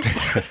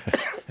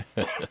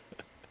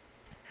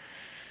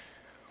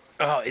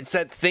 Oh, it's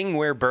that thing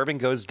where bourbon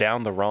goes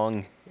down the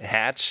wrong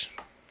hatch.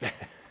 And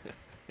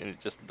it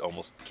just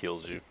almost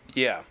kills you.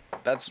 Yeah,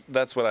 that's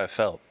what I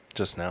felt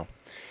just now.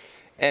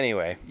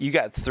 Anyway, you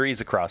got threes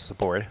across the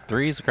board.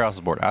 Threes across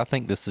the board. I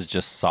think this is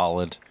just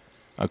solid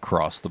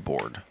across the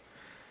board.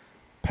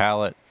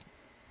 Palate,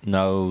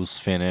 nose,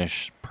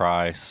 finish,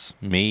 price.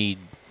 Me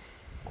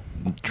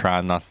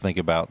trying not to think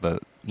about the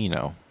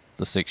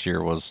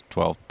 6-year was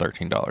 $12,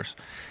 $13.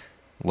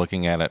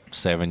 Looking at it,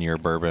 7-year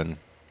bourbon,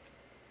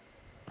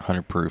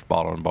 100 proof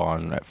bottle and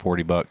bond at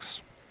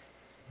 $40.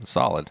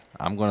 Solid.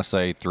 I'm going to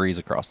say threes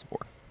across the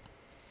board.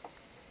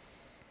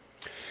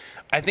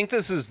 I think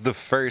this is the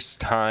first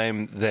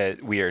time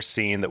that we are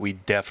seeing that we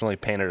definitely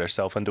painted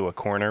ourselves into a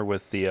corner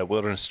with the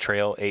Wilderness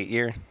Trail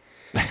 8-year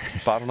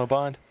bottle and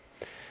bond.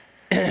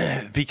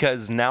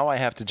 Because now I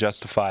have to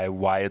justify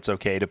why it's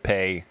okay to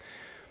pay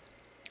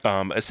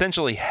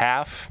essentially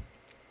half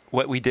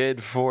what we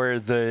did for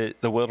the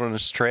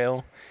Wilderness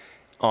Trail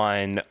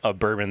on a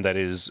bourbon that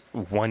is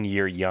 1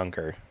 year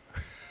younger.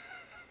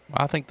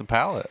 I think the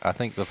palate.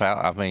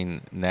 I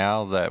mean,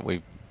 now that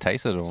we've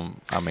tasted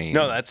them,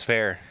 no, that's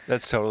fair.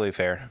 That's totally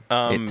fair.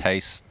 It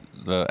tastes,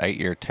 the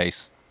 8-year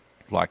tastes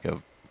like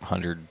a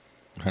 $150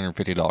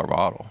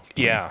 bottle.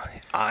 Yeah,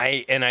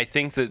 I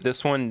think that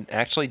this one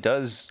actually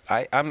does.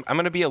 I'm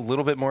going to be a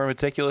little bit more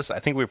meticulous. I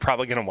think we're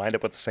probably going to wind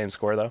up with the same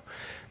score though.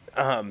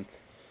 I'm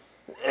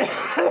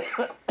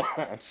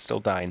still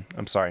dying.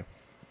 I'm sorry.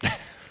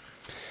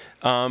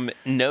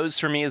 Nose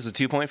for me is a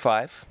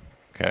 2.5.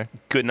 Okay.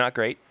 Good, not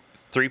great.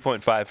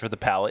 3.5 for the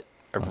palate.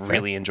 I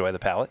really enjoy the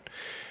palate.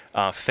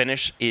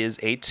 Finish is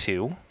a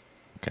 2.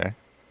 Okay.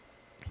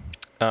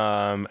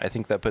 I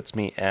think that puts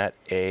me at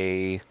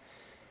a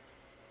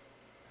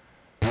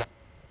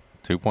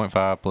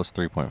 2.5 plus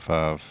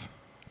 3.5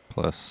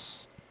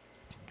 plus,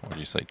 what did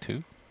you say,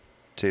 2?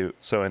 2.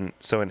 So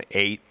an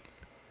 8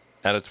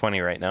 out of 20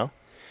 right now.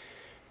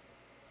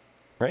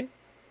 Right?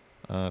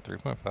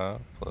 3.5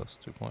 plus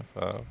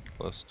 2.5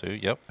 plus 2.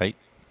 Yep, 8.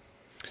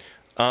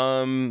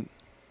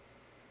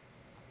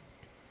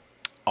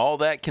 All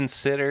that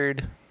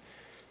considered,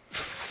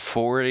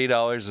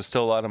 $40 is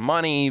still a lot of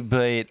money,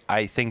 but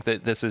I think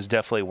that this is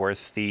definitely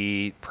worth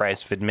the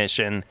price of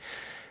admission.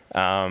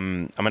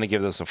 I'm going to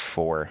give this a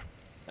 4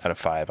 out of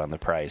 5 on the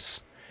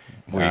price.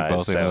 We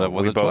both ended up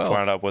with a 12. We both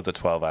wound up with a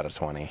 12 out of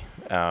 20.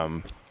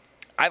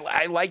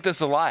 I like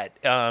this a lot.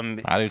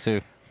 I do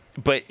too.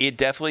 But it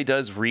definitely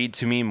does read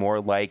to me more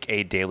like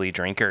a daily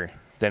drinker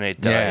than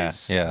it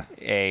does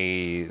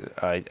a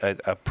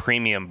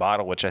premium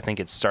bottle, which I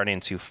think it's starting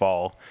to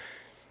fall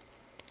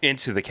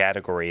into the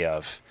category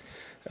of.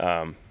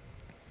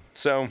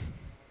 So,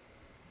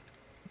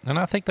 and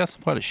I think that's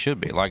what it should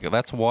be. Like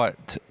that's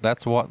what the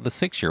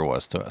 6-year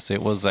was to us.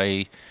 It was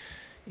a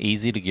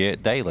easy to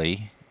get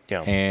daily,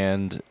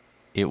 and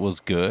it was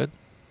good,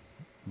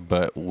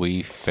 but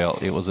we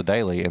felt it was a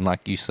daily. And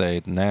like you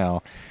said,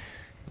 now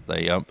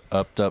they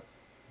upped up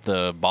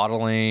the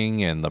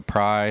bottling and the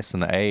price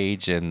and the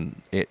age,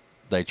 and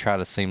they try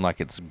to seem like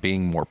it's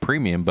being more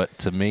premium. But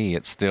to me,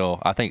 it's still,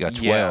 I think a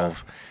 12.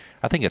 Yeah.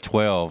 I think a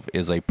 12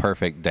 is a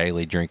perfect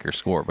daily drinker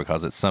score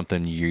because it's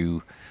something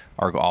you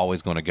are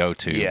always going to go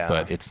to,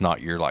 but it's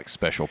not your like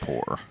special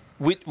pour.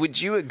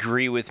 Would you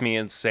agree with me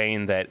in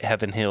saying that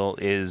Heaven Hill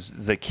is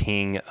the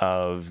king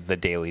of the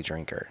daily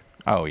drinker?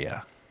 Oh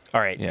yeah.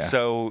 All right. Yeah.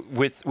 So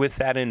with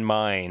that in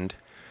mind,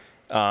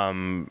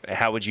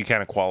 how would you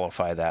kind of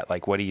qualify that?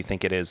 Like, what do you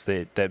think it is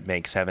that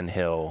makes Heaven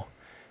Hill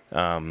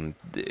that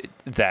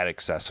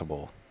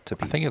accessible to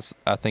people?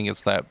 I think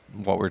it's that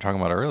what we were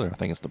talking about earlier. I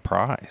think it's the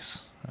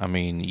price. I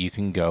mean, you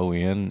can go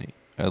in,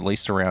 at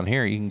least around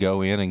here, you can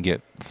go in and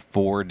get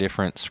 4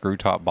 different screw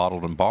top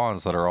bottled and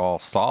bonds that are all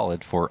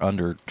solid for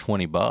under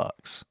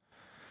 $20.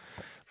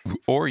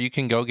 Or you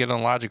can go get an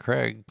Elijah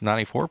Craig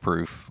 94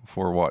 proof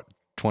for what,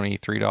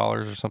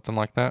 $23 or something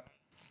like that.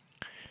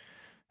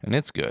 And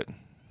it's good.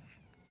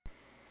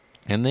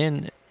 And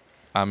then,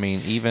 I mean,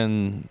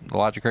 even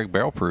Elijah Craig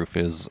barrel proof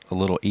is a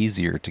little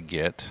easier to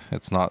get.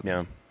 It's not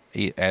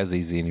as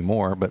easy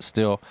anymore, but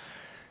still,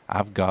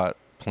 I've got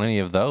plenty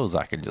of those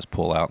I can just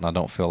pull out, and I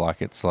don't feel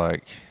like it's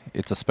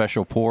a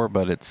special pour,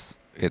 but it's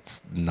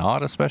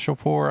not a special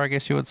pour, I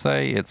guess you would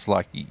say. It's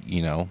like,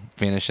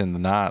 finishing the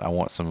night, I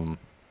want some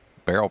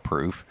barrel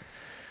proof.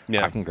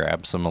 I can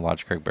grab some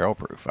Elijah Craig barrel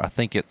proof. I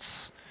think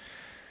it's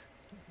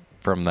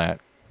from that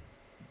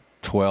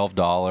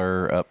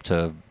 $12 up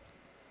to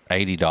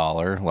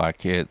 $80,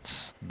 like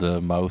it's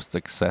the most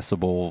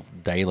accessible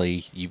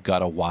daily. You've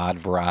got a wide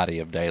variety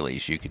of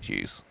dailies you could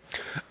use.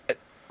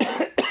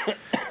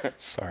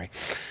 Sorry.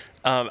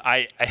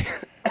 I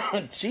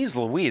geez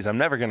Louise, I'm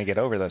never going to get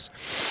over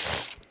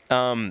this.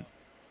 I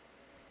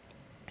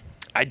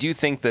do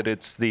think that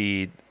it's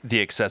the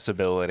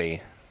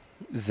accessibility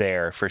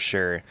there for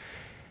sure.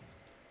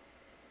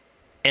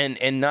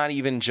 And not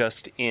even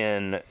just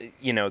in,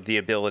 the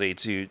ability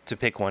to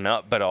pick one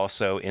up, but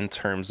also in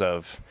terms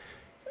of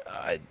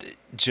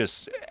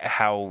just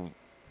how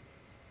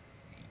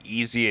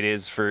easy it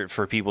is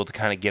for people to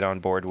kind of get on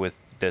board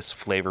with this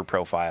flavor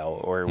profile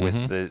or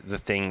with the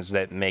things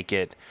that make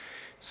it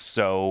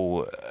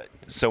so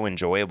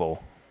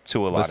enjoyable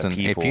to a lot of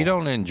people. If you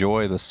don't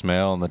enjoy the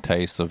smell and the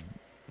taste of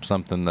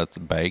something that's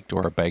baked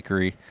or a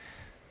bakery,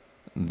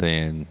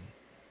 then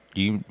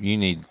you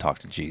need to talk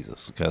to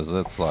Jesus, because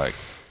it's like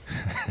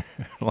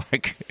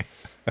like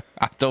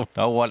I don't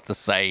know what to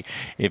say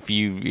if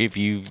you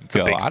It's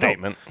a big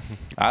statement.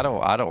 I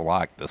don't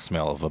like the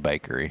smell of a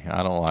bakery.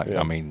 I don't like.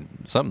 I mean,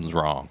 something's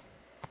wrong.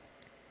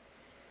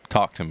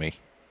 Talk to me.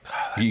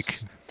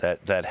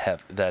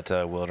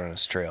 That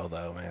Wilderness Trail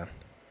though, man.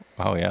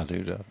 Oh yeah,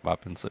 dude.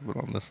 I've been sipping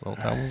on this the whole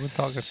time we've been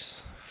talking.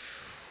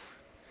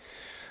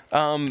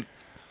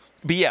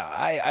 But yeah,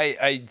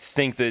 I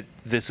think that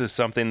this is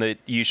something that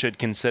you should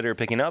consider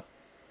picking up.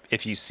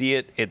 If you see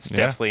it, it's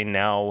definitely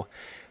now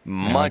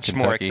much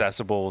more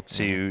accessible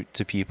to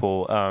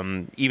people,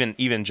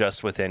 even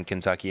just within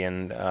Kentucky.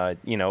 And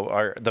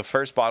the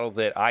first bottle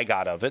that I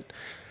got of it,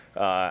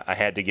 I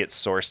had to get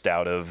sourced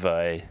out of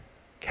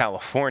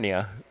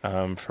California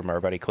from our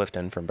buddy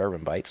Clifton from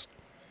Bourbon Bites,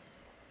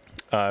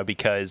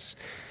 because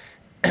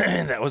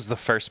that was the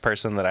first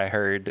person that I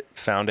heard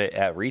found it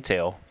at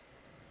retail.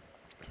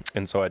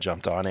 And so I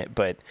jumped on it.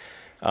 But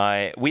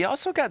we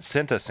also got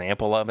sent a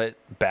sample of it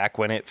back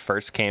when it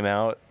first came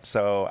out.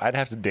 So I'd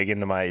have to dig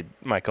into my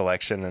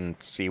collection and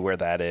see where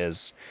that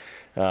is.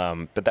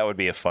 But that would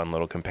be a fun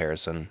little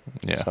comparison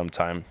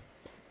sometime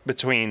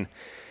between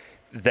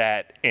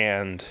that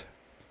and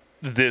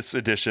this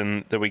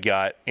edition that we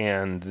got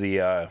and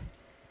the,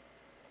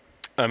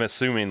 I'm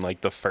assuming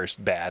like the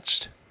first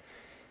batched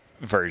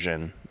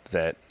version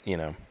that,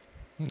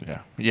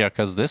 Yeah,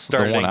 because this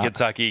started in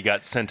Kentucky,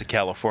 got sent to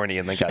California,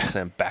 and then got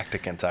sent back to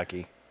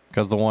Kentucky.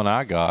 Because the one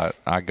I got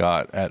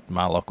at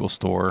my local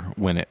store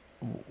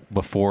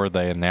before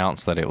they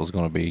announced that it was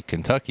going to be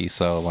Kentucky.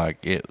 So like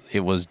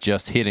it was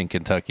just hitting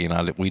Kentucky,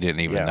 and we didn't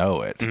even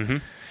know it. Mm-hmm.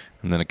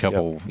 And then a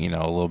couple, a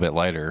little bit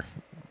later,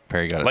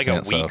 Perry got it like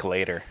sent. A week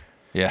later.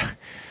 Yeah.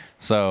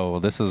 So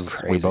this is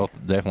crazy. We both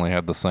definitely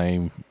had the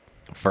same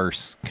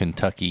first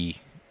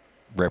Kentucky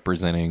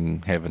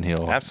representing Heaven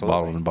Hill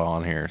Bottled and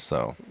Bond here.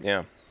 So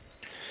yeah.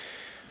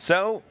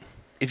 So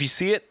if you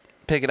see it,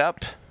 pick it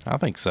up. I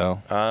think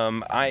so.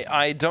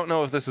 I don't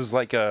know if this is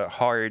like a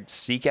hard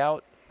seek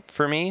out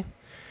for me.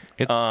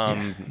 But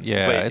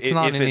it's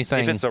not anything.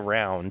 If it's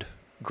around,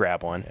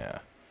 grab one. Yeah.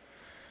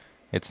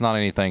 It's not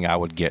anything I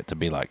would get to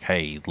be like,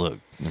 hey, look,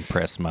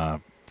 impress my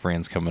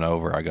friends coming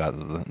over. I got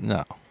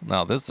no.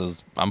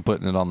 I'm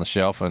putting it on the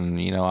shelf, and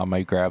I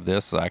may grab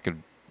this. I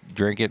could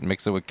drink it,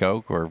 mix it with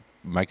Coke, or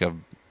make a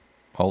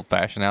old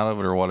fashioned out of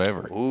it, or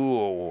whatever.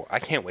 Ooh, I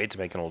can't wait to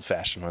make an old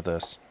fashioned with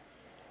this.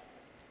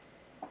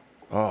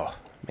 Oh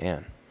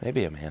man,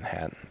 maybe a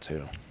Manhattan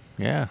too.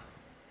 Yeah.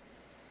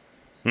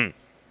 I'm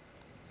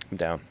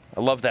down.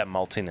 I love that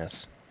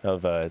maltiness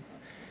of a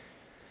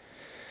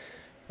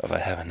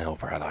Heaven Hill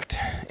product.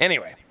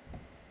 Anyway,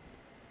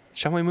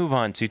 shall we move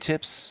on to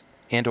tips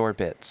and or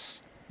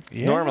bits?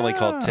 Yeah. Normally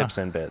called tips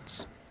and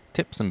bits.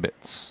 Tips and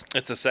bits.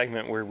 It's a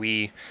segment where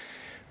we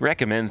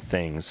recommend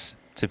things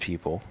to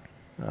people,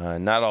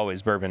 not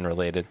always bourbon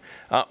related.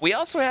 We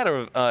also had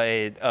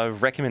a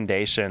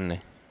recommendation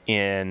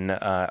in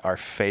our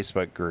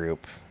Facebook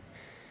group.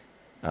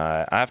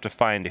 I have to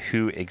find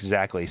who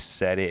exactly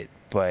said it,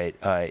 but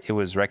it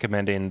was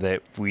recommending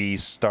that we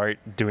start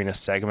doing a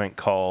segment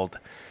called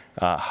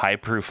High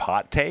Proof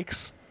Hot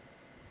Takes.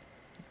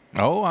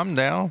 Oh, I'm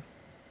down.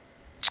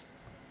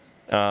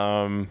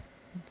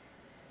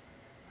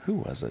 Who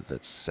was it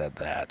that said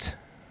that?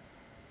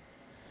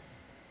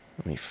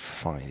 Let me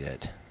find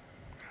it.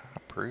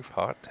 High Proof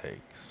Hot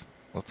Takes.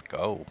 Let's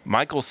go.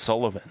 Michael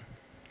Sullivan.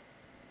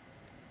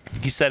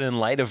 He said, in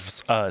light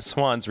of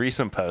Swan's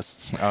recent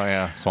posts. Oh,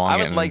 yeah. Swan, I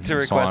would like to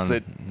request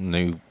that.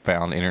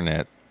 Newfound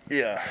internet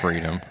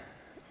freedom.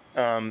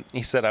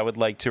 He said, I would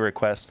like to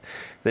request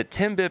that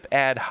Tim Bipp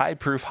add High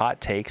Proof Hot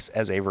Takes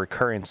as a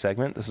recurring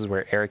segment. This is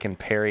where Eric and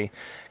Perry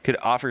could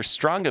offer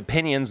strong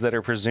opinions that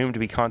are presumed to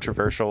be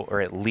controversial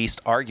or at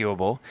least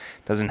arguable.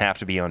 Doesn't have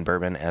to be on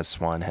bourbon, as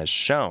Swan has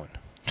shown.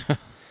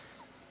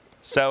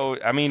 So,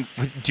 I mean,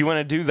 do you want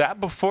to do that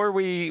before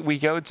we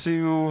go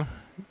to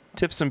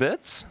tips and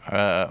bits?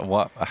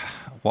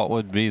 What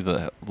would be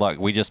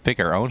we just pick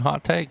our own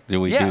hot take?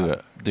 Do we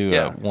do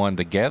a one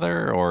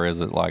together, or is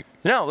it like?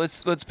 No,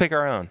 let's pick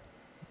our own.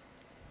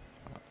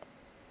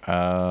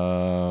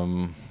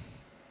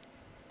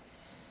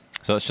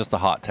 So it's just a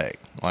hot take,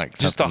 like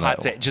just a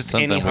hot take, just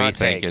any hot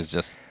take. Is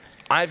just.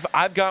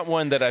 I've got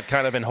one that I've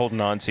kind of been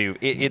holding on to.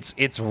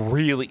 It's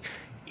really.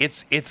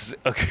 It's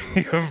a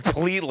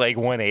complete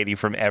 180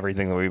 from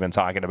everything that we've been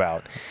talking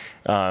about,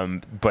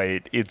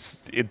 but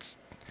it's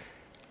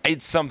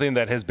something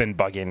that has been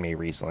bugging me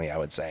recently, I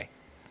would say.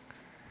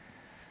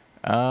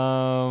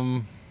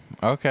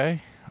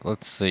 Okay,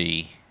 let's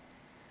see.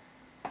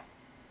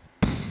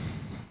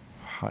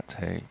 hot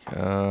take.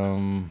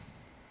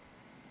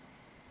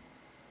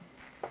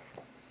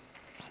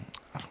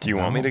 Do you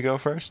want me to go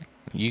first?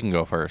 You can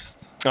go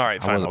first. All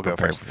right, fine. I'll go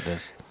first. For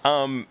this.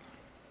 I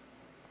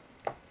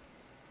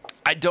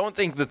don't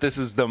think that this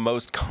is the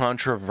most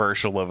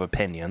controversial of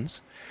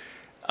opinions.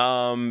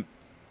 But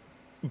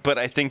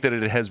I think that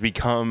it has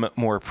become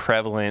more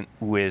prevalent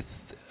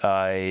with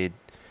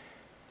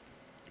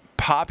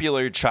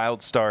popular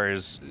child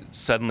stars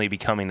suddenly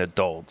becoming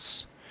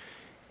adults.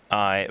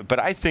 But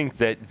I think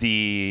that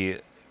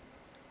the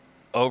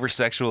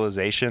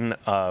over-sexualization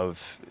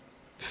of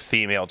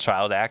female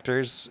child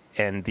actors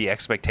and the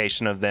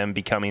expectation of them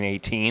becoming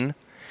 18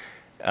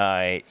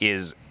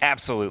 is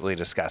absolutely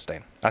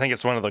disgusting. I think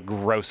it's one of the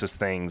grossest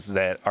things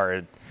that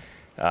our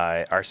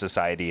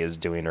society is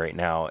doing right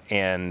now,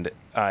 and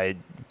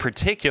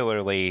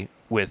particularly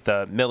with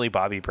Millie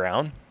Bobby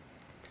Brown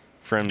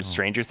from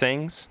Stranger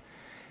Things.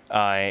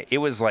 It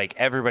was like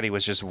everybody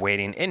was just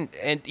waiting,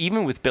 and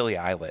even with Billie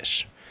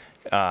Eilish,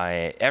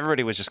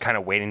 everybody was just kind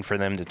of waiting for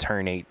them to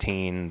turn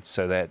 18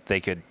 so that they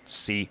could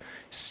see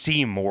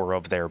more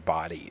of their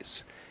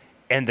bodies.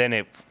 And then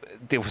it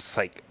was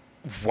like,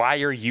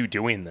 why are you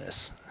doing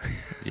this?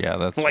 Yeah,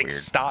 that's like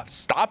weird.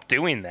 Stop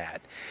doing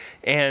that.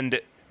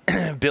 And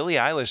Billie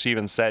Eilish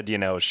even said,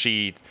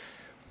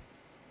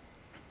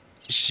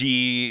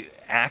 she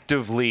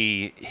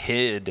actively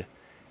hid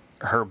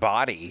her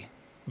body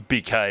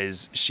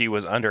because she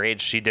was underage.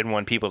 She didn't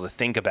want people to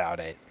think about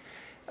it.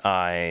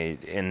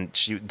 And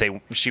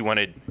she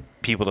wanted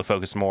people to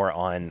focus more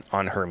on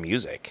her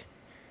music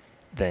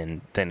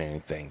than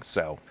anything.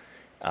 So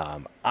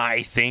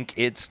I think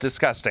it's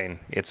disgusting.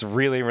 It's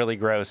really, really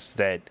gross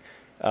that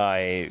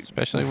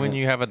especially when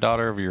you have a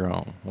daughter of your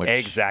own. Which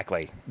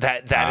exactly.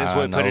 That is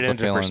what put it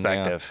into feeling,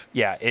 perspective.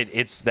 Yeah,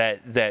 it's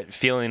that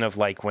feeling of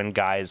like when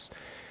guys,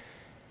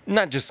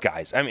 not just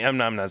guys. I mean,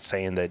 I'm not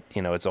saying that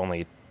it's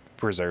only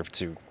reserved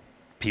to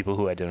people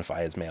who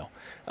identify as male,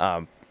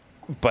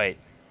 but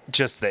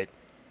just that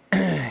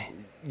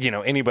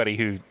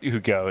anybody who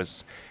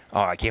goes, oh,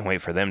 I can't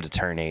wait for them to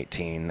turn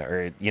 18,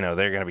 or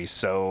they're gonna be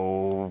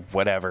so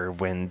whatever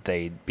when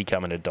they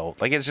become an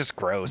adult. Like, it's just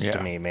gross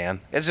to me,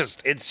 man. It's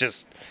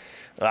just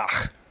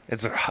ugh.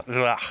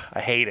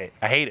 I hate it.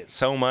 I hate it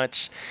so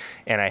much,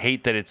 and I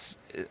hate that it's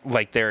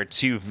like there are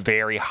two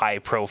very high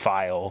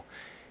profile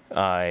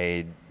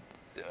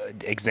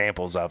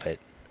examples of it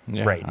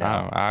right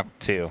now.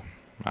 Too.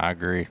 I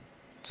agree.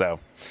 So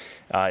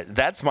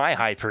that's my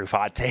high proof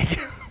hot take.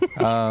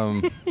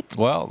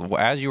 Well,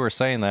 as you were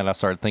saying that, I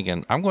started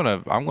thinking I'm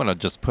gonna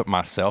just put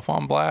myself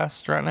on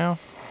blast right now,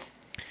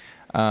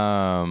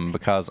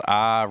 because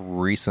I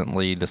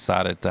recently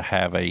decided to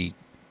have a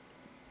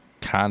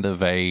kind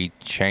of a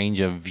change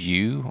of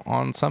view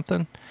on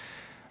something.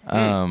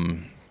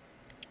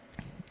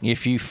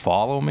 If you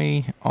follow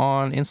me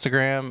on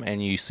Instagram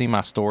and you see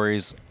my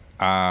stories,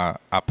 I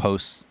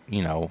post,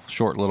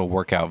 short little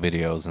workout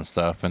videos and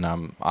stuff, and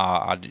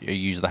I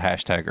use the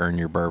hashtag Earn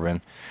Your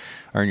Bourbon,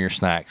 Earn Your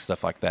Snacks,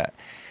 stuff like that.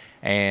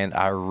 And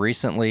I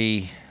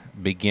recently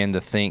began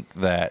to think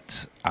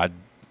that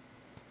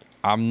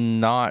I'm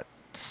not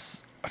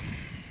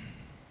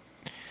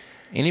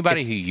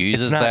anybody who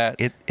uses that.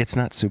 It's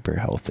not super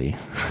healthy.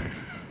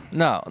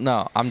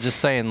 No, I'm just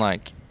saying,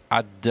 like,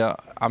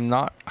 I'm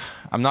not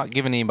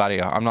giving anybody.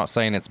 I'm not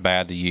saying it's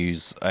bad to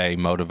use a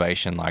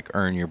motivation like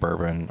Earn Your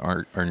Bourbon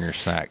or Earn Your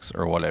Snacks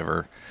or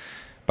whatever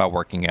by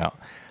working out.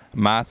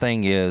 My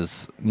thing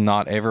is,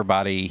 not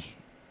everybody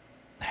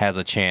has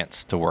a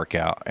chance to work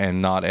out,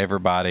 and not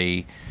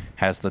everybody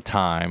has the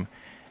time.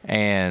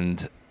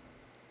 And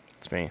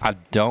it's me. I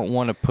don't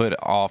want to put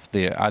off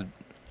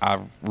I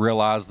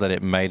realized that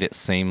it made it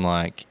seem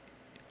like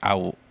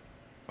what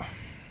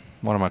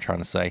am I trying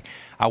to say?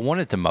 I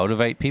wanted to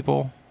motivate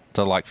people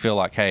to feel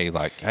like, hey,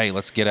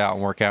 let's get out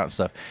and work out and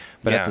stuff.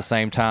 But at the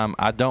same time,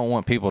 I don't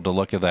want people to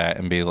look at that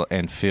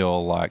and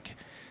feel like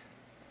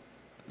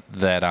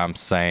that I'm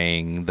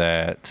saying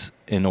that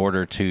in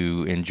order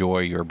to enjoy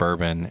your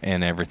bourbon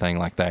and everything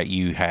like that,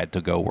 you had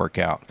to go work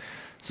out.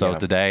 So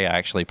today I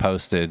actually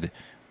posted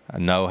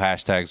no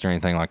hashtags or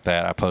anything like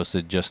that. I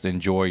posted just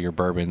enjoy your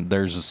bourbon.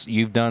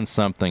 You've done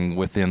something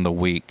within the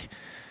week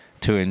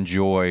to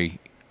enjoy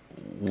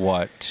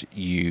what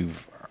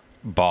you've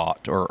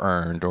bought or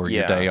earned, or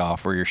your day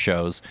off, or your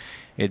shows.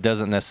 It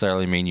doesn't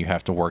necessarily mean you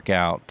have to work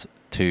out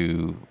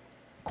to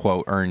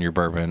quote earn your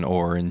bourbon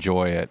or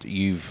enjoy it.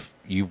 You've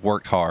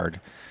worked hard.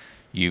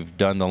 You've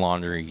done the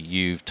laundry.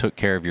 You've took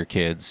care of your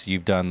kids.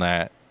 You've done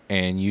that,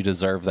 and you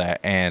deserve that.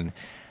 And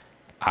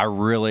I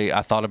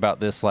thought about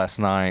this last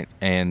night,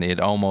 and it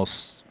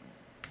almost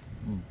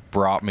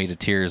brought me to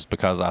tears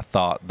because I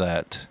thought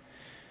that,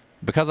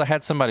 because I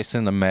had somebody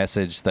send a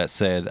message that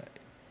said,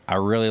 I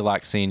really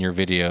like seeing your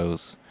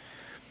videos,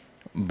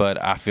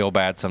 but I feel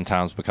bad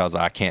sometimes because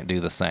I can't do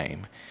the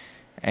same.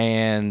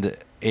 And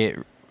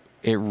it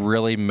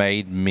really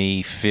made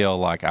me feel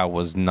like I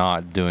was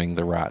not doing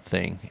the right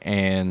thing.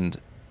 And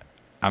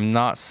I'm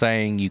not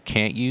saying you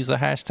can't use a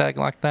hashtag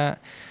like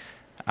that.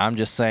 I'm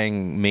just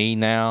saying, me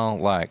now,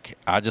 like,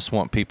 I just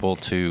want people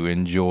to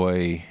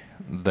enjoy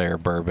their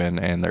bourbon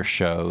and their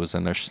shows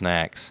and their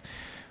snacks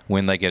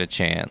when they get a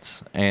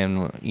chance.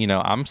 And, you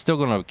know, I'm still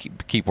going to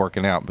keep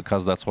working out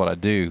because that's what I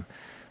do.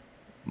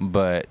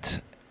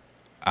 But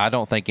I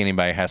don't think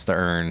anybody has to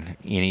earn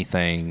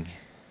anything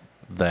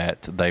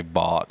that they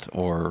bought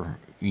or,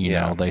 you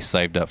know, they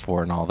saved up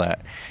for and all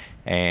that.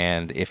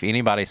 And if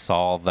anybody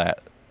saw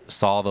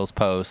those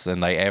posts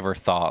and they ever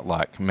thought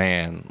like,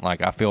 man,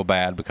 like I feel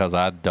bad because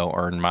I don't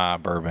earn my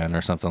bourbon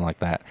or something like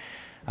that,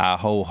 I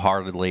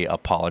wholeheartedly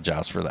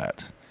apologize for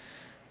that.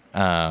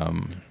 I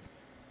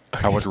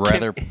would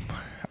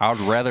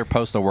rather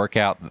post a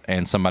workout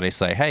and somebody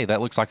say, hey,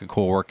 that looks like a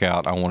cool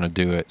workout, I want to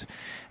do it,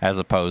 as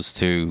opposed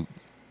to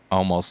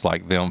almost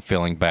like them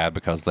feeling bad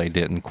because they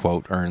didn't,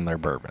 quote, earn their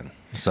bourbon.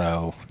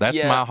 So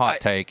that's my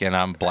hot take, and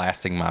I'm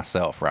blasting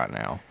myself right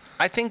now.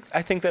 I think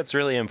that's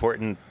really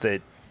important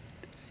that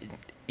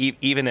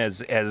even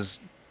as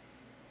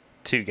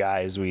two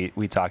guys,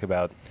 we talk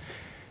about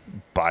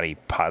body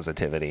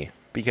positivity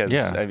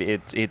because I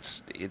mean,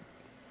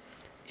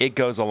 it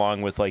goes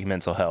along with like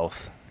mental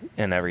health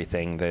and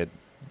everything that,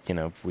 you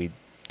know, we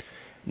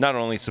not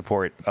only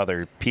support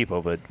other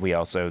people, but we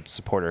also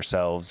support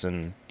ourselves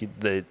and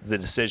the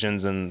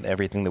decisions and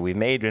everything that we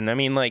made. And I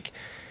mean, like,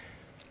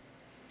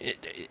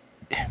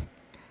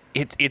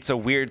 it's a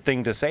weird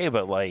thing to say,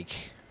 but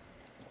like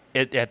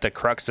at the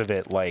crux of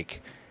it,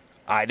 like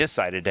I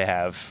decided to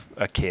have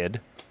a kid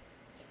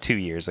 2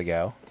 years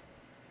ago,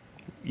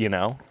 you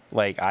know,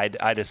 like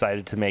I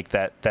decided to make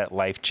that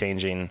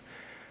life-changing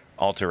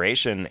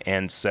alteration.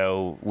 And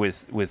so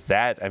with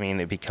that, I mean,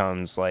 it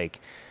becomes like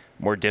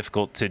more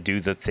difficult to do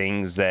the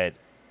things that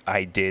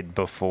I did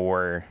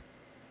before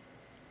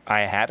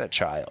I had a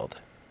child.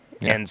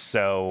 Yeah. And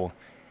so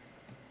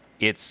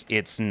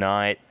it's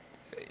not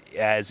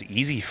as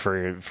easy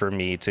for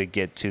me to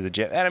get to the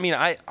gym. And I mean,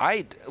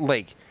 I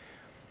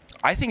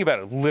think about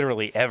it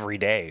literally every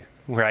day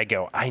where I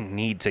go, I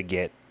need to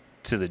get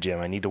to the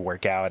gym. I need to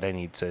work out. I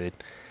need to,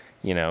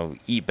 you know,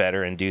 eat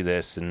better and do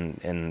this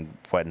and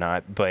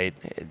whatnot. But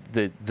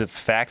the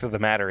fact of the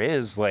matter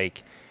is,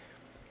 like,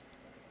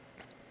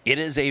 it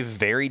is a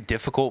very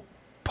difficult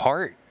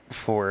part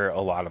for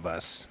a lot of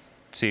us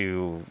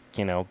to,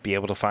 you know, be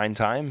able to find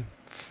time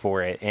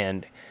for it.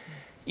 And,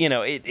 you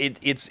know,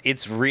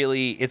 it's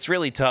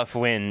really tough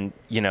when,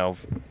 you know,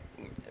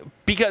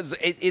 because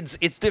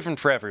it's different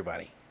for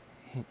everybody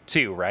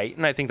too, right?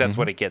 And I think that's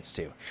what it gets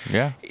to.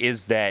 Yeah.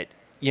 Is that,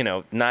 you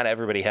know, not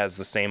everybody has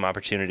the same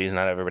opportunities,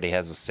 not everybody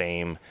has the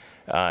same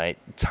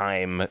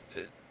time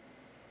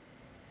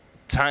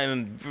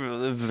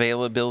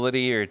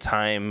availability or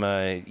time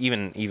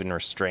even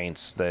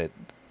restraints that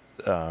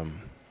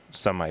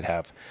some might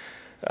have.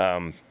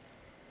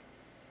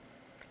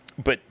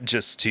 But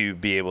just to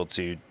be able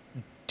to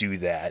do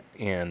that,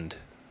 and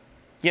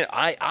you know,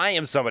 I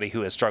am somebody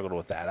who has struggled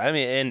with that. I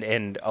mean,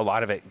 and a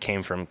lot of it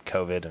came from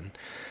COVID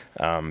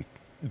and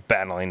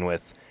battling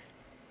with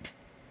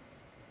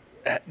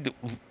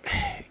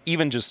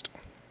even just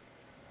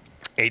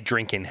a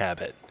drinking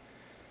habit.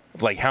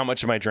 Like, how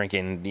much am I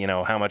drinking? You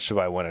know, how much do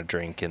I want to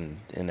drink and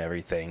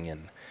everything?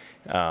 And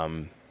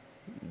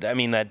I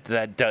mean,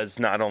 that does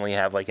not only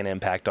have like an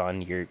impact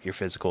on your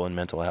physical and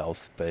mental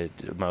health, but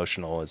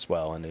emotional as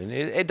well. And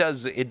it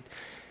does.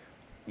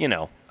 You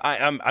know,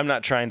 I'm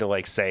not trying to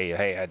like say,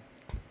 hey,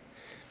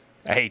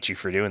 I hate you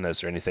for doing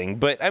this or anything,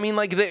 but I mean,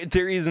 like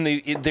there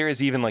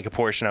is even like a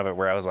portion of it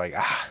where I was like,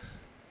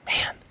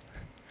 man,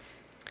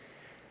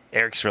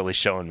 Eric's really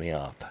showing me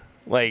up.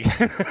 Like,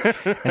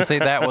 and see,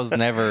 that was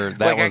never.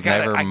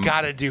 I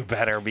gotta do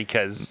better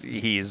because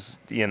he's,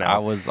 you know. I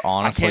was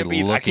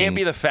honestly I can't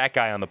be the fat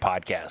guy on the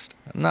podcast.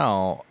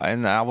 No,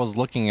 and I was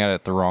looking at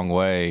it the wrong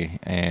way.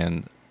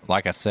 And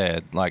like I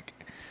said, like,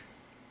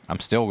 I'm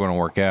still going to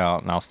work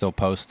out and I'll still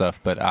post stuff,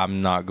 but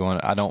I'm not going.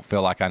 I don't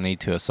feel like I need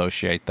to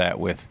associate that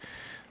with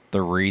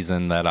the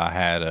reason that I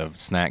had a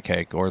snack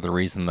cake or the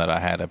reason that I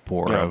had a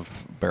pour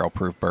of barrel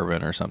proof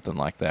bourbon or something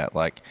like that.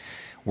 Like,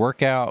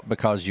 work out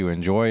because you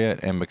enjoy it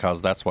and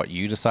because that's what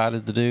you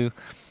decided to do.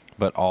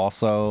 But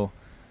also,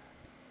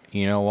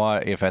 you know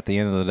what? If at the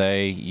end of the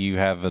day you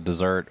have a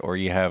dessert or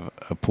you have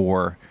a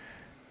pour,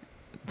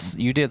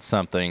 you did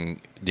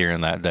something during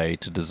that day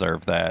to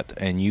deserve that,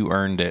 and you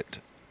earned it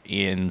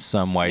in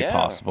some way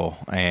possible.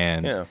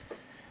 And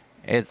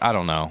I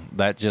don't know.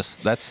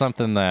 That's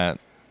something that.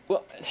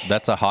 Well,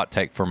 that's a hot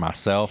take for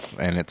myself,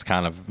 and it's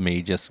kind of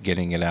me just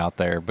getting it out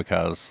there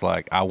because,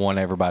 like, I want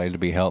everybody to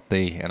be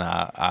healthy, and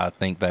I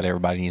think that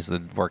everybody needs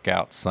to work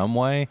out some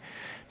way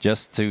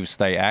just to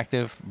stay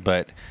active,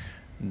 but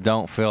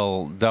don't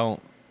feel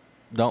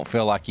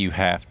like you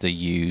have to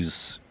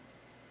use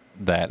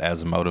that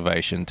as a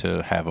motivation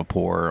to have a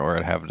pour or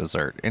to have a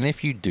dessert. And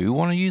if you do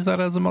want to use that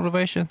as a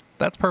motivation,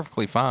 that's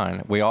perfectly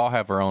fine. We all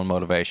have our own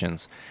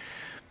motivations.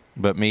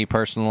 But me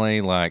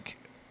personally, like,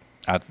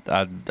 I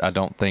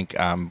don't think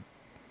I'm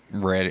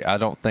ready. I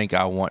don't think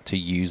I want to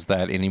use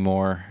that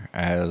anymore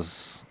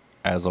as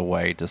a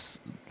way to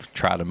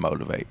try to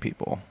motivate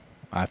people.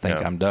 I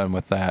think I'm done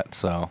with that.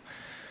 So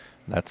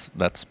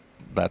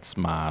that's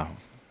my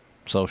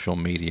social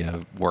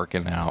media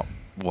working out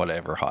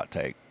whatever hot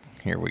take.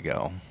 Here we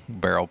go.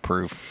 Barrel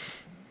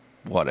proof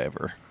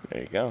whatever.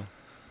 There you go.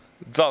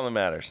 It's all that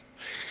matters.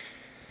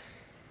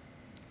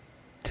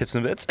 Tips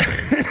and bits.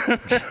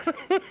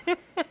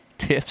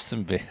 Tips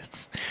and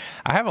bits.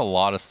 I have a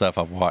lot of stuff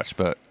I've watched,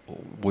 but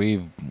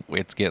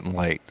it's getting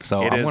late,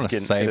 so I'm going to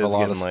save a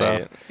lot of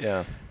stuff.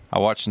 Yeah. I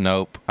watched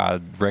Nope.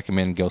 I'd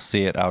recommend go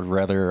see it. I'd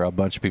rather a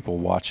bunch of people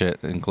watch it,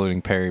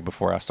 including Perry,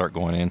 before I start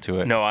going into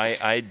it. No,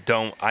 I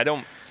don't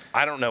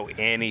know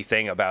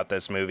anything about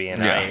this movie,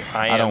 and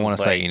I don't want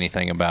to say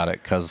anything about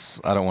it because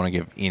I don't want to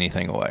give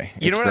anything away.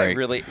 You know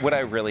what I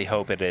really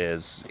hope it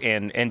is,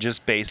 and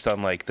just based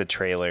on like the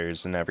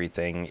trailers and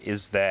everything,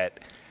 is that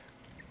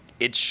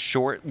it's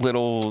short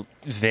little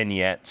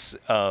vignettes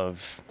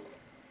of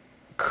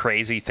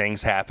crazy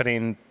things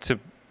happening to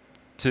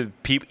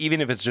people,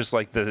 even if it's just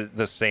like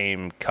the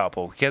same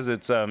couple, because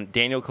it's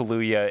Daniel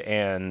Kaluuya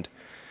and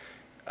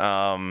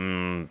oh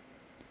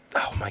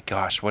my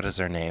gosh, what is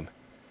her name?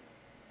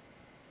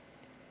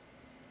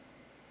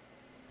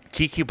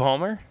 Keke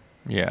Palmer?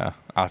 Yeah,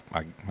 I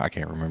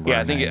can't remember.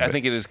 Yeah, I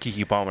think it is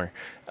Keke Palmer.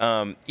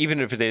 Even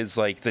if it is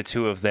like the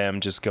two of them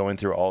just going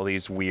through all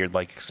these weird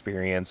like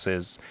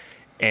experiences,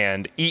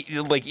 and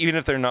like even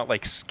if they're not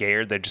like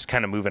scared, they're just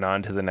kind of moving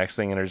on to the next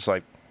thing, and they're just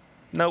like,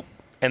 nope.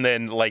 And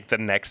then like the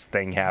next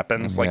thing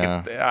happens. Like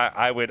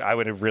I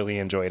would have really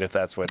enjoyed if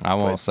that's what. I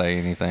won't say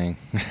anything.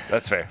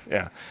 That's fair.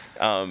 Yeah.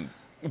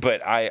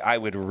 But I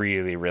would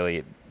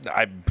really.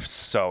 I'm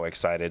so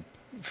excited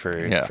for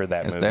that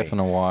movie. It's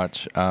definitely a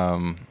watch.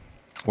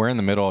 We're in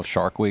the middle of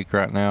Shark Week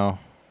right now,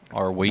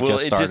 or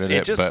just started it.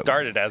 It just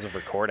started as of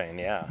recording,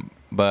 yeah.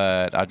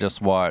 But I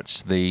just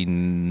watched the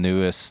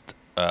newest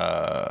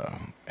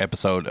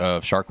episode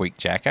of Shark Week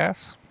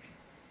Jackass.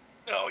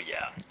 Oh,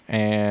 yeah.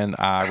 And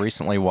I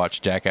recently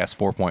watched Jackass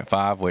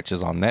 4.5, which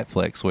is on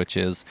Netflix, which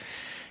is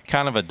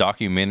kind of a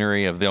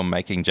documentary of them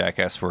making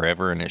Jackass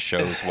Forever, and it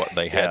shows what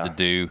they had to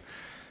do.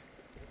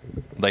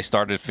 They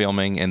started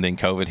filming, and then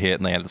COVID hit,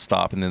 and they had to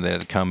stop, and then they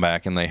had to come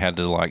back, and they had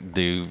to like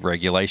do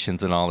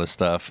regulations and all this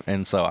stuff.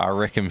 And so I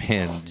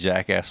recommend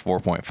Jackass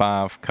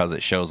 4.5 because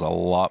it shows a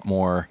lot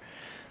more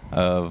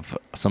of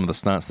some of the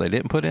stunts they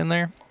didn't put in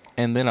there.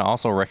 And then I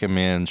also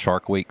recommend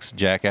Shark Week's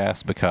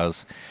Jackass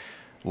because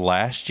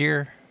last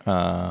year,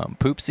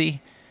 Poopsie,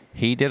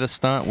 he did a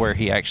stunt where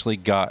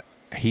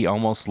he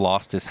almost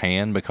lost his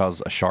hand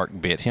because a shark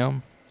bit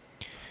him.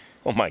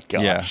 Oh my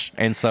gosh.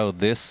 Yeah. And so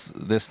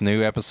this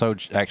new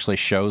episode actually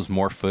shows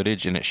more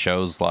footage, and it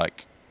shows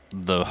like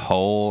the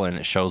hole, and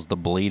it shows the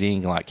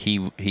bleeding. Like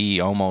he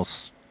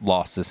almost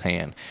lost his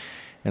hand.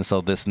 And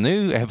so this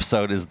new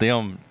episode is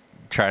them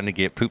trying to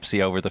get Poopsie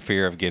over the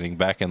fear of getting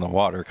back in the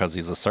water because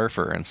he's a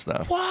surfer and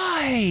stuff.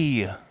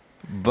 Why?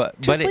 But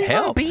it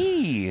helped.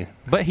 Be.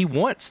 But he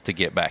wants to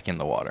get back in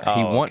the water.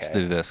 He wants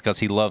to do this because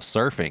he loves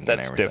surfing.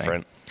 That's and everything.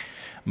 Different.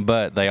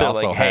 But they're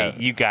also like, hey,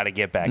 you got to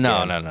get back in.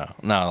 No.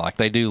 Like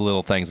they do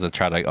little things to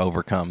try to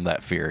overcome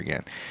that fear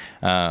again.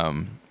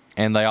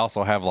 And they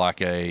also have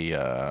like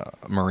a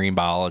marine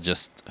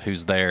biologist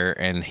who's there,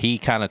 and he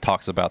kind of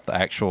talks about the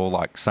actual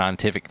like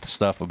scientific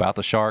stuff about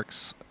the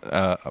sharks,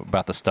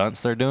 about the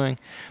stunts they're doing.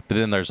 But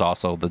then there's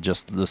also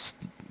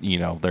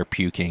they're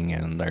puking,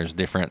 and there's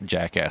different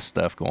Jackass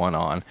stuff going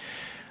on.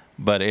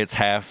 But it's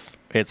half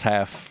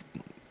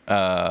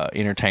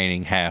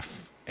entertaining,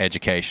 half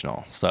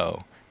educational.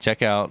 So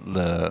check out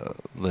the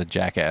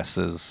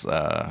Jackasses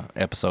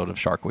episode of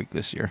Shark Week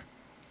this year.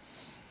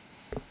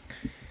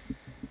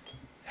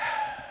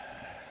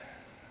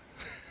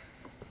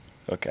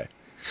 Okay.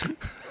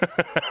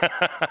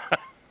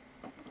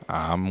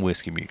 I'm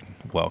Whiskey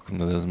Mutant. Welcome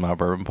to This Is My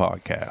Bourbon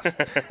Podcast.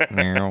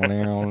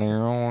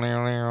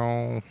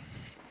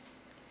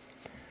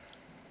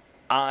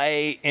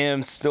 I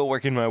am still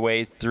working my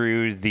way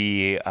through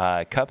the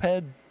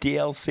Cuphead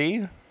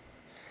DLC.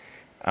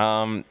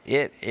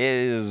 It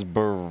is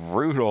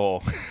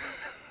brutal.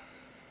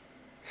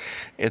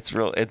 It's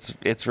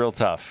real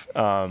tough.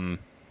 But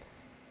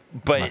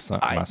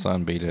my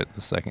son beat it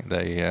the second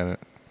day he had it.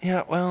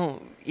 Yeah,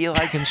 well,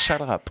 Eli can shut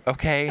up,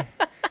 okay?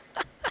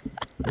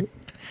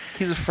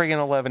 He's a friggin'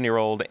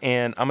 11-year-old,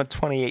 and I'm a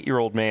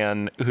 28-year-old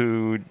man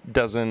who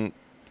doesn't,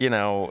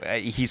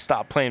 he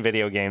stopped playing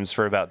video games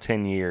for about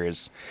 10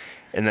 years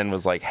and then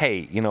was like,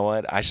 hey, you know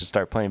what? I should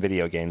start playing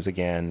video games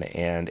again,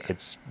 and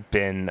it's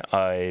been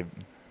a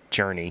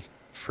journey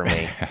for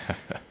me.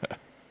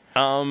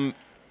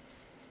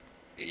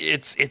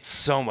 It's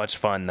so much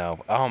fun, though.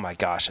 Oh, my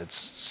gosh, it's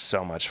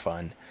so much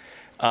fun.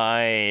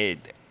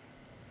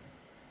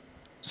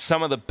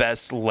 Some of the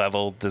best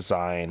level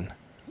design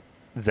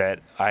that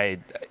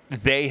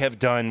they have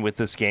done with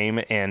this game,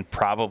 and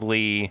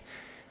probably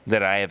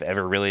that I have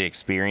ever really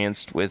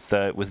experienced with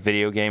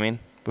video gaming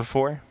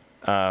before.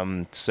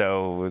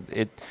 So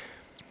if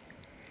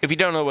you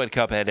don't know what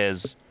Cuphead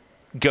is,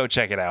 go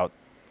check it out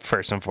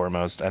first and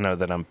foremost. I know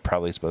that I'm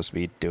probably supposed to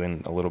be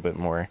doing a little bit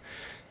more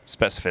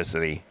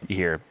specificity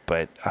here,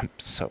 but I'm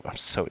so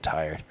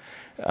tired.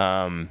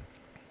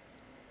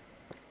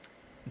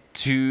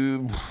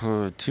 Two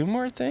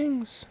more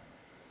things.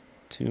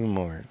 Two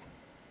more.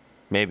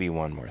 Maybe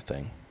one more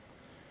thing.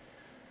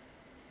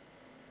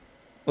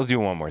 We'll do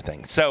one more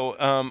thing. So,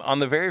 on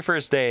the very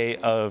first day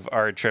of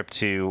our trip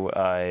to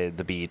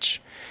the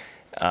beach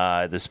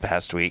this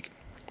past week,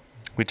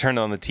 we turned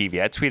on the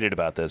TV. I tweeted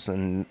about this,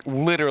 and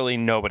literally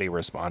nobody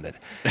responded.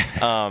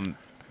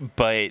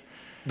 But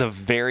the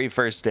very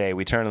first day,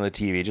 we turned on the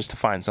TV just to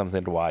find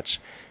something to watch.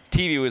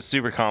 TV was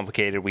super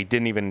complicated. We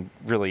didn't even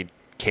really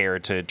care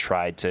to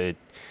try to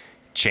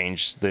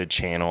change the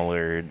channel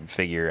or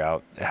figure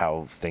out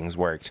how things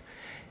worked.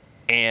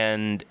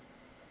 And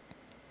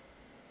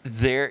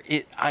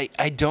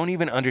I don't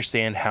even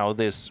understand how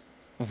this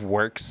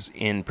works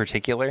in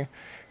particular,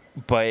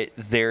 but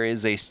there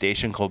is a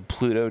station called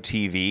Pluto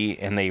TV,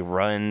 and they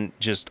run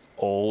just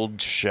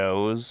old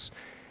shows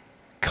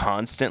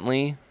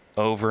constantly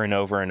over and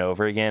over and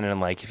over again.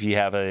 And like, if you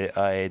have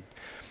a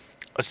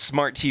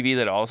smart TV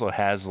that also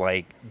has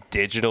like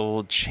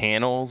digital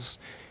channels,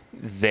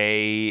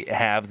 they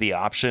have the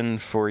option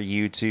for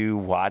you to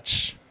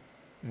watch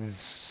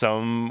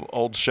some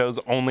old shows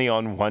only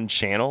on one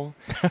channel.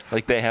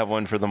 Like, they have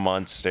one for the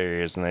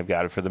Munsters, and they've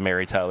got it for the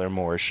Mary Tyler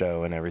Moore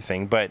Show and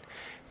everything. But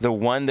the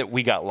one that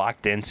we got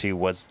locked into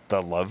was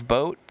The Love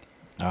Boat.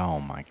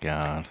 Oh my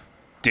God.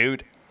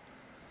 Dude,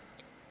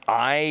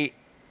 I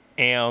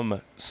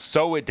am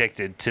so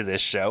addicted to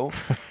this show.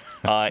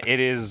 It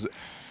is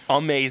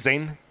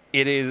amazing.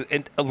 It is,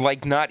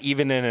 like, not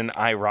even in an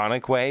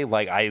ironic way.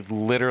 Like, I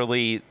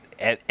literally,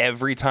 at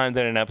every time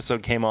that an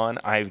episode came on,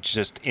 I've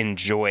just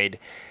enjoyed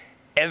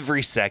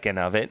every second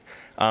of it.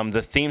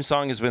 The theme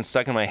song has been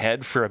stuck in my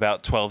head for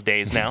about 12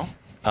 days now,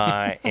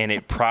 and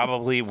it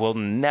probably will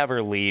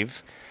never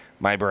leave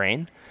my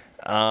brain.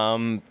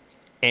 And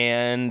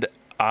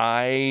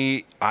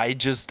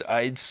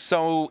it's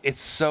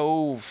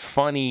so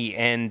funny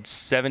and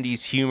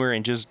 70s humor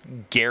and just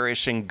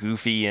garish and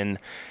goofy and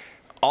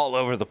all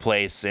over the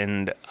place,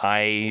 and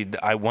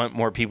I want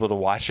more people to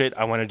watch it.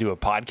 I want to do a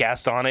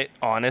podcast on it,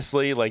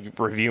 honestly, like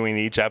reviewing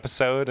each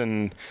episode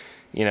and,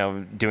 you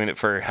know, doing it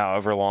for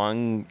however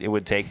long it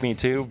would take me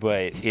to.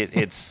 But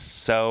it's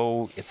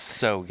so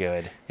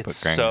good. It's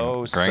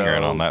so Granger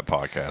on that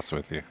podcast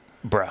with you,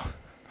 bro.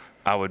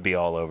 I would be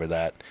all over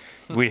that.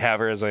 We'd have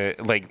her as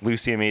like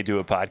Lucy and me do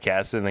a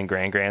podcast, and then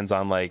Gran's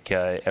on like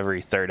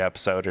every third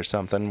episode or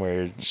something,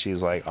 where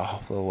she's like,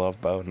 "Oh, The Love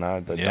Boat,"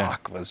 and the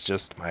doc was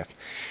just my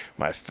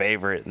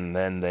favorite. And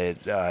then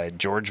the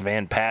George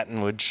Van Patten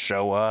would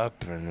show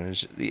up,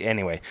 and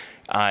anyway,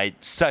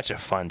 such a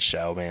fun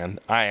show, man.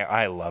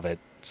 I love it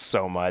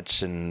so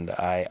much, and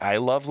I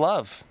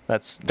love.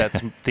 That's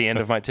the end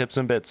of my tips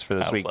and bits for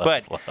this week.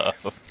 But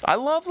love. I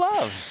love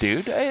love,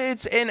 dude.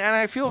 It's and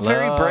I feel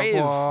very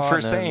brave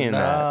for saying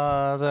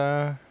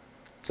that.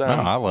 So, no,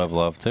 I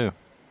love too.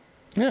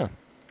 Yeah,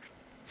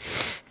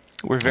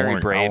 we're very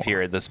brave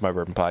here at This My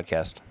Bourbon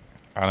Podcast.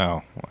 I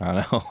know.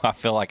 I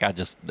feel like I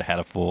just had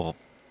a full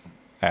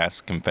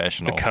ass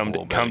confessional. Come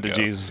to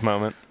Jesus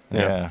moment.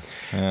 Yeah.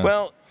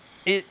 Well,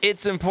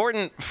 it's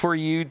important for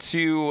you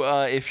to,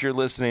 if you're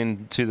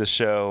listening to the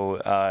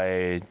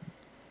show,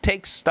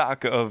 take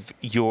stock of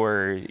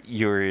your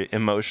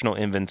emotional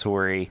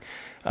inventory,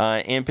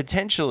 and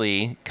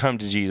potentially come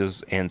to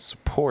Jesus and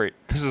support.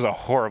 This is a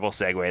horrible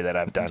segue that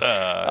I've done.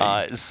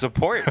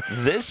 Support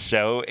this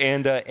show,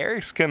 and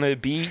Eric's gonna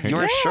be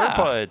your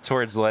Sherpa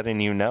towards letting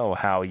you know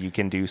how you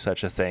can do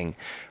such a thing.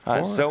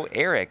 So,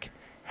 Eric,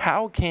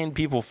 how can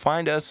people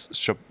find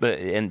us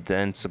and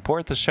then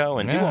support the show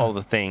and do all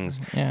the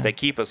things that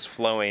keep us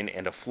flowing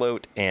and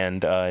afloat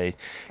and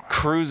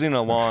cruising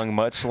along,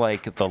 much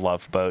like the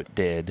Love Boat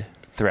did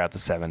throughout the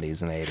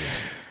 70s and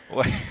 80s?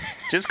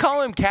 Just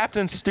call him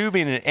Captain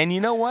Stubing, and you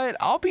know what?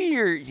 I'll be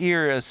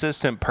your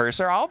assistant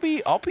purser. I'll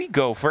be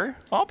Gopher.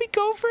 I'll be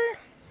Gopher.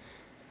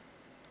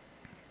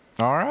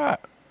 All right.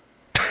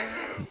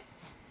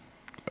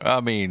 I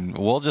mean,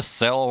 we'll just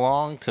sell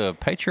along to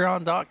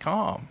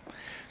Patreon.com.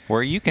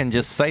 Where you can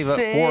just save up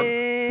you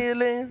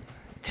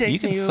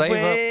can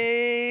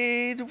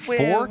save up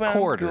 4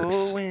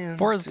 quarters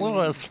for as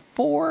little as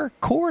 4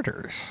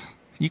 quarters.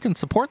 You can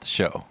support the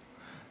show,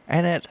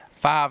 and at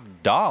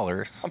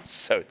 $5, I'm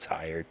so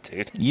tired,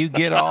 dude. You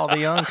get all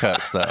the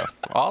uncut stuff,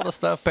 all the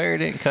stuff Barry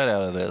didn't cut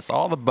out of this,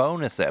 all the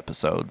bonus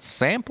episodes,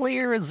 Sample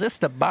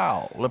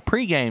Irresistible, the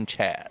pregame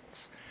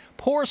chats,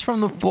 pours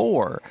from the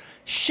floor,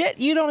 shit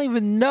you don't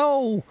even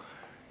know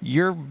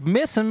you're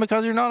missing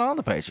because you're not on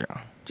the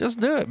Patreon.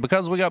 Just do it,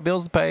 because we got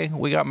bills to pay.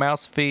 We got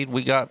mouths to feed.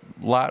 We got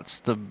lights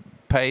to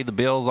pay the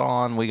bills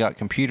on. We got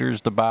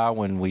computers to buy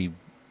when we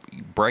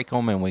break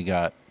them, and we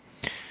got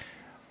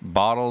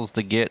bottles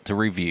to get to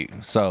review.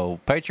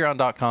 So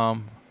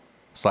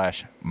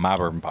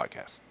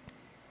patreon.com/MyBourbonPodcast.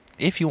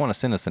 If you want to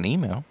send us an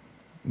email,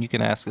 you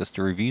can ask us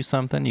to review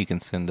something. You can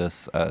send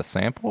us a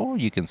sample.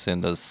 You can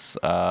send us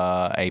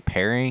a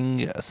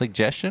pairing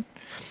suggestion.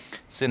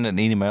 Send an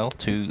email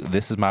to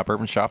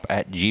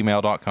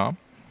thisismybourbonshop@gmail.com.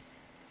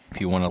 If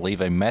you want to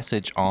leave a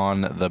message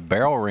on the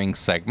Barrel Ring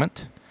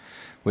segment,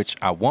 which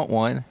I want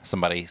one.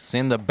 Somebody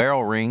send the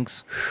barrel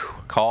rings.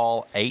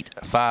 Call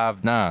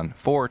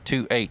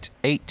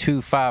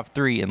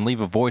 859-428-8253 and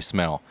leave a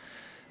voicemail.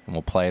 And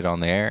we'll play it on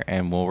the air,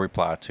 and we'll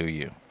reply to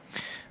you.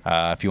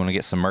 If you want to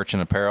get some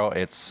merchant apparel,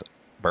 it's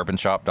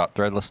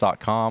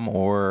bourbonshop.threadless.com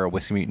or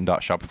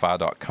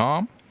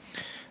whiskeymutant.shopify.com.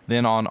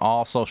 Then on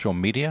all social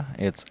media,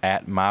 it's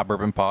at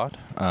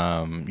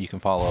MyBourbonPod. You can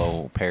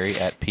follow Perry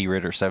at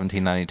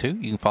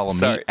PRitter1792. You can follow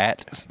me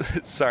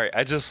at... Sorry,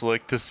 I just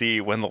looked to see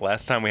when the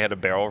last time we had a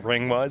barrel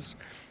ring was.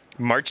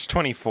 March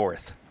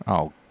 24th.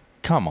 Oh,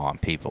 come on,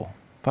 people.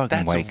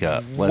 Fucking wake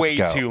up. Let's way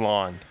go. too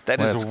long.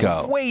 Let's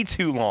go. Way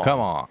too long. Come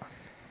on.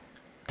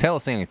 Tell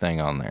us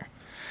anything on there.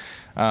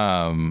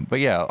 But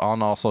yeah,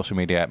 on all social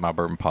media at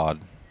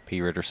MyBourbonPod.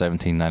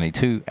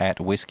 PRitter1792 at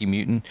Whiskey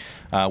Mutant.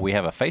 We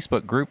have a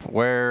Facebook group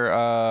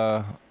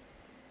where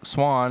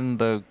Swan,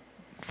 the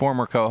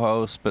former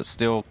co-host, but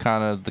still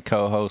kind of the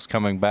co-host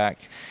coming back,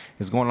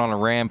 is going on a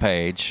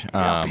rampage.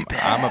 I'll be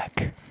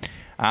back.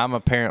 I'm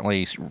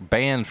apparently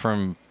banned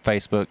from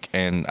Facebook,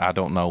 and I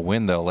don't know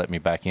when they'll let me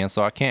back in,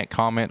 so I can't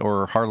comment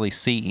or hardly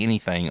see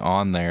anything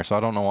on there. So I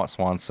don't know what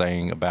Swan's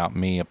saying about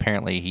me.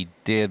 Apparently he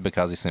did,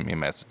 because he sent me a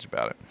message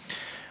about it.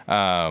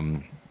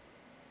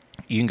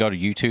 You can go to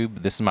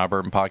YouTube. This is My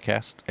Bourbon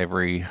Podcast.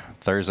 Every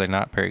Thursday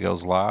night, Perry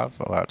goes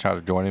live. I try to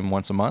join him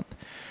once a month.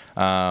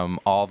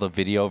 All the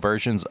video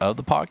versions of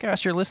the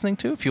podcast you're listening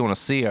to, if you want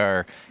to see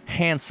our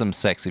handsome,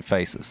 sexy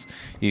faces,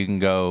 you can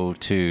go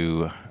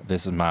to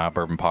This is My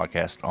Bourbon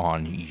Podcast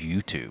on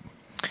YouTube.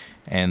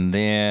 And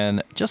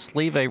then just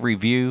leave a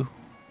review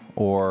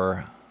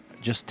or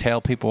just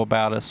tell people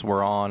about us.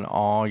 We're on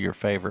all your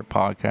favorite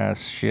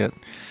podcast shit.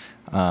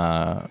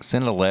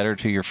 Send a letter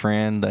to your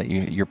friend, that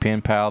your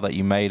pen pal that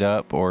you made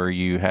up or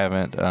you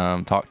haven't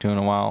talked to in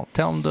a while.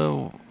 Tell them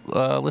to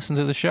listen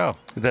to the show.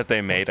 That they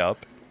made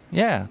up.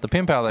 Yeah, the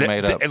pen pal they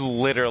made up. It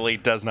literally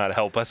does not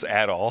help us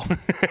at all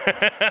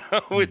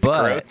with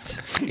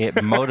growth. It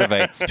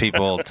motivates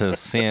people to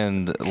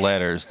send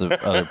letters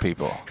to other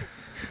people.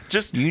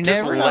 Just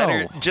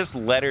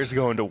letters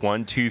going to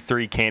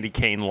 123 Candy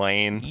Cane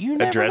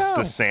Lane, addressed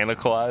to Santa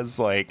Claus.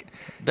 Like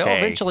they'll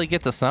eventually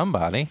get to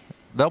somebody.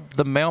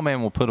 The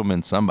mailman will put them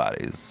in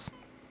somebody's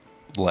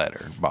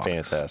letter box.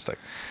 Fantastic.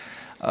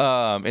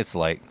 It's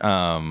late.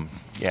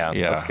 Yeah,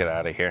 let's get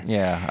out of here.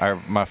 Yeah,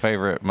 my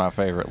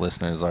favorite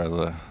listeners are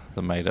the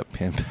made up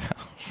pen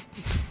pals.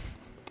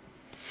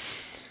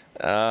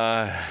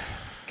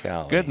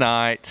 Golly. Good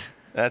night.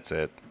 That's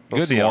it.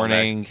 Good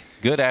morning.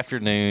 Good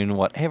afternoon.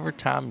 Whatever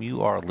time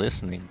you are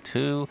listening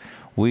to,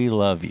 we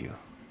love you.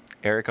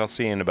 Eric, I'll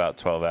see you in about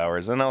 12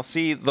 hours, and I'll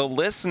see the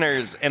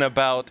listeners in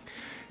about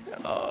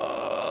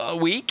a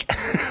week.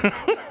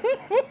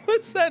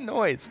 What's that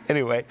noise?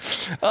 Anyway,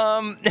 see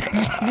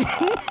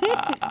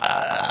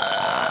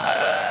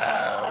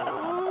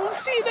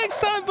you next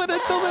time. But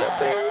until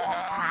then,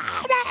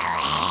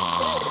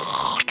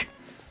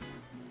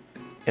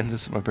 and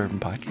this is My Bourbon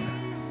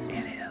Podcast.